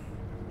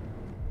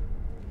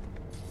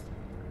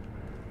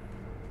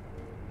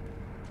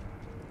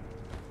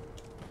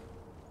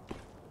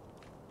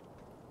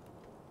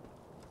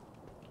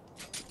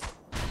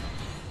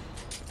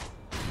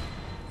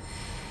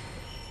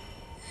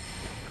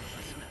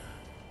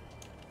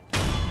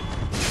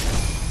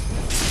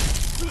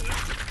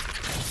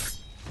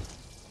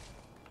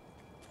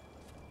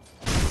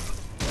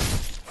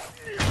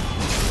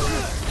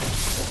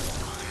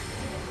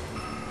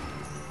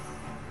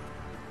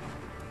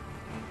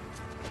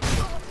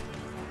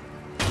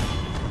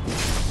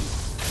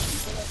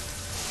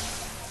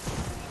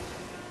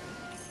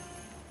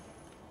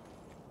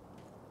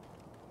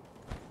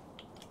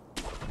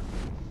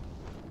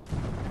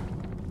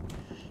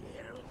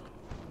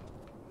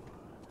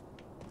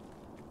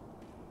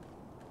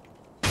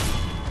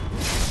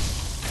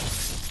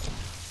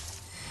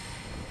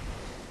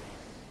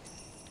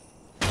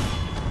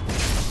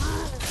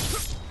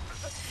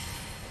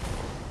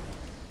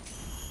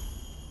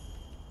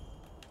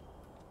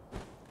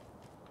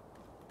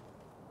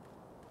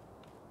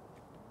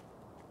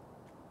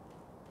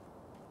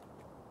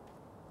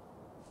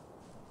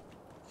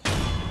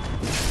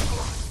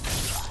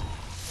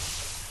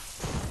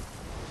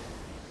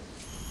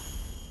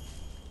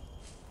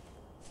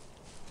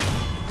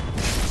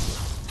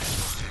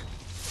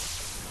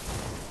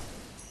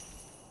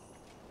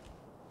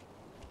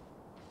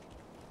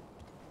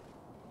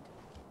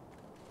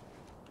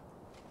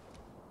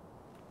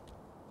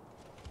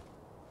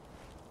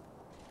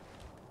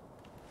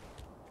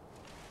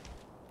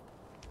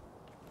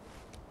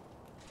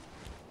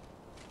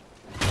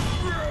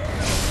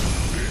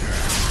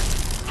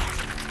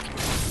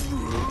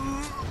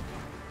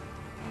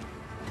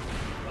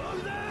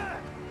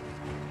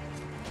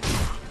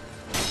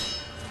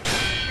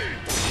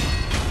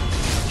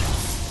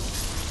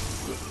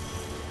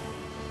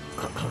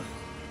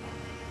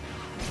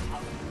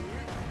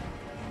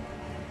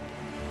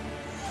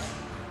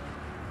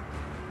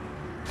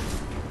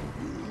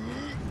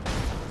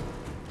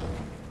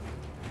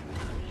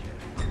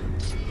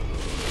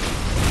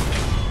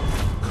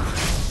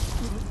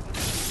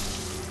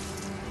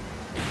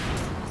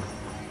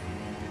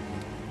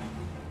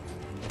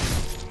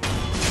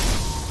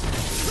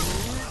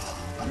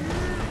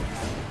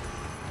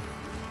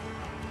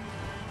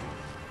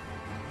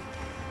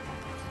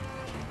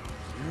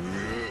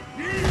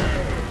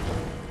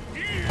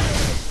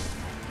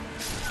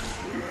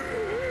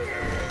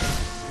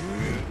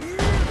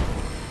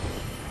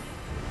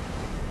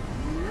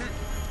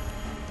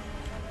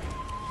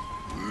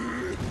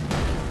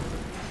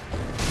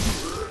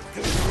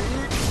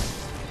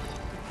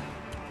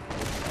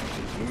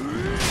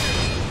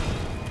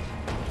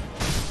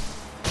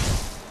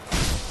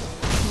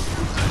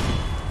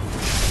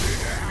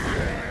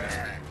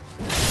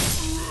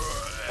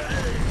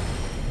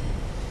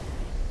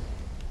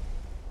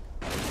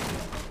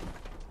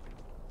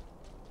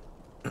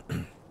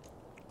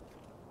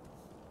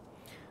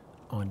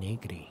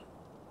 Onigiri.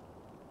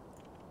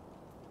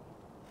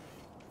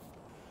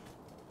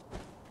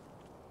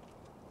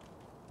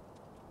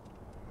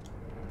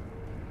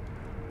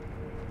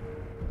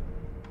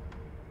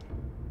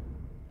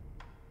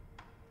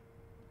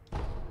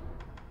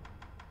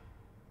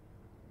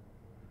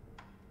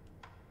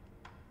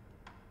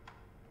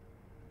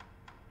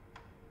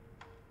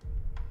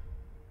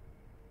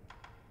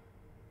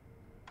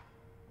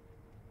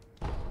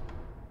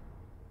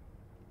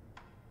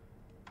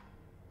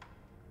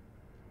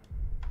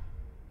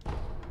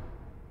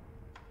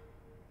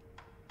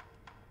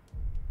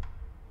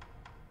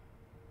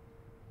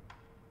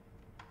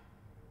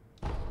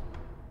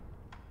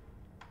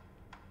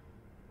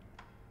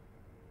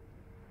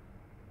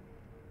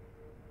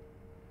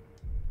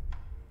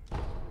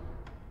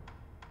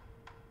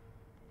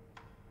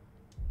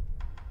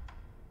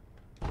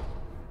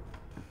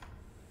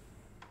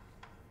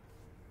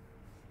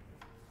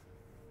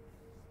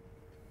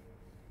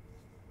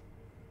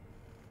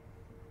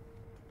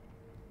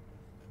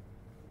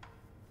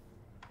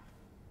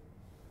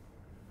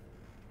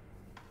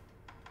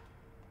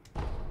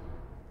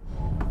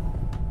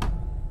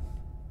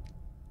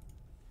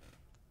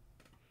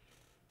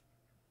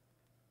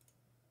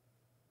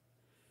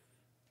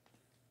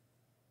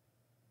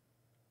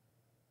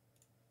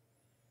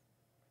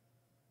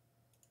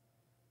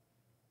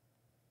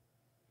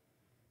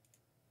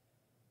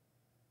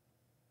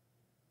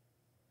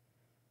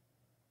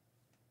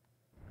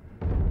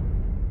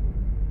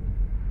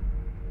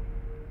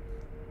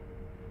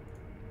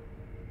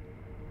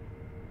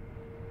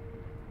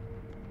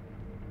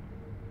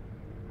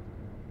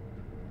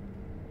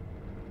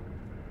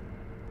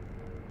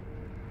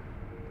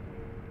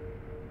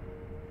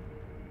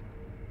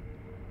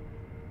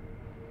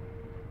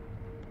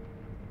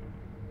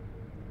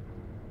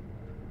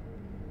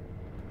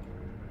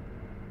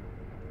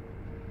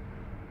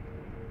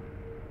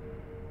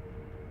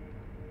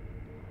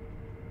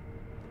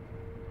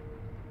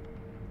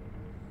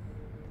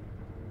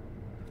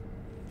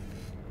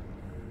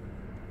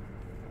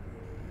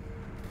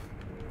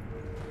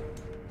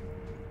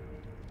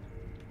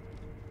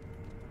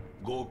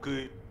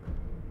 極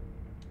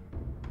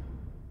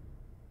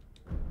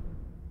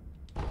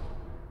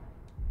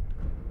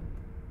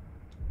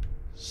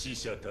死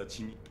者た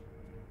ちに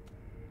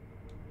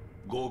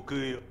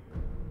極よ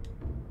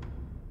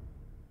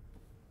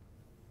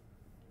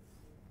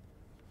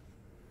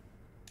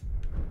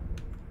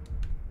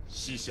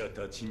死者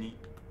たちに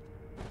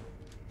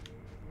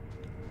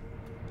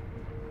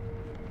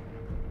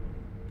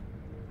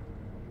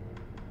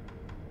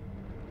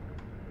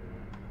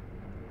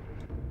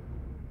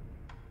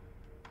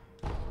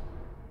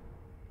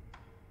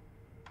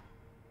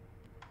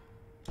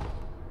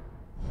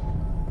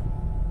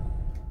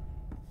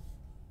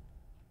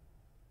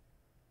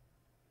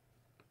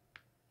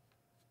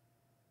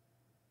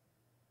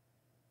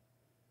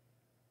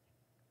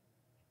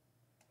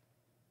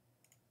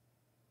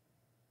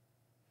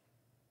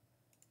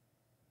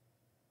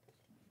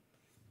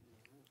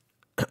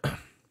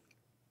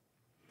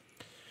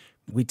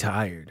We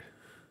tired.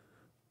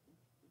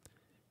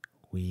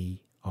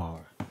 We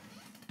are.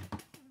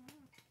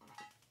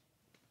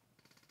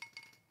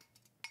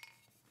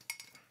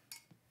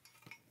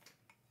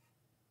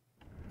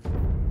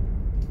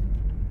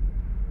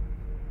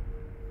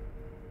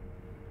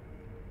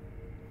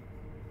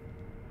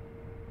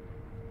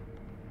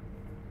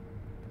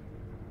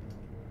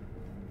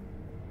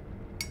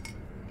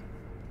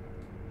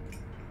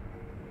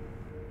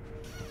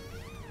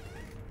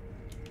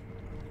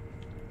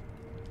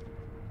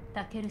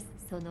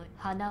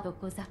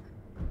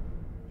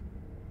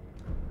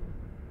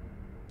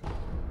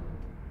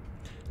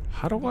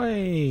 How do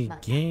I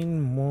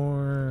gain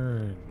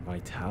more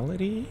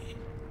vitality?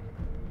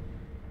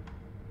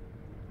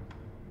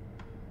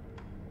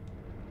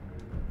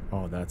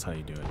 Oh, that's how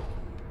you do it.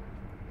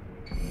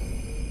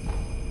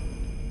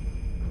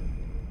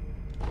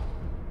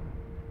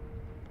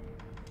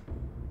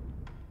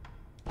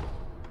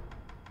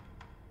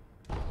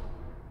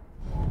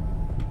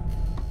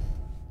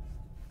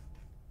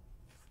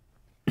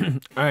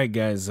 All right,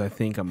 guys, I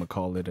think I'm gonna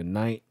call it a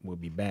night. We'll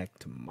be back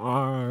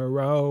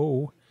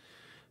tomorrow.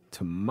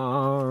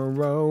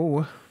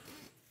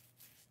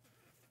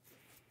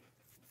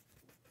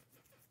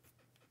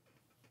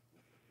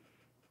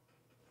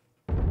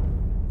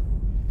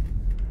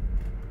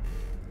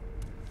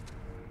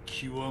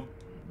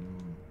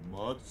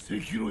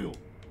 sekiroよ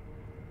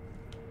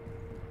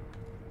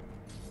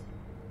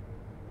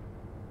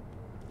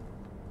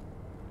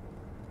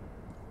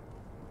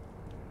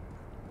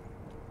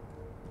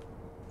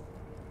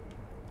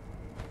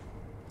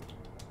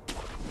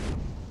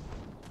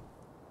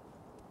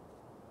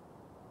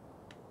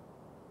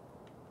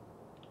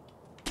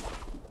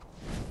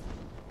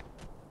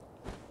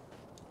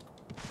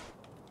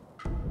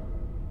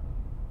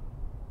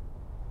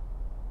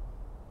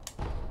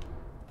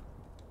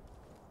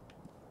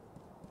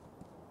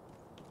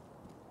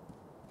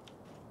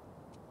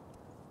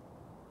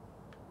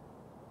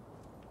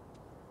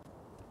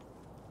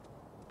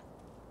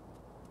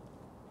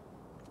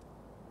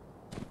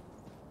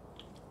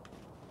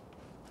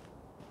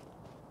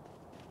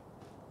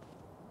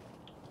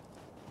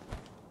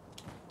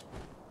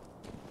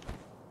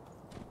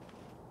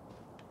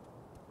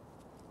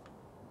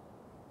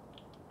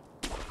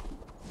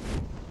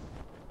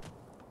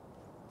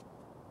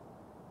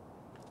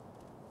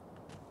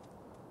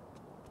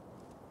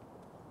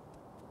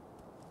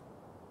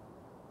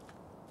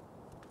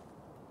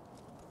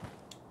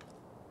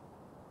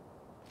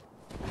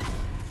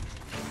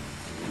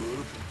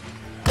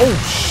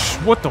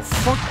Oh, what the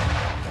fuck?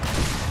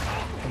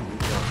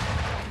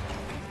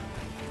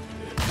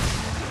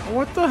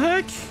 What the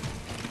heck?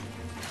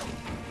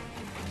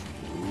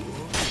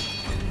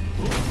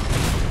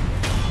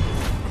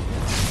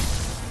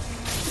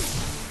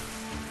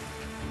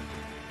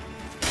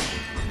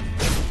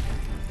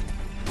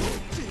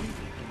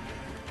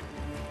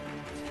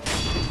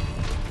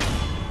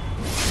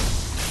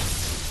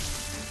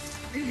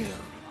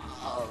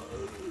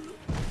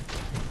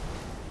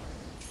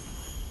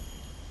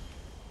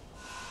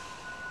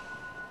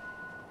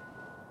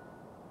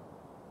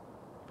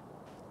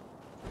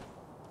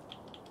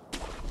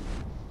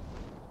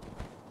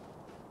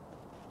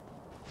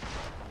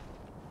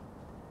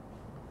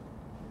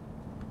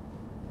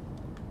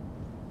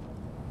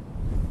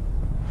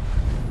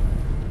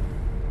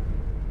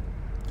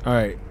 All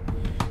right,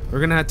 we're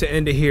gonna have to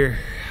end it here.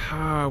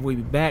 We'll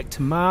be back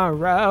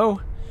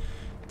tomorrow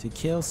to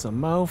kill some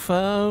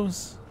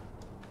mofos.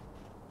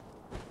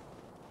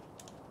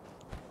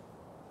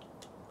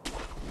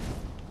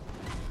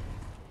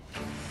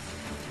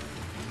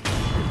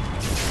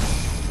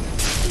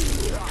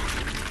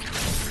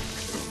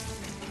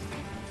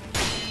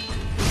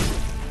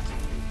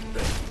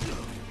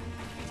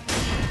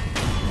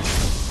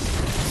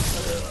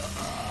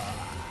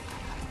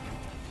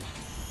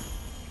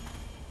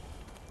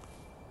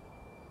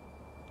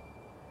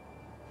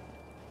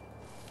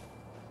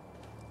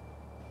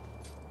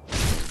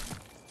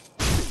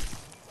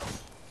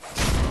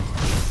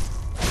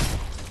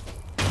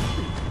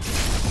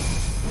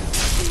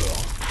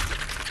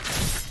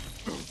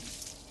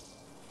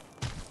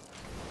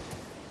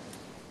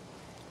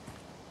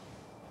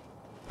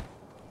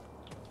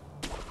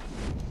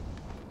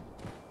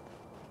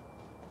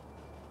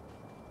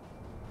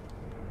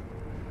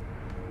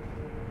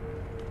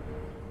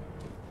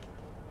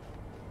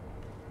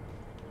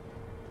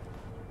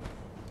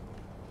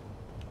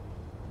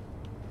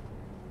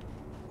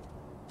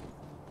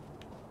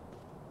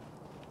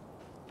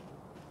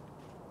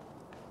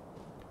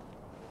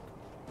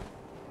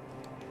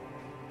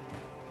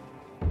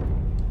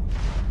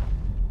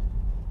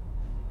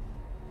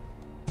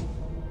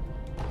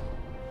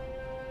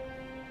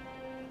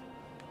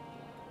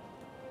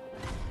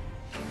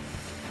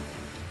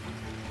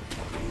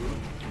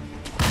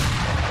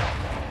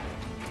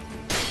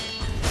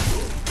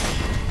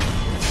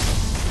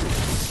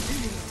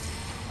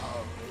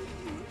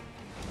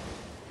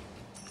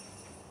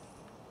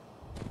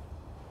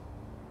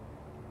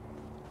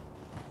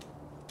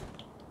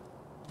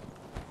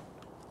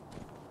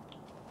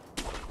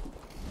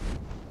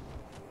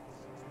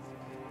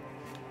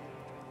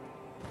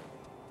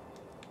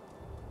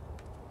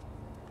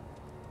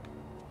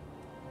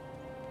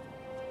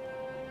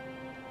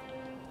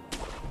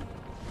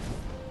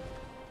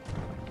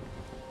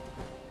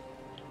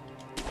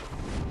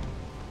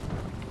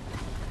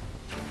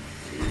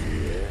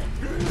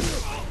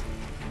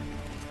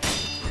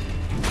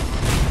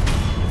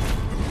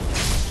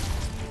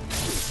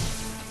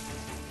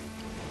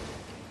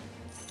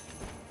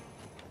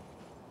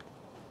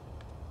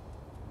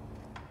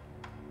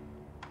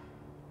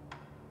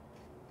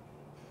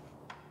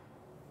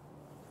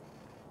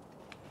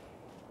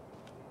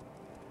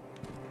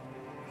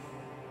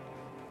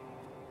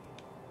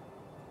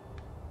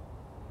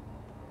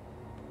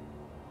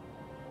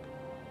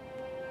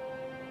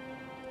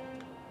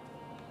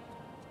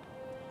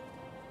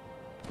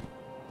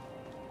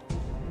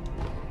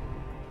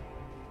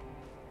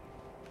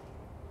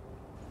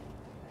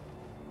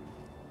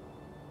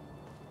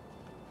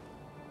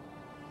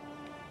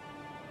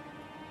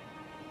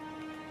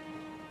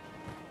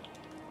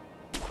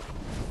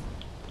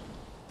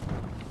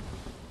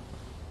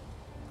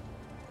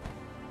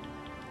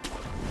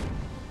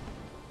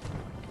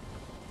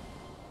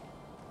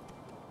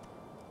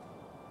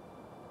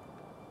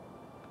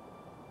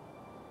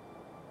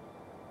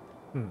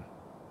 Hmm.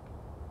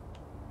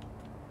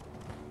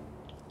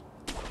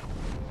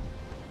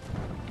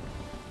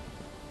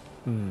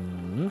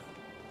 Hmm.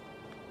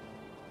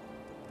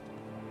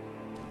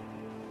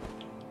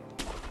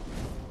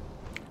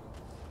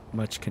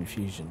 Much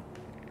confusion.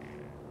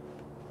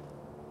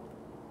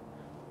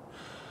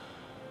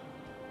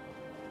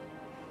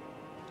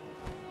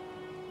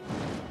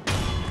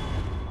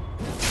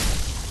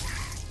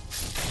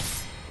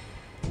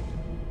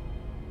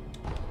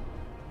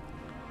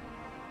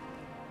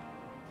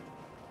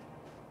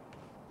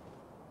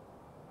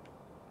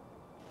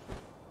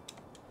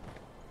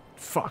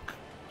 Fuck.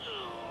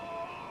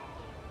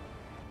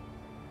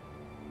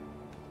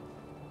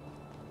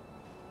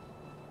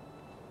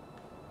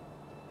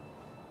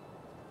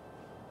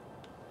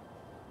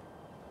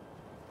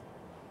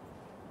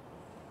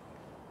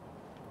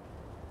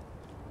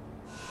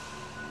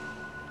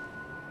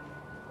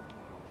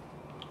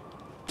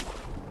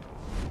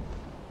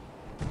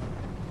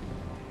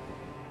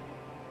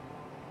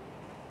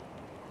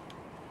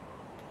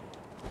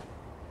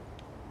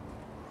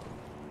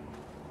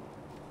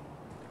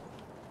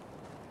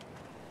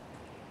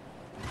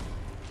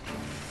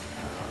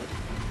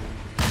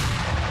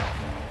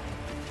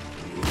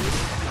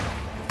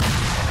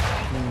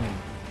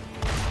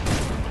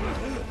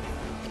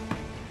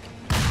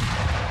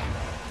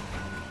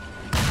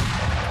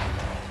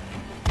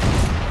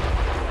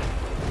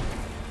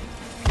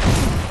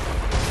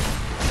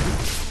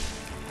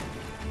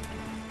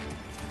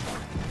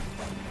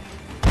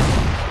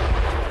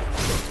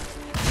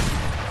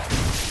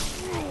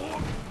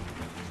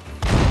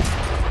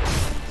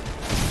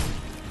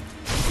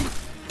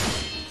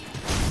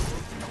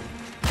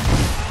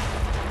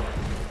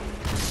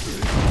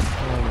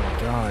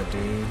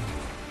 Dude.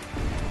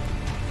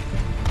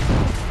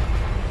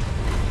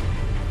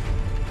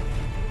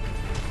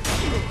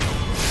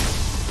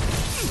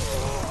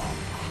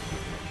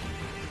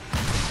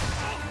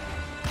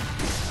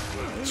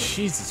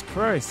 Jesus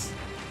Christ.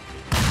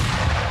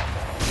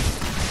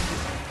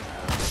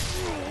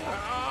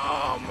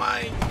 Oh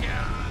my God.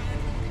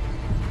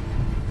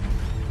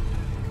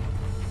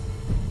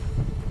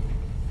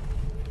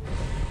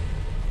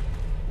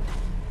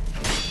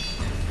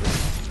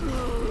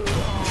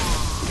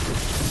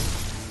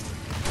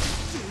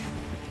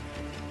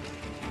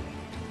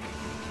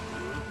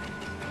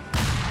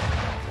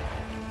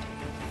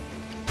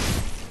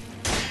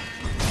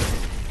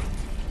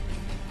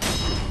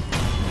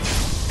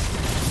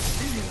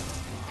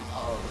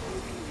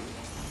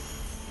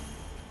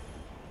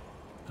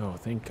 Oh,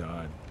 thank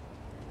God.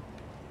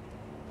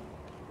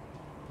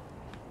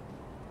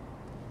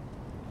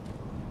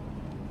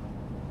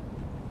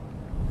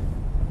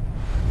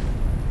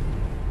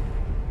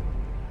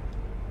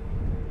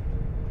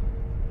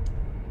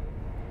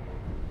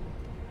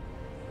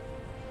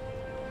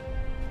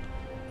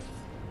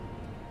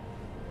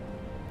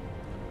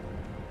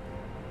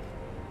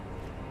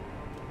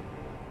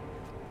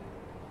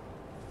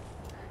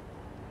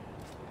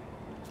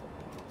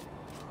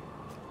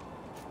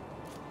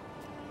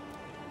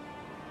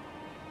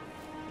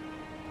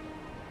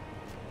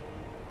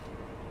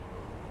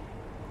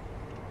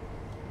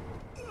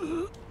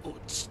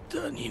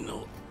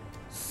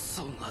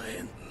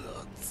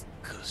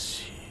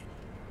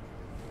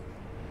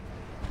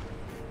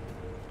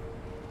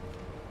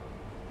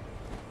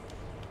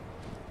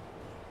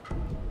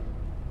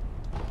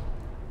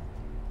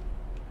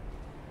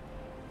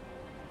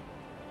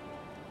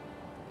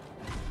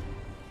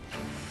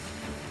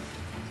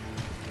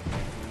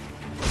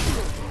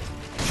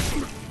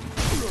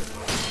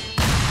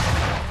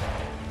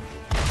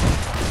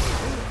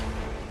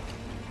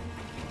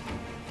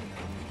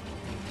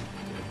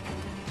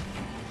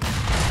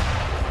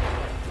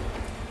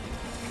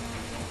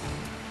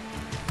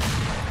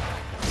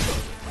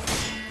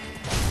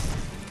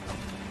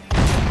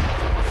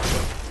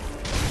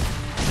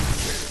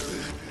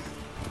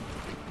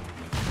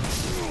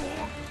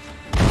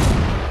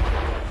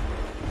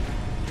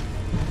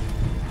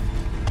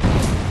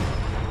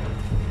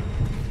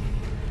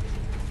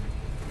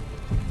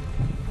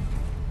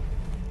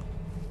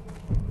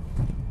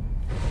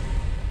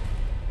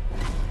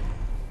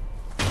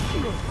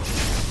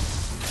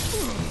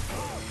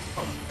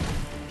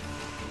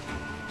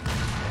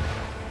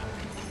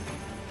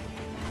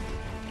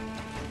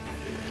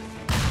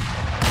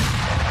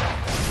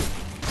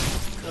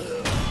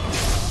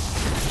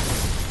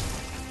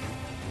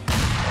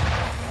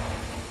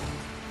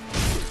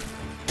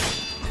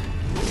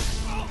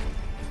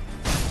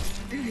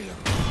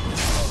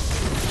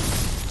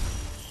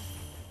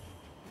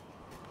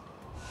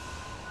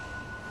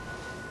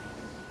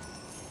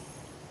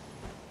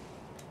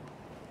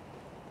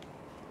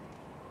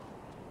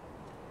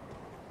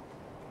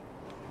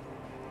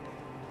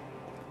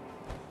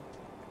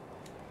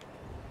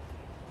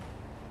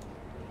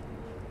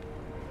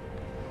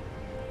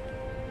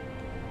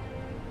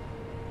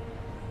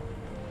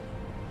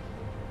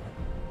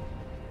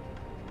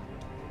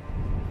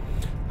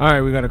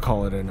 Alright, we gotta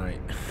call it a night.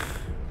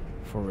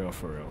 For real,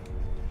 for real.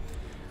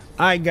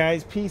 Alright,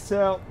 guys, peace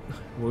out.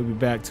 We'll be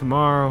back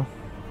tomorrow.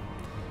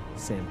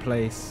 same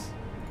place,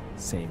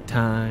 same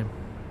time.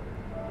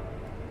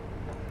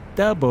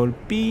 Double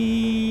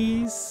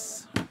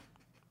peace.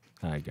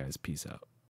 All right, guys. Peace out.